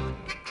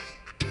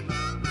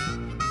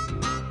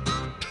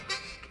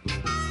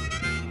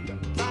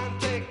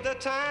 Take the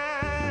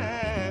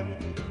time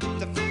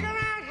to figure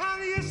out how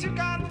the issue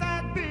got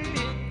that big.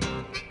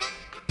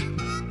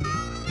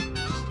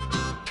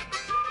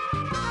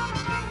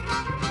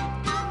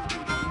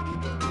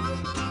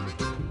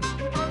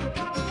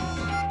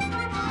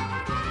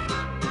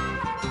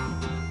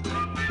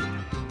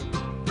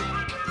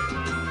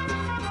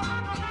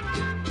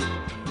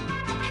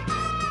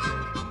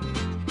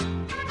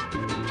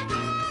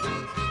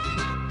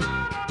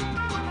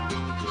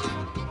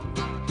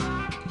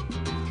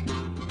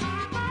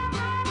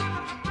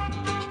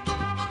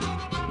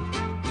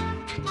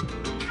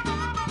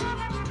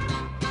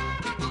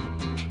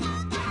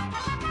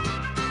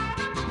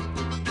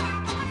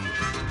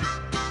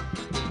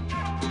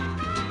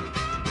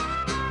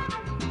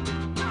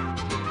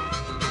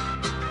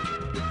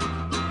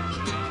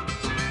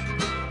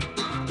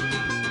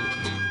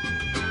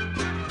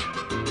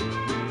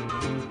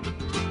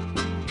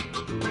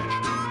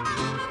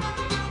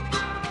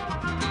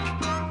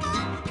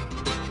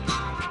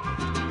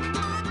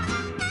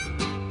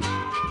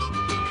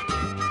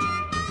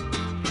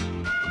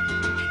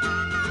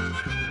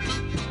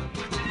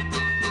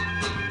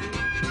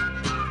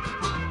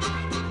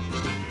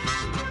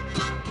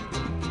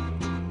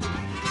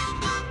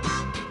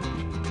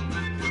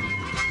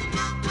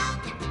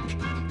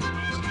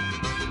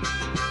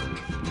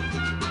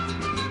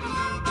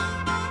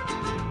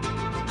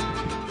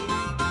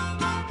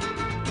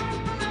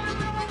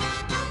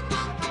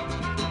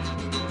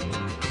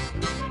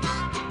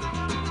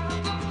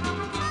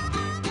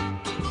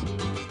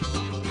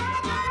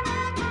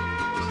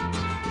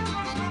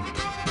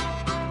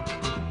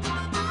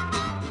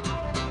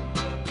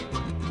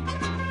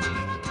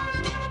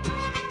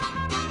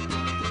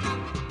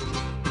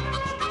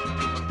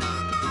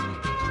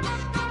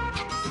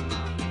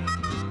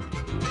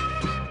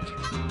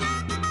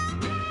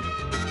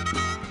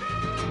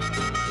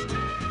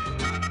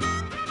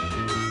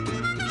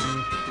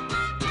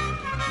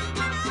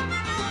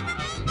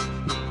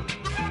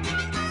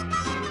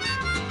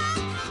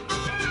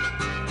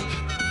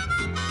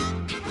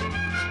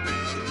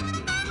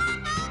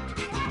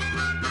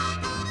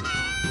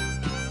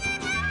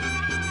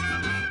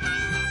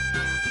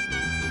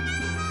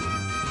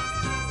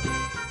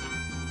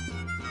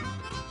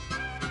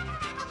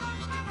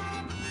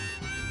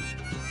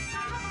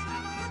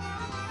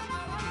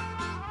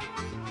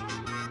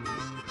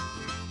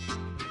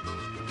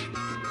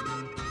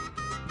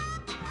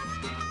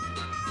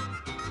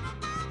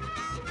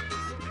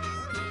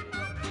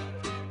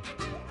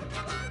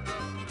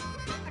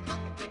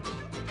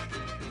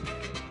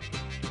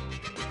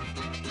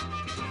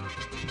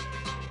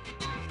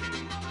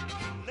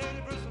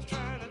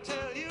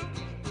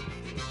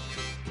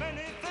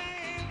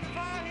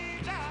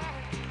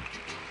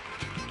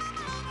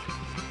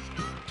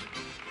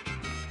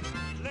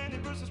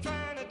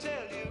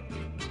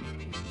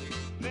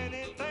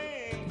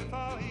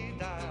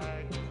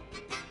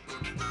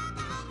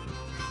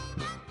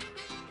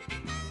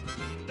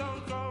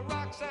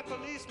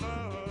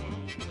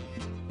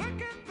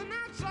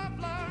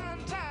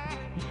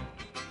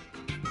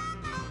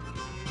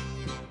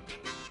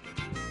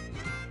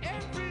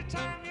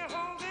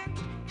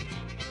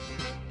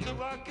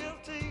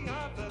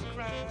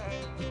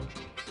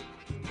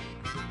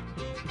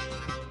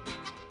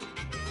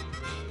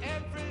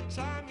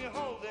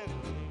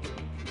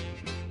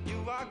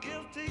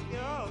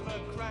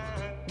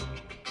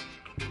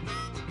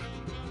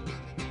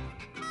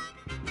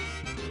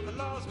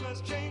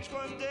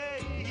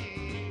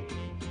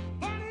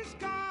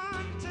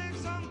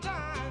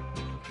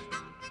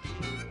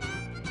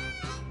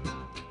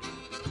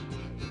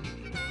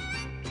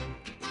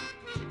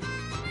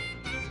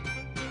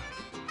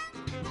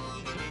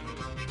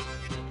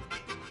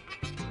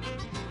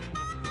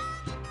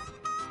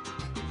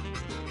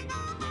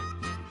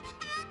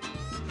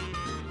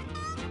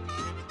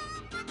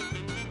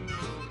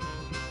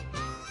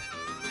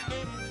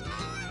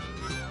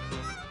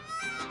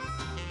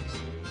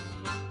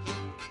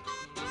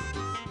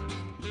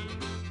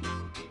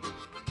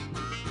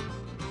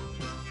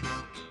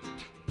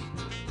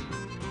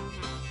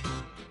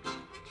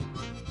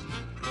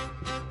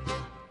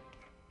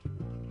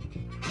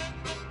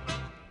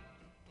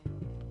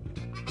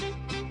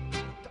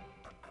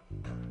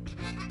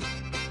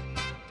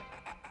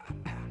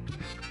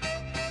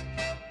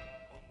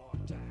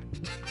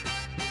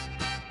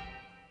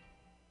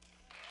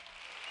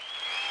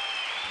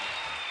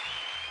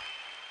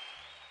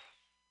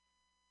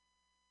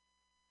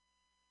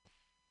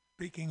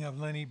 Speaking of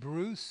Lenny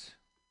Bruce,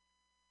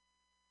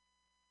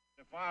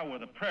 if I were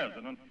the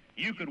president,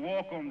 you could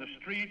walk on the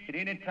street at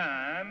any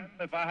time.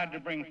 If I had to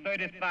bring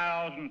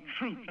 30,000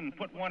 troops and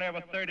put one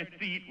every 30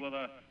 feet with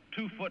a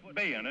 2-foot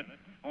bayonet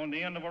on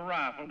the end of a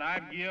rifle,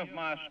 I'd give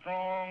my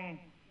strong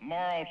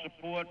moral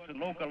support to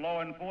local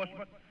law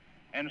enforcement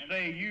and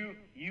say you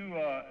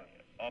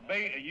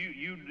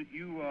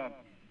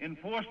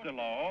enforce the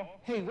law.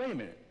 Hey, wait a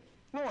minute.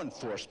 Law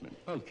enforcement,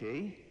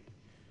 okay.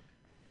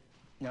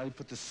 Now they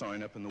put the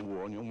sign up in the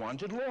wall and you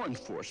wanted law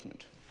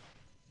enforcement.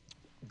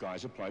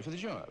 Guys apply for the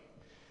job.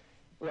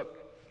 Look,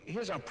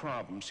 here's our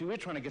problem. See, we're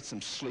trying to get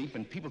some sleep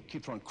and people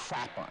keep throwing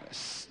crap on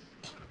us.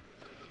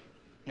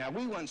 Now,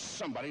 we want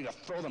somebody to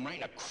throw them right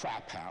in a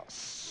crap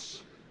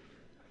house.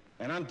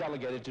 And I'm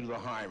delegated to do the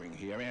hiring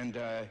here, and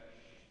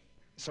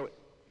so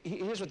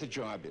here's what the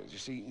job is. You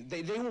see,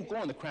 they won't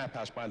go in the crap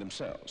house by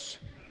themselves.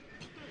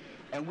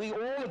 And we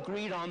all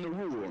agreed on the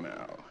rule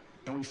now,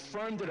 and we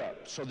firmed it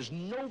up, so there's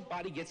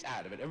nobody gets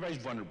out of it. Everybody's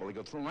vulnerable. They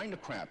go through right in the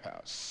crap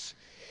house.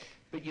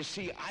 But you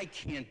see, I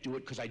can't do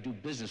it because I do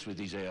business with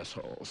these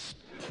assholes.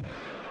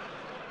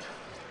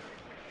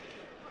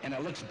 And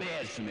it looks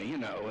bad for me, you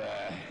know.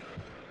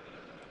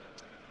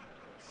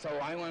 So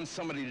I want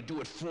somebody to do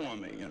it for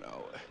me, you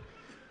know.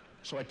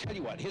 So I tell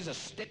you what, here's a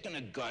stick and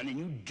a gun, and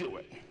you do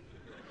it.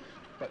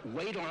 But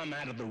wait till I'm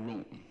out of the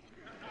room.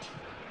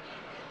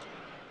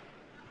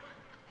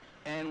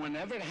 And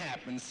whenever it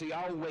happens, see,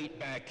 I'll wait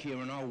back here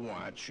and I'll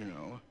watch, you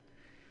know.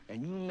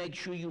 And you make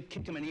sure you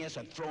kick him in the ass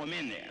and throw him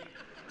in there.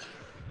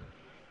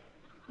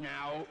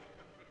 Now,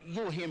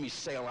 you'll hear me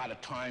say a lot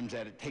of times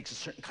that it takes a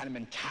certain kind of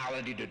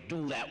mentality to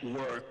do that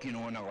work, you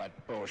know, and all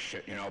that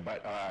bullshit, you know,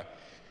 but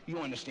you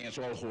understand it's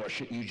all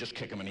horseshit, and you just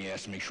kick him in the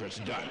ass and make sure it's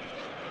done.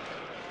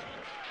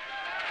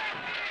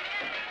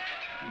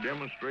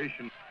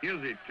 Demonstration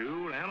is a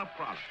tool and a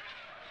product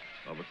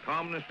of a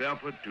communist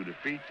effort to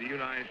defeat the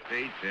United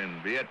States in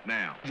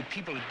Vietnam. The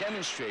people are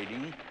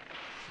demonstrating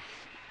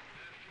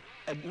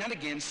not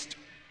against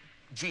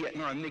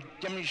Vietnam, they're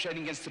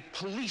demonstrating against the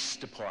police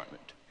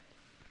department.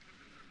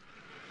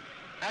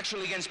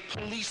 Actually against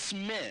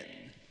policemen,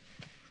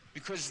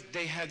 because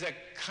they have that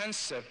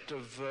concept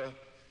of the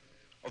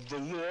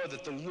law,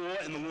 that the law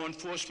and the law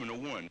enforcement are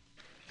one.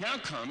 Now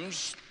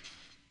comes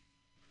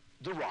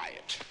the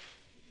riot,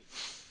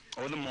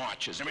 or the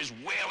marches. Everybody's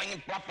wailing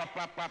and blah, blah,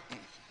 blah, blah.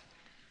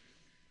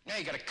 Now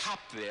you got a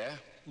cop there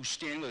who's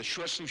standing with a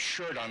short-sleeved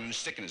shirt on and a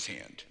stick in his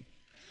hand.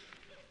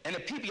 And the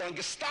people yelling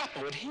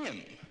Gestapo at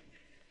him.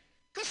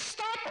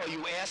 Gestapo,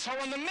 you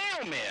asshole, I'm the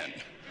mailman.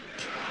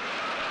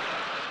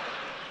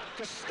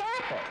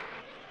 Gestapo.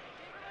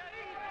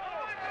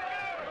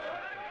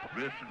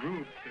 This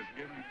group is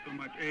giving so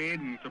much aid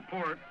and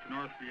support to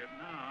North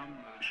Vietnam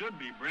should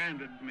be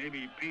branded,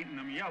 maybe painting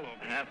them yellow.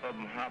 Half of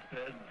them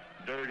hopheads,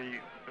 dirty,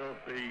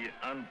 filthy,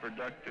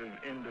 unproductive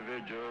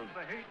individuals.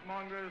 The hate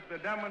mongers, the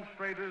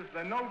demonstrators,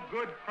 the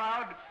no-good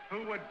crowd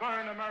who would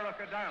burn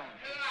America down.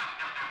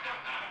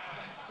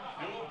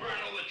 And we'll burn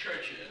all the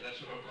churches. That's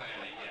what we're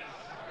planning, yes.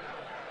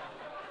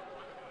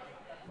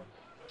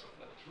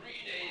 But 3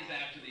 days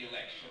after the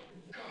election,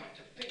 God,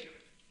 to think of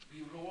it,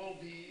 we would all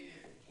be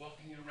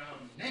walking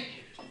around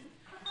naked.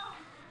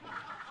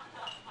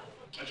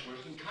 That's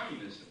worse than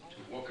communism, to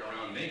walk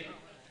around naked.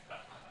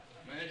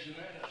 Imagine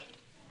that.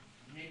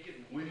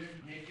 Naked women,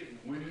 naked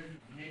women,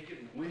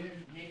 naked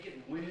women,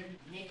 naked women,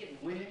 naked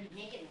women,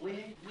 naked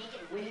women,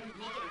 naked women,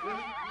 naked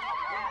women.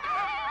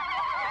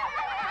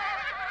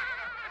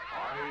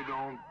 I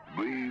don't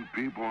believe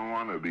people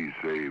want to be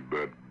saved,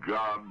 but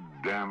God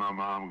damn them,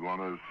 I'm going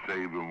to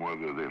save them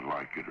whether they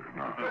like it or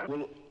not.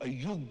 Well, are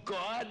you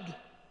God?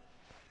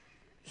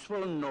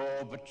 Well,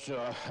 no, but,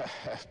 the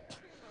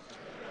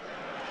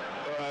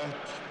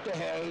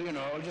hell, you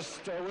know,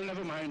 just, we'll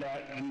never mind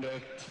that, and,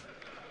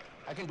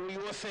 I can do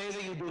you a favor,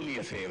 you do me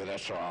a favor,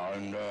 that's all,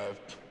 and,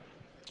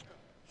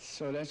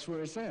 so that's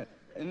where it's at.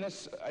 And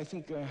that's, I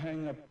think,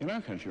 hanging up in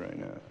our country right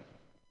now.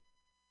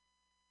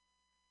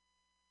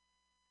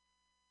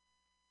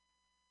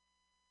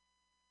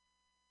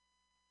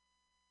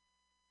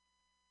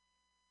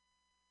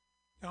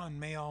 John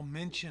Mayall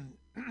mentioned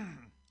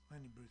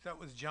Lenny Bruce. That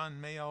was John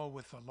Mayall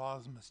with The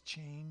Laws Must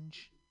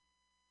Change.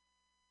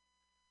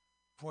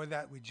 Before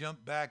that, we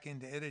jumped back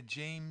into Etta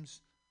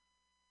James.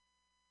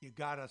 You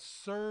gotta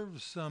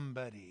serve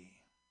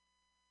somebody.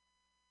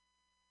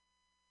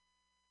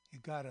 You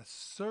gotta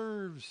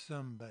serve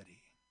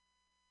somebody.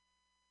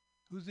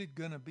 Who's it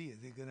gonna be?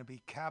 Is it gonna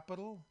be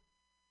capital?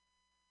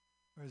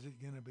 Or is it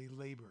gonna be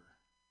labor?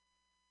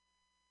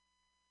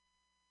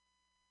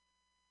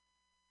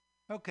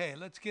 Okay,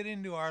 let's get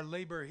into our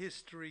labor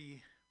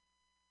history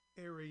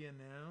area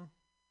now.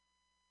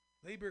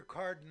 Labor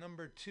card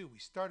number 2. We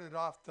started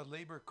off the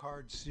labor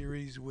card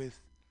series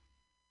with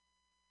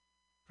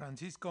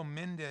Francisco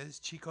Mendes,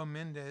 Chico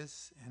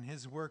Mendes, and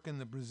his work in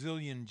the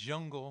Brazilian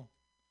jungle,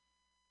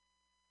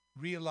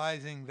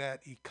 realizing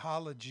that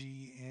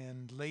ecology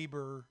and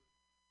labor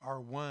are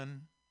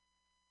one.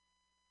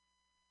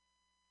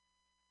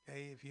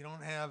 Okay, if you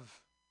don't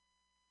have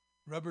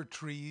rubber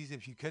trees.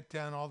 If you cut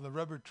down all the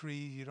rubber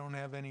trees, you don't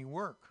have any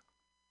work.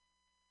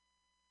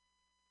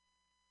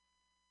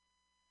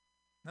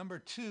 Number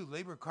 2,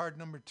 labor card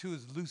number 2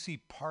 is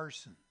Lucy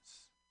Parsons.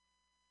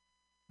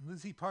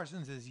 Lucy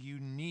Parsons is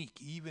unique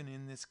even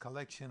in this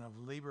collection of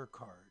labor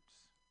cards.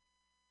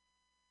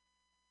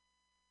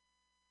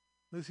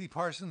 Lucy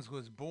Parsons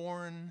was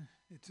born,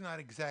 it's not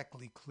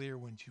exactly clear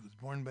when she was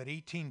born, but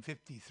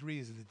 1853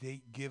 is the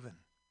date given.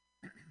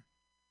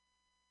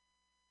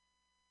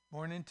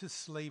 Born into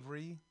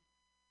slavery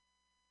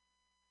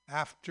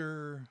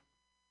after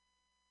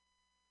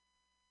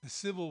the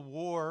Civil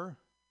War.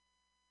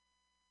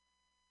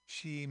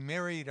 She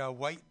married a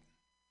white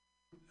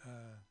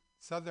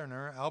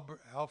Southerner,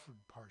 Alfred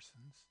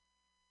Parsons,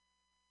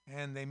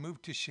 and they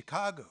moved to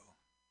Chicago.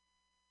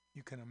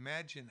 You can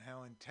imagine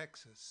how in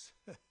Texas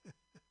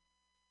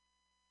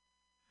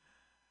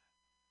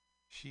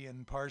she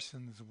and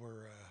Parsons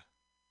were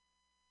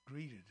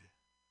greeted,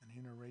 an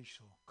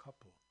interracial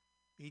couple.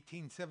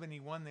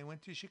 1871, they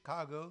went to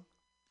Chicago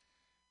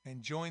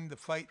and joined the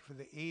fight for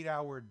the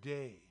 8-hour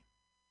day.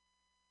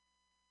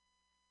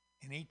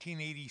 In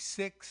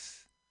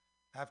 1886,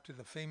 after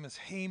the famous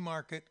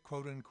Haymarket,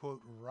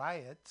 quote-unquote,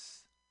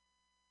 riots,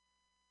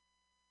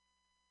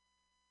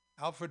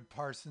 Alfred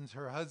Parsons,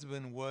 her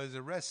husband, was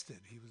arrested.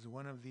 He was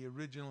one of the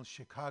original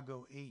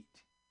Chicago 8.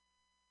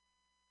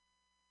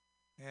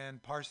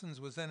 And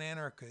Parsons was an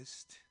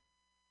anarchist.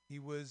 He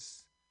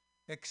was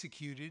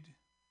executed.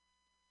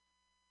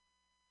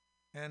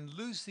 And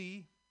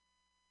Lucy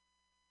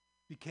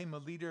became a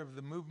leader of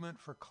the movement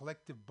for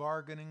collective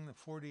bargaining, the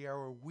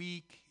 40-hour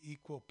week,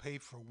 equal pay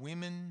for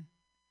women.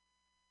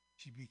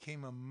 She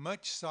became a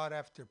much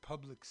sought-after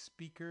public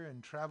speaker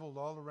and traveled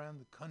all around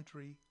the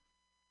country,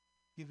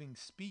 giving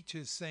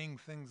speeches saying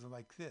things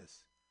like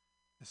this: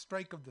 the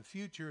strike of the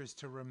future is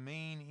to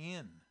remain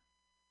in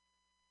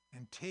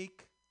and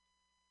take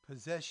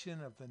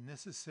possession of the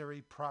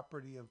necessary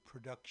property of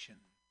production.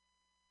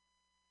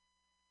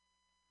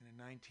 And in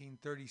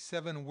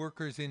 1937,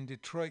 workers in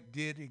Detroit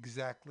did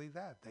exactly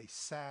that. They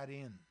sat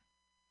in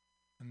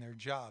their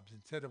jobs.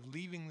 Instead of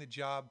leaving the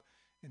job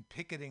and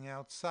picketing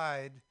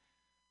outside,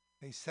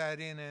 they sat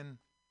in and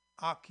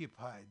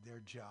occupied their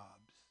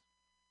jobs.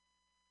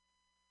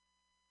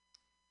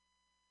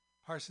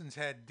 Parsons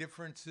had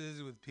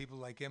differences with people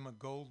like Emma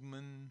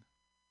Goldman.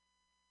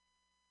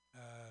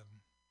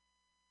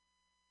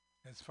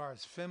 As far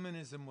as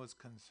feminism was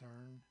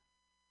concerned,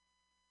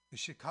 the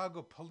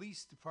Chicago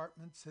Police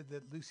Department said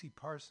that Lucy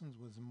Parsons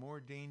was more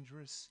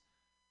dangerous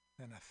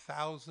than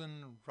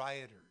 1,000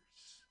 rioters,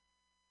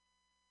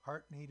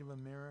 part Native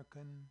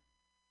American,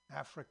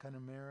 African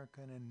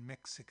American, and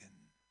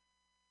Mexican.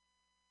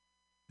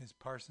 Ms.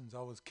 Parsons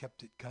always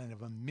kept it kind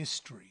of a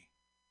mystery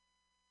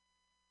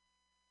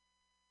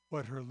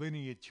what her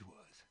lineage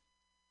was.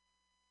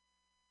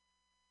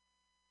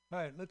 All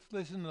right, let's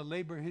listen to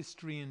Labor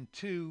History in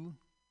 2.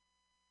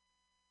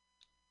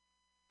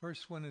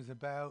 First one is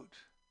about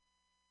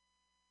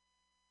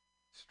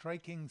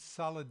striking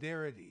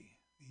solidarity.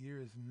 The year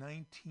is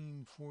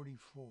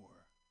 1944.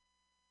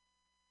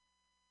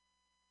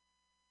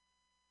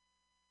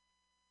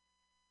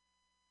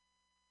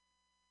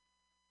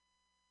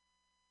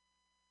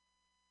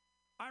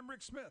 I'm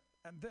Rick Smith,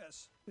 and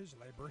this is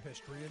Labor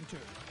History in 2.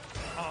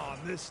 On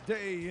this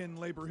day in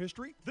labor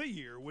history, the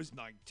year was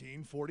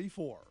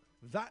 1944.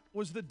 That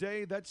was the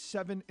day that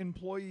 7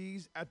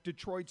 employees at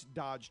Detroit's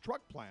Dodge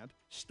truck plant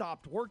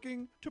stopped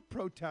working to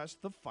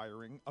protest the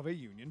firing of a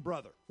union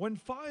brother. When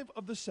 5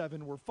 of the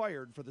 7 were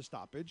fired for the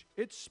stoppage,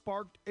 it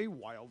sparked a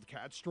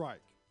wildcat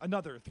strike.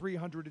 Another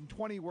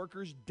 320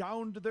 workers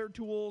downed their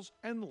tools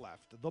and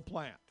left the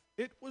plant.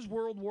 It was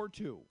World War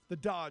II. The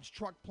Dodge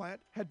truck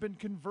plant had been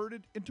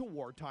converted into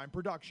wartime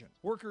production.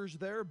 Workers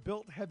there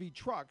built heavy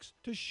trucks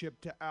to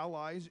ship to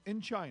allies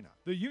in China.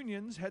 The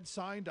unions had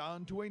signed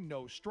on to a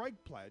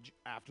no-strike pledge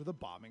after the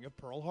bombing of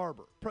Pearl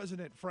Harbor.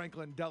 President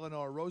Franklin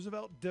Delano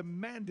Roosevelt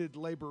demanded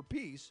labor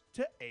peace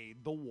to aid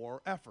the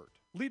war effort.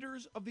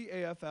 Leaders of the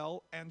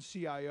AFL and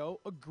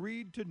CIO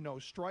agreed to no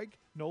strike,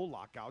 no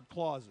lockout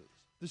clauses.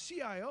 The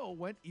CIO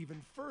went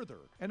even further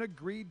and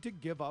agreed to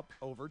give up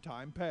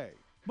overtime pay.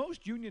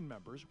 Most union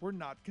members were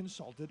not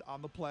consulted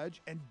on the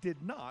pledge and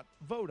did not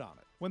vote on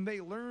it. When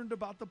they learned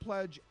about the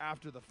pledge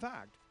after the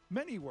fact,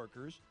 many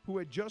workers who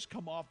had just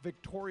come off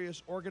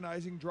victorious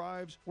organizing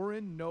drives were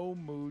in no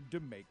mood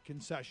to make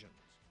concessions.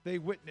 They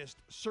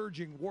witnessed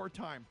surging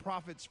wartime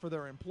profits for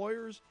their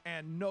employers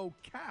and no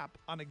cap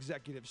on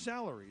executive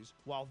salaries,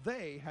 while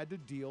they had to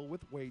deal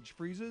with wage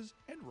freezes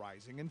and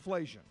rising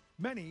inflation.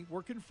 Many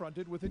were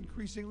confronted with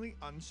increasingly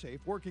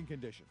unsafe working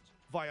conditions,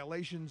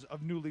 violations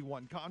of newly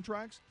won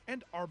contracts,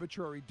 and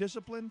arbitrary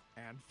discipline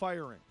and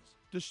firings.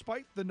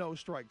 Despite the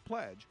no-strike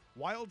pledge,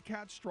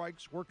 wildcat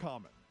strikes were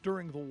common.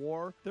 During the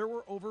war, there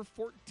were over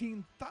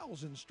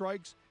 14,000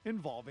 strikes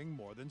involving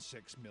more than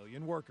 6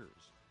 million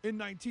workers. In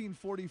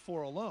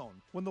 1944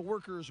 alone, when the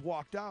workers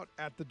walked out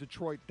at the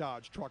Detroit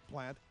Dodge truck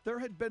plant, there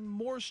had been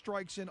more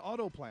strikes in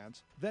auto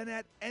plants than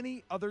at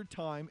any other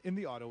time in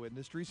the auto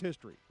industry's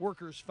history.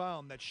 Workers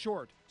found that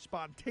short,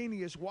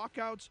 spontaneous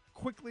walkouts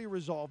quickly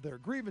resolved their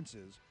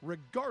grievances,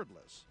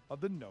 regardless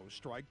of the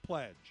no-strike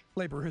pledge.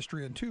 Labor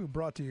History in 2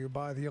 brought to you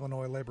by the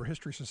Illinois Labor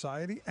History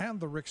Society and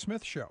The Rick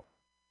Smith Show.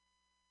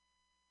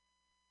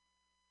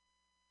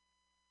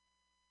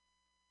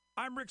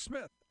 I'm Rick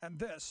Smith, and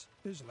this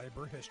is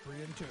Labor History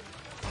in 2.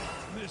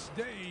 This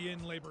day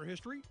in labor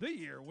history, the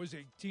year was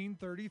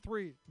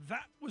 1833.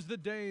 That was the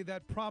day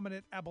that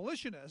prominent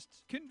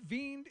abolitionists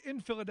convened in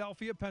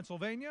Philadelphia,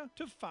 Pennsylvania,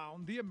 to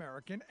found the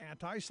American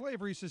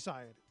Anti-Slavery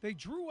Society. They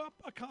drew up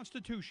a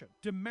constitution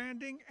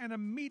demanding an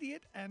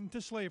immediate end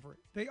to slavery.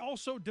 They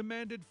also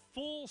demanded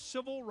full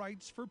civil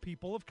rights for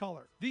people of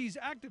color. These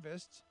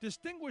activists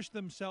distinguished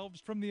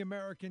themselves from the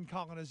American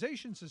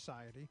Colonization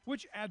Society,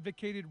 which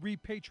advocated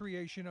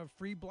repatriation of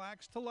free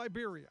blacks to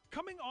Liberia.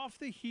 Coming off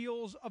the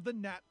heels of the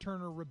Nat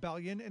Turner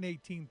Rebellion in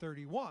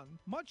 1831,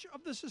 much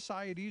of the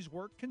Society's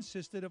work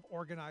consisted of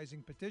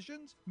organizing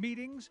petitions,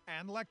 meetings,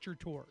 and lecture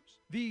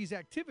tours. These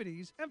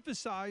activities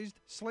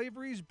emphasized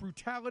slavery's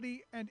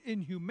brutality and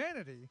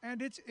inhumanity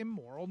and its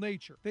immoral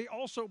nature. They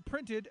also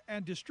printed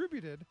and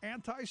distributed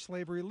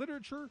anti-slavery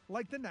literature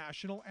like the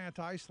National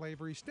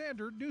Anti-Slavery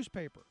Standard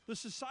newspaper. The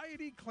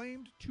Society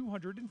claimed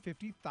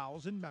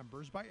 250,000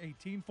 members by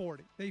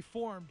 1840. They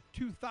formed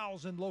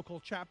 2,000 local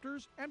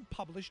chapters and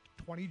published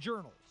 20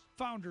 journals.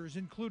 Founders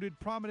included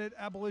prominent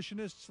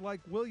abolitionists like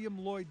William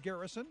Lloyd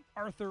Garrison,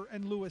 Arthur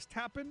and Lewis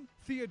Tappan,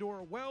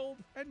 Theodore Weld,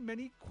 and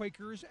many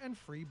Quakers and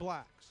free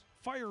blacks.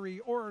 Fiery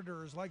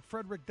orators like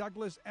Frederick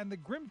Douglass and the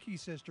Grimke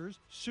sisters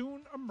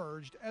soon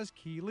emerged as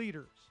key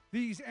leaders.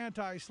 These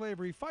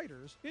anti-slavery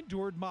fighters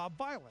endured mob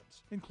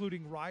violence,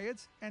 including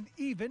riots and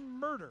even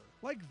murder,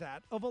 like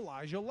that of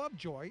Elijah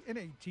Lovejoy in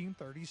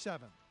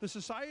 1837. The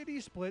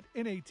Society split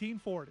in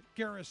 1840.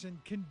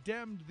 Garrison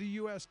condemned the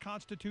U.S.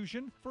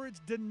 Constitution for its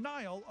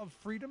denial of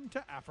freedom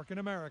to African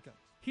Americans.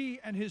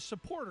 He and his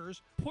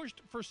supporters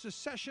pushed for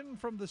secession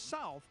from the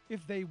South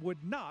if they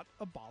would not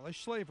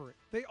abolish slavery.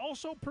 They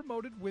also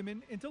promoted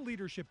women into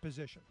leadership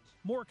positions.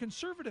 More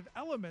conservative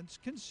elements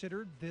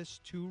considered this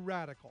too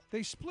radical.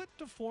 They split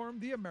to form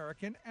the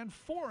American and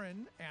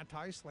Foreign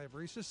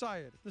Anti-Slavery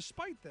Society.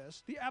 Despite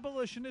this, the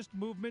abolitionist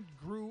movement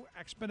grew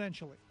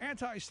exponentially.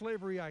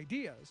 Anti-slavery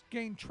ideas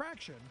gained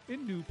traction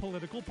in new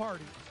political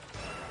parties.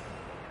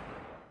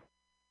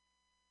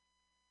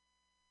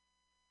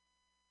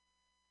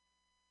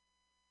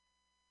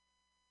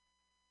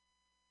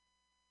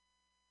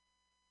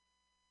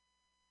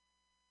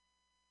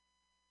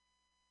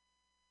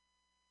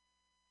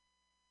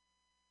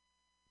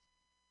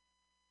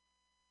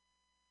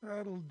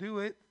 That'll do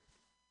it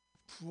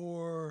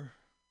for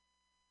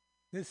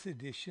this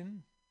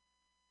edition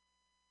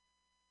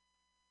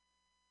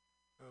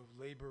of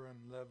Labor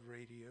and Love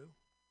Radio.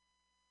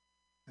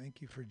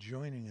 Thank you for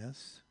joining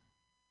us.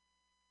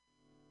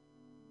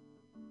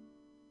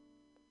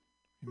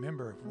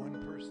 Remember, if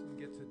one person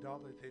gets a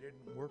dollar they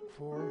didn't work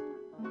for,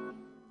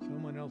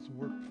 someone else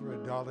worked for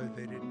a dollar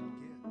they didn't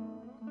get.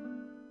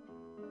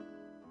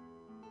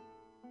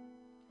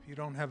 If you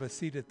don't have a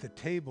seat at the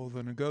table,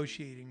 the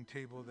negotiating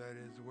table, that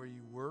is, where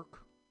you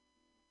work,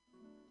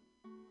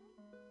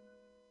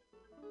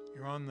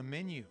 you're on the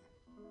menu.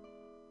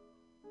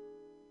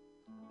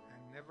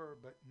 And never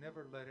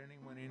let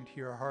anyone into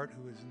your heart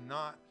who is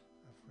not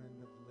a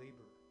friend of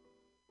labor.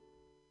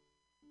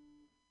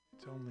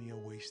 It's only a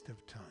waste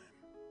of time.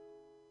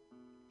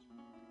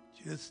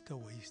 Just a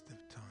waste of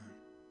time.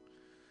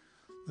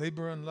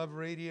 Labor and Love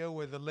Radio,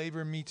 where the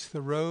labor meets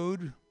the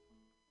road.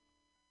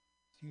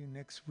 See you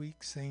next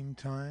week, same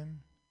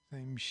time,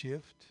 same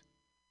shift.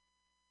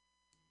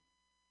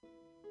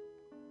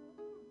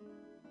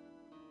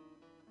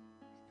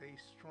 Stay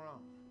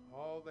strong.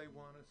 All they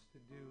want us to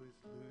do is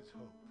lose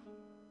hope.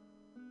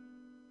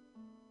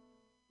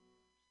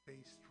 Stay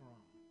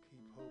strong.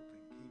 Keep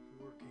hoping. Keep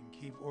working.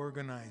 Keep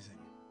organizing.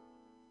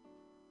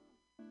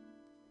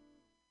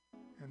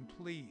 And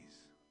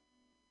please,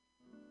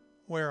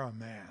 wear a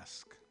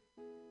mask.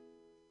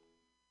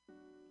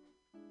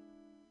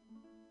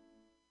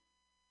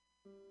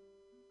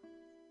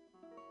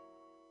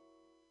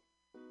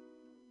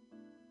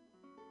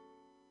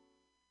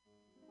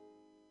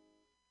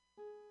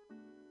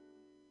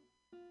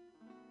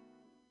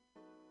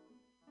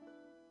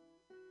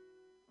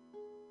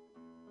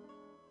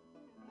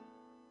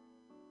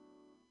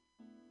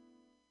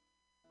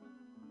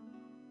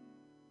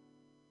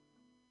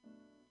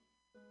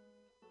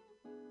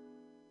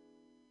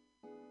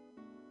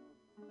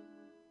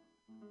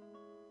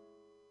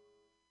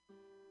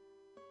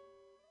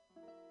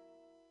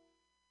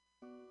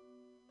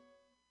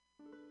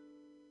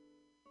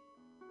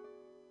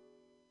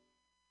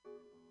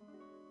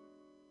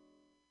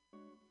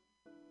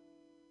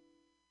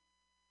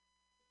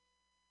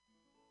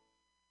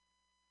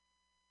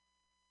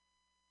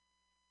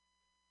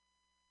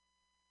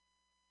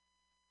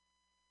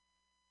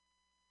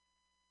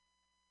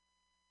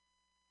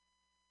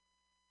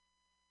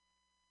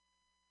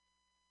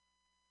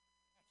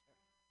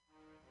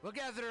 Well,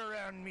 gather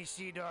around me,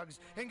 sea dogs,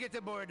 and get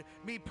aboard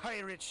me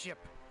pirate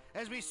ship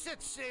as we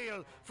set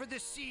sail for the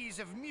seas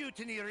of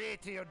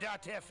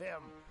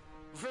MutinyRadio.fm.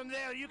 From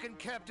there, you can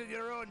captain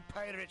your own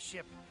pirate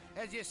ship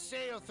as you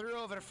sail through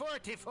over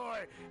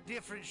 44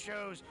 different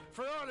shows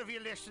for all of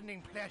your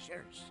listening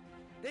pleasures.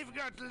 They've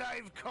got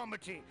live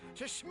comedy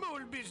to small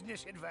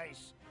business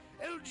advice,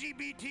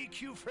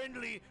 LGBTQ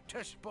friendly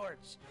to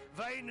sports,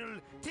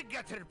 vinyl to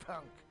gutter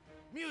punk.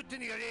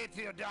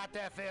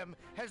 MutinyRadio.fm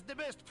has the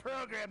best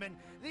programming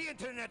the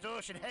internet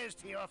ocean has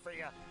to offer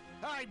you.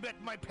 I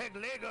bet my peg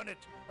leg on it,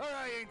 or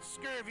I ain't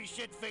scurvy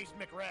shit-faced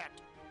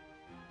McRat.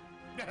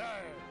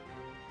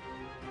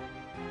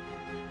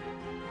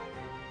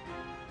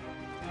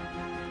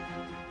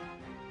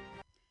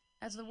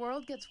 As the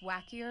world gets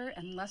wackier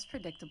and less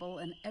predictable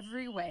in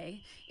every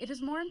way, it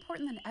is more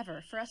important than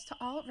ever for us to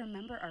all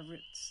remember our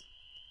roots.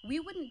 We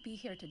wouldn't be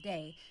here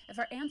today if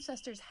our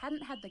ancestors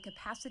hadn't had the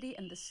capacity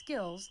and the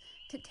skills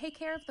to take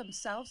care of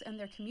themselves and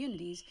their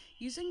communities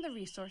using the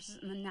resources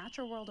in the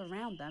natural world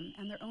around them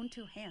and their own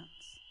two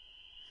hands.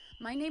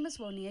 My name is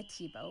Wonia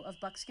Thibault of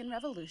Buckskin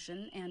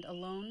Revolution and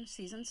Alone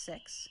Season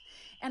 6,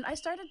 and I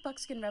started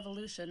Buckskin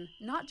Revolution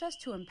not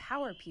just to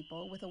empower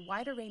people with a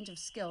wider range of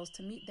skills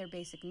to meet their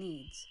basic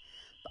needs,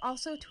 but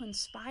also to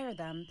inspire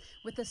them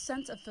with a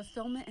sense of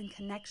fulfillment and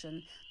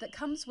connection that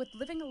comes with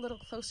living a little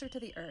closer to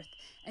the earth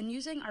and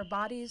using our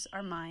bodies,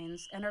 our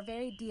minds, and our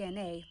very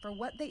DNA for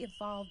what they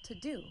evolved to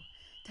do,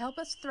 to help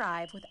us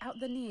thrive without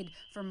the need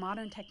for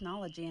modern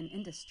technology and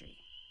industry.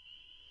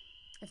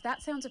 If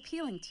that sounds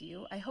appealing to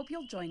you, I hope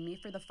you'll join me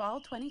for the Fall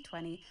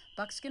 2020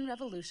 Buckskin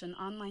Revolution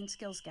Online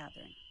Skills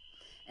Gathering,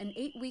 an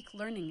 8-week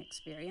learning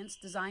experience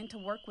designed to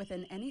work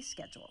within any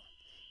schedule.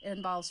 It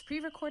involves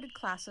pre-recorded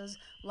classes,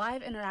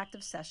 live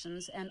interactive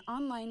sessions, and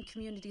online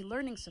community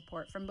learning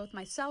support from both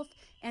myself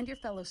and your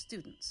fellow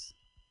students.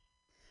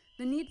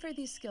 The need for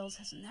these skills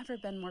has never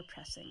been more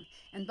pressing,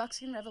 and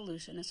Buckskin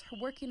Revolution is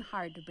working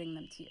hard to bring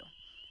them to you.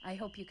 I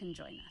hope you can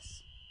join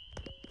us.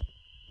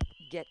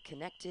 Get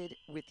connected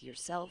with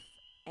yourself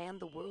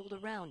and the world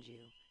around you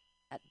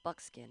at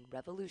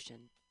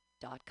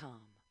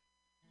buckskinrevolution.com.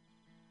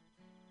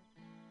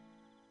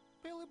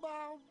 Billy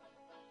Bob,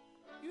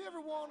 you ever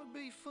want to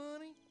be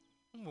funny?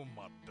 Well,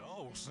 my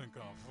dogs think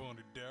I'm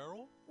funny,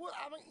 Daryl. Well,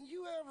 I mean,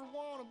 you ever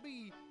want to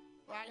be,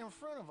 like, in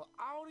front of an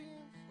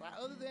audience? Like,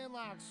 other than,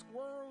 like,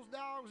 squirrels,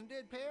 dogs, and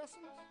dead peasants?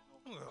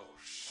 Oh,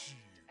 shoot.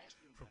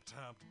 From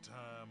time to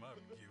time,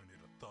 I've given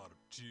it a thought or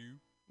two.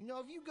 You know,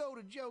 if you go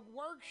to Joke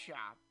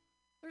Workshop,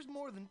 there's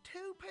more than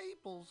 2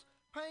 peoples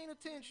paying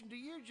attention to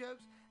your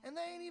jokes, and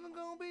they ain't even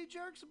gonna be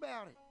jerks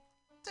about it.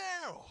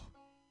 Daryl,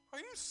 are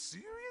you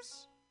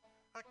serious?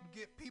 I can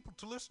get people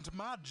to listen to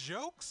my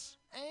jokes?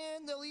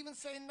 And they'll even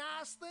say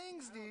nice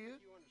things, dude,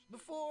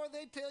 before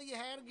they tell you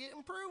how to get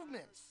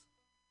improvements.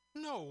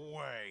 No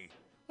way.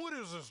 What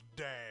is this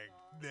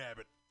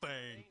dag-nabbit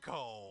thing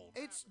called?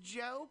 It's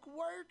Joke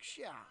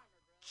Workshop.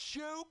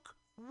 Joke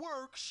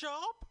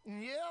Workshop?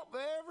 Yep,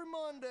 every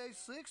Monday,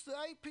 6 to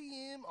 8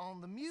 p.m.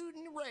 on the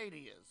Mutiny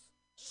Radios.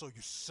 So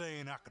you're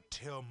saying I could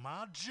tell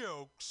my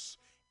jokes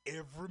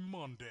every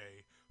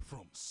Monday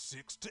from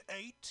 6 to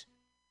 8?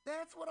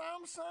 That's what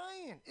I'm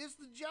saying. It's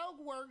the Joke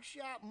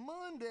Workshop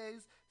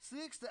Mondays,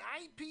 6 to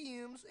 8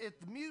 p.m.s at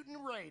the Mutiny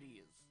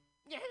Radios.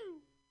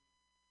 Yahoo!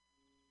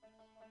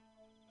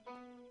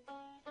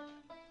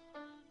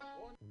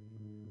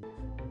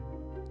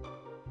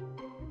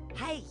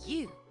 Hey,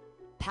 you,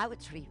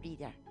 poetry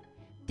reader.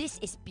 This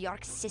is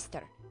Bjork's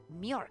sister,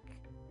 Mjork.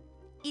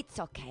 It's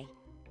okay.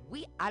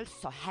 We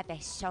also have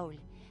a soul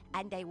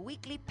and a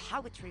weekly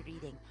poetry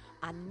reading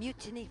on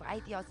Mutiny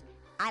Radio's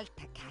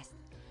AltaCast,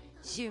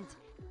 zoomed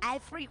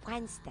every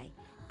Wednesday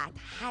at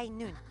high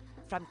noon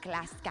from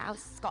Glasgow,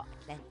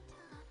 Scotland.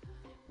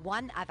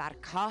 One of our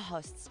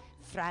co-hosts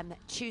from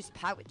Choose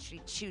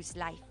Poetry, Choose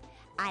Life,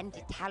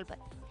 Andy Talbot,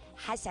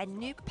 has a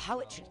new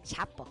poetry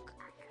chapbook,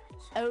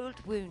 Old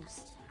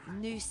Wounds,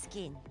 New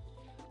Skin,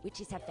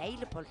 which is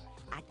available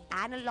at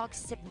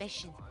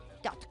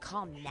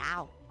analogsubmission.com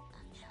now.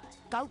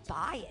 Go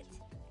buy it,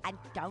 and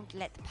don't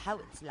let the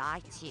poets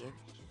lie to you.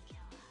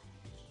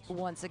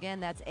 Once again,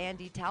 that's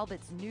Andy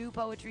Talbot's new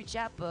poetry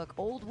chapbook,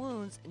 Old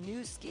Wounds,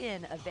 New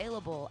Skin,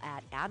 available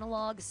at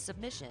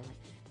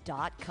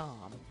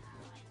analogsubmission.com.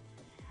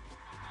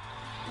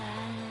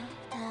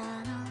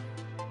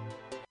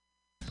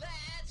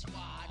 Let's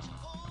watch a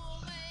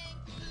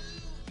full-length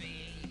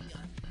movie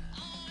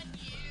on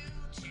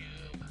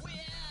YouTube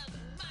with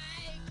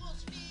Michael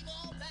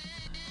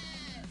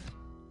Spiegelman.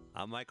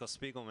 I'm Michael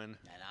Spiegelman.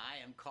 And I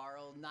am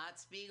Carl Not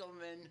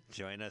Spiegelman.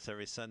 Join us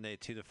every Sunday,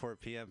 2 to 4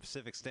 p.m.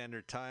 Pacific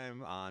Standard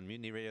Time on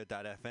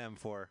MutinyRadio.fm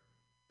for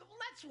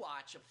Let's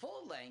watch a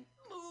full-length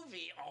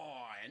movie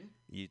on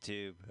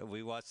YouTube.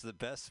 We watch the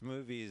best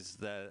movies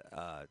that,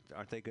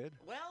 aren't they good?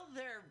 Well,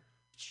 they're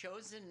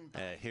chosen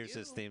by Here's you.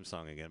 his theme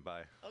song again.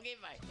 Bye. Okay,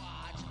 bye.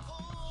 Watch a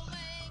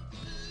full-length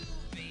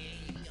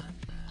movie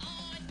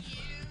on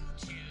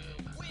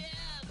YouTube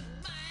with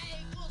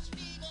Michael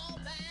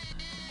Spiegelman.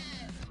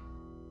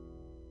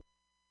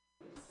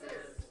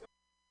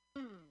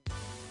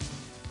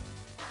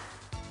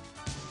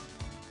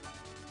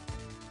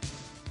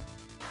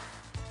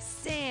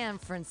 San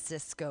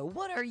Francisco,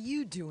 what are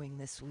you doing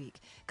this week?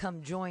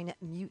 Come join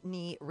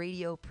Mutiny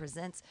Radio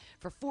Presents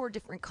for 4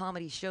 different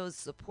comedy shows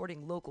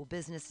supporting local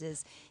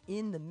businesses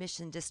in the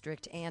Mission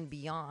District and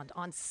beyond.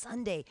 On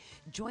Sunday,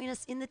 join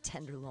us in the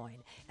Tenderloin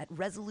at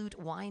Resolute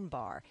Wine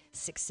Bar,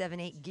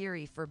 678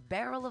 Geary for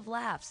Barrel of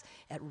Laughs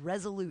at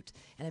Resolute,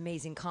 an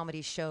amazing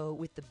comedy show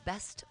with the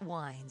best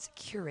wines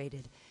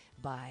curated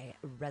by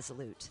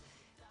Resolute.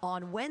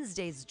 On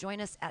Wednesdays, join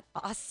us at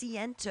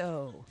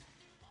Asiento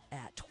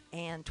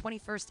and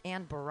 21st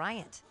and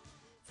Bryant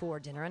for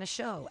dinner and a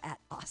show at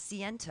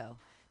Asiento.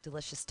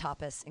 Delicious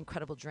tapas,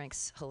 incredible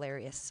drinks,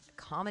 hilarious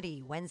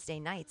comedy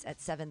Wednesday nights at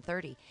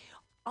 7:30.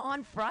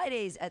 On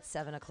Fridays at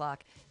 7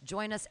 o'clock,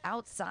 join us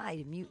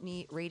outside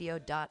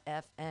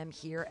MutinyRadio.fm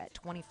here at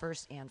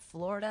 21st and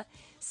Florida,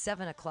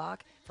 7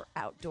 o'clock for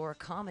outdoor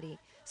comedy,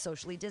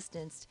 socially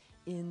distanced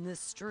in the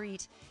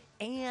street.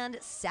 And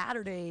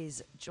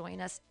Saturdays,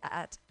 join us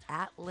at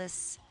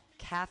Atlas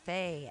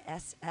Cafe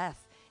SF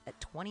at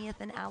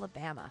 20th and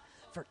Alabama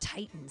for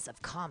Titans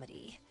of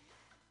Comedy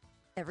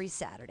every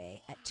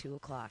Saturday at 2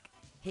 o'clock.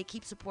 Hey,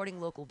 keep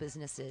supporting local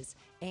businesses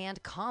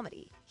and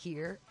comedy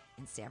here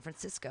in San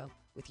Francisco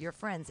with your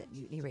friends at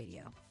Mutiny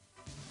Radio.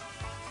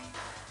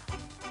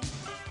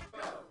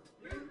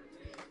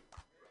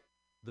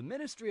 The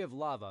Ministry of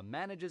Lava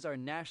manages our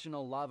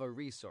national lava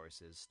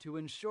resources to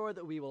ensure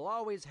that we will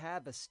always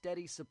have a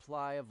steady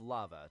supply of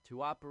lava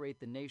to operate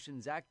the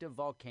nation's active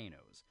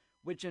volcanoes,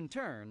 which in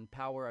turn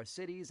power our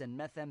cities and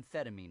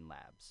methamphetamine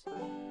labs.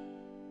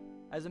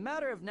 As a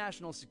matter of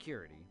national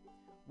security,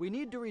 we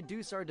need to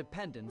reduce our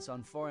dependence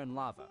on foreign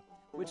lava,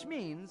 which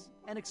means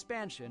an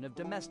expansion of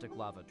domestic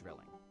lava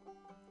drilling.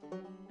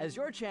 As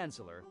your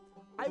chancellor,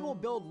 I will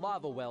build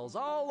lava wells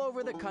all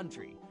over the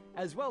country,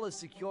 as well as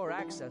secure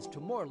access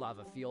to more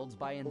lava fields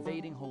by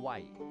invading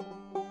Hawaii.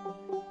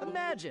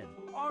 Imagine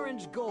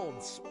orange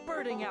gold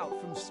spurting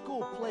out from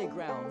school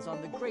playgrounds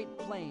on the Great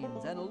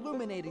Plains and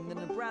illuminating the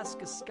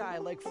Nebraska sky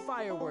like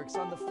fireworks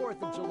on the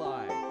 4th of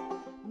July.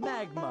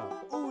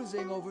 Magma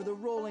oozing over the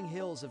rolling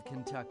hills of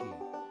Kentucky.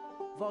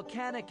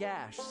 Volcanic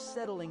ash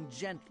settling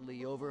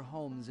gently over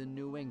homes in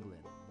New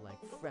England like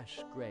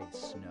fresh gray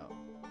snow.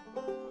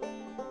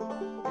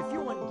 If you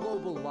want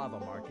global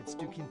lava markets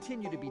to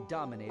continue to be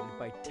dominated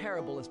by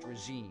terriblest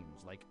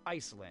regimes like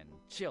Iceland,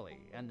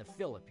 Chile, and the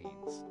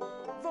Philippines,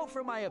 vote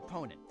for my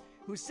opponent,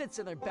 who sits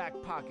in their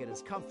back pocket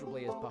as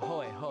comfortably as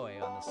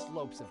Pahoehoe on the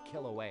slopes of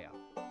Kilauea.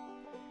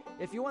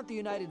 If you want the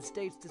United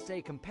States to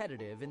stay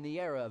competitive in the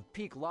era of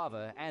peak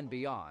lava and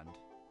beyond,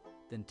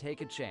 then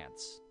take a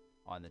chance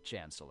on the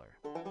Chancellor.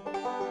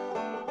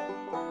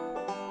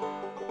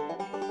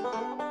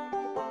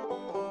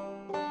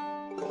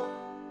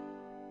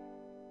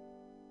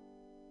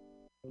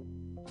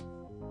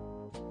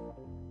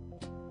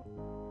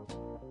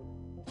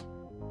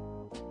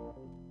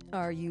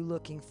 Are you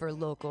looking for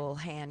local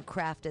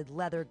handcrafted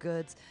leather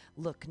goods?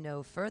 Look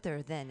no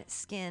further than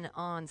Skin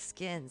on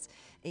Skins,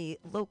 a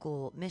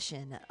local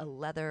Mission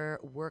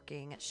leather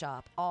working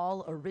shop.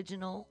 All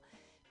original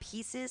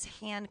pieces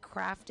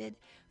handcrafted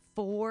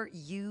for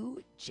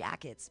you.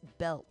 Jackets,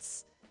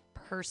 belts,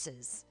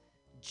 purses,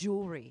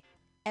 jewelry,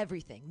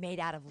 everything made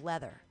out of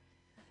leather.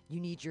 You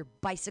need your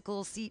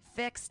bicycle seat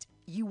fixed?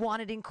 You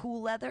want it in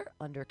cool leather?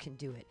 Under can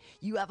do it.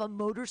 You have a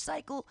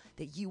motorcycle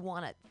that you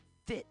want to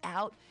fit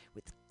out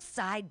with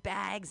side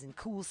bags and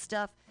cool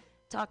stuff?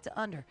 Talk to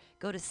Under.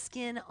 Go to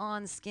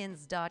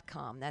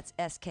skinonskins.com. That's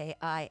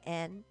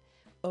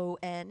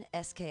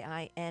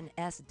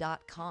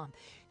SKINONSKINS.com.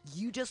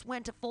 You just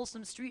went to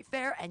Folsom Street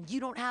Fair and you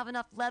don't have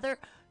enough leather?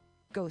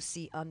 Go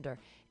see Under.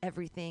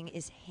 Everything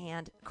is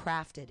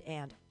handcrafted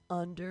and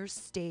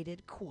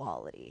understated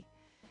quality.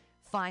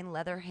 Fine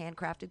leather,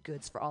 handcrafted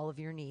goods for all of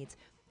your needs.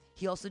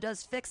 He also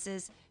does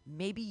fixes.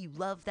 Maybe you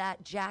love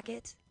that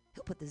jacket.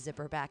 He'll put the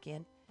zipper back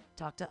in.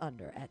 Talk to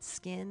Under at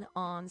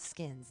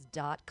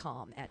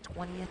skinonskins.com at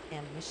 20th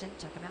and Mission.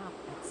 Check him out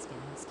at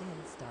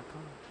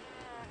skinonskins.com.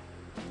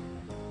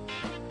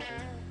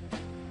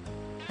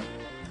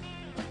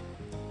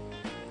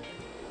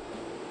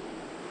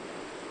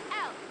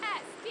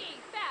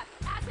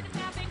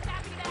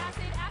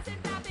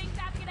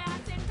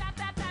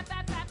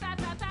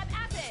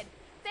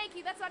 Thank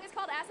you. That song is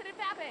called Acid and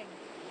Fapping.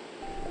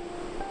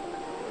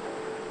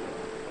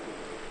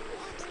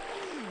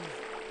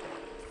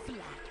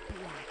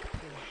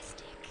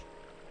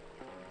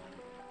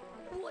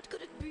 What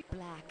could it be?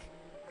 Black,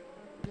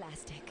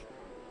 plastic,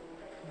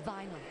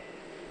 vinyl,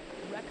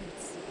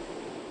 records,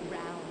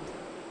 round,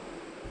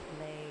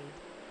 played,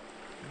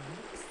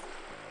 mix.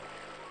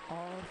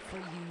 All for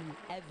you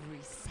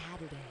every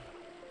Saturday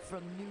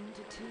from noon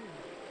to 2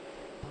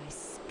 by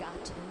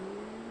Scotto.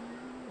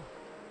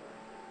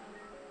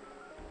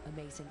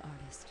 Amazing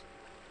artist,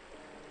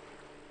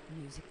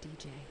 music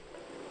DJ,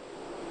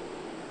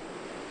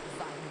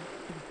 vinyl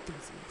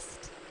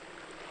enthusiast.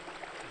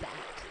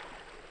 That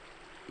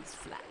is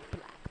flat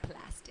black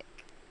plastic.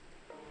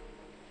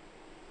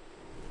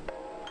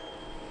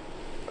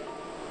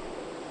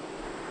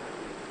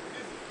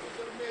 This is Mr.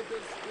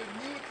 Tomatoes with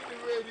Mutiny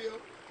Radio.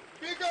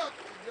 Big up!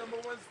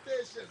 #1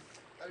 station,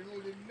 a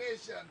ruling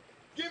nation.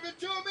 Give it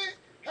to me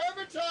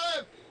every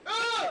time.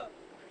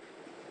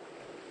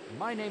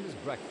 My name is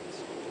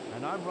Breakfast,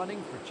 and I'm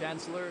running for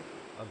Chancellor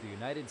of the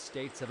United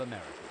States of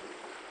America.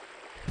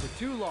 For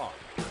too long,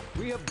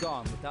 we have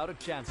gone without a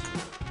chancellor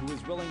who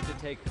is willing to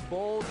take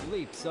bold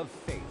leaps of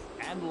faith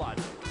and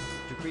logic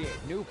to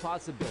create new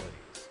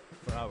possibilities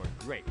for our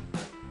great,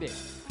 big,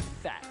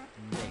 fat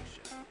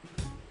nation.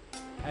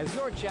 As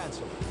your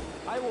chancellor,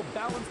 I will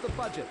balance the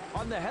budget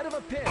on the head of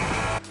a pin,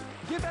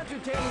 give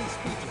entertaining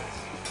speeches,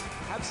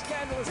 have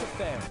scandalous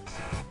affairs,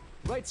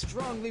 write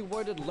strongly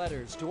worded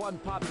letters to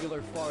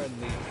unpopular foreign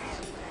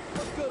leaders,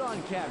 look good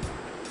on camera,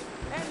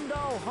 end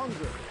all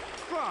hunger,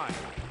 crime,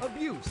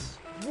 abuse,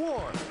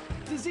 war,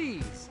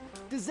 disease,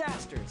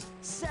 disasters,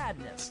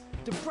 sadness,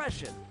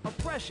 depression,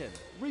 oppression,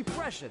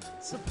 repression,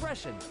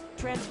 suppression,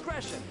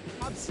 transgression,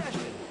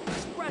 obsession,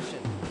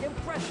 expression,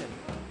 impression,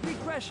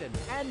 regression,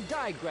 and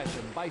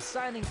digression by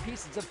signing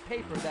pieces of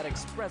paper that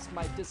express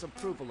my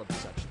disapproval of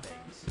such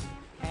things.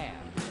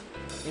 And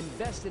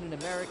invest in an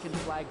American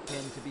flag pin to be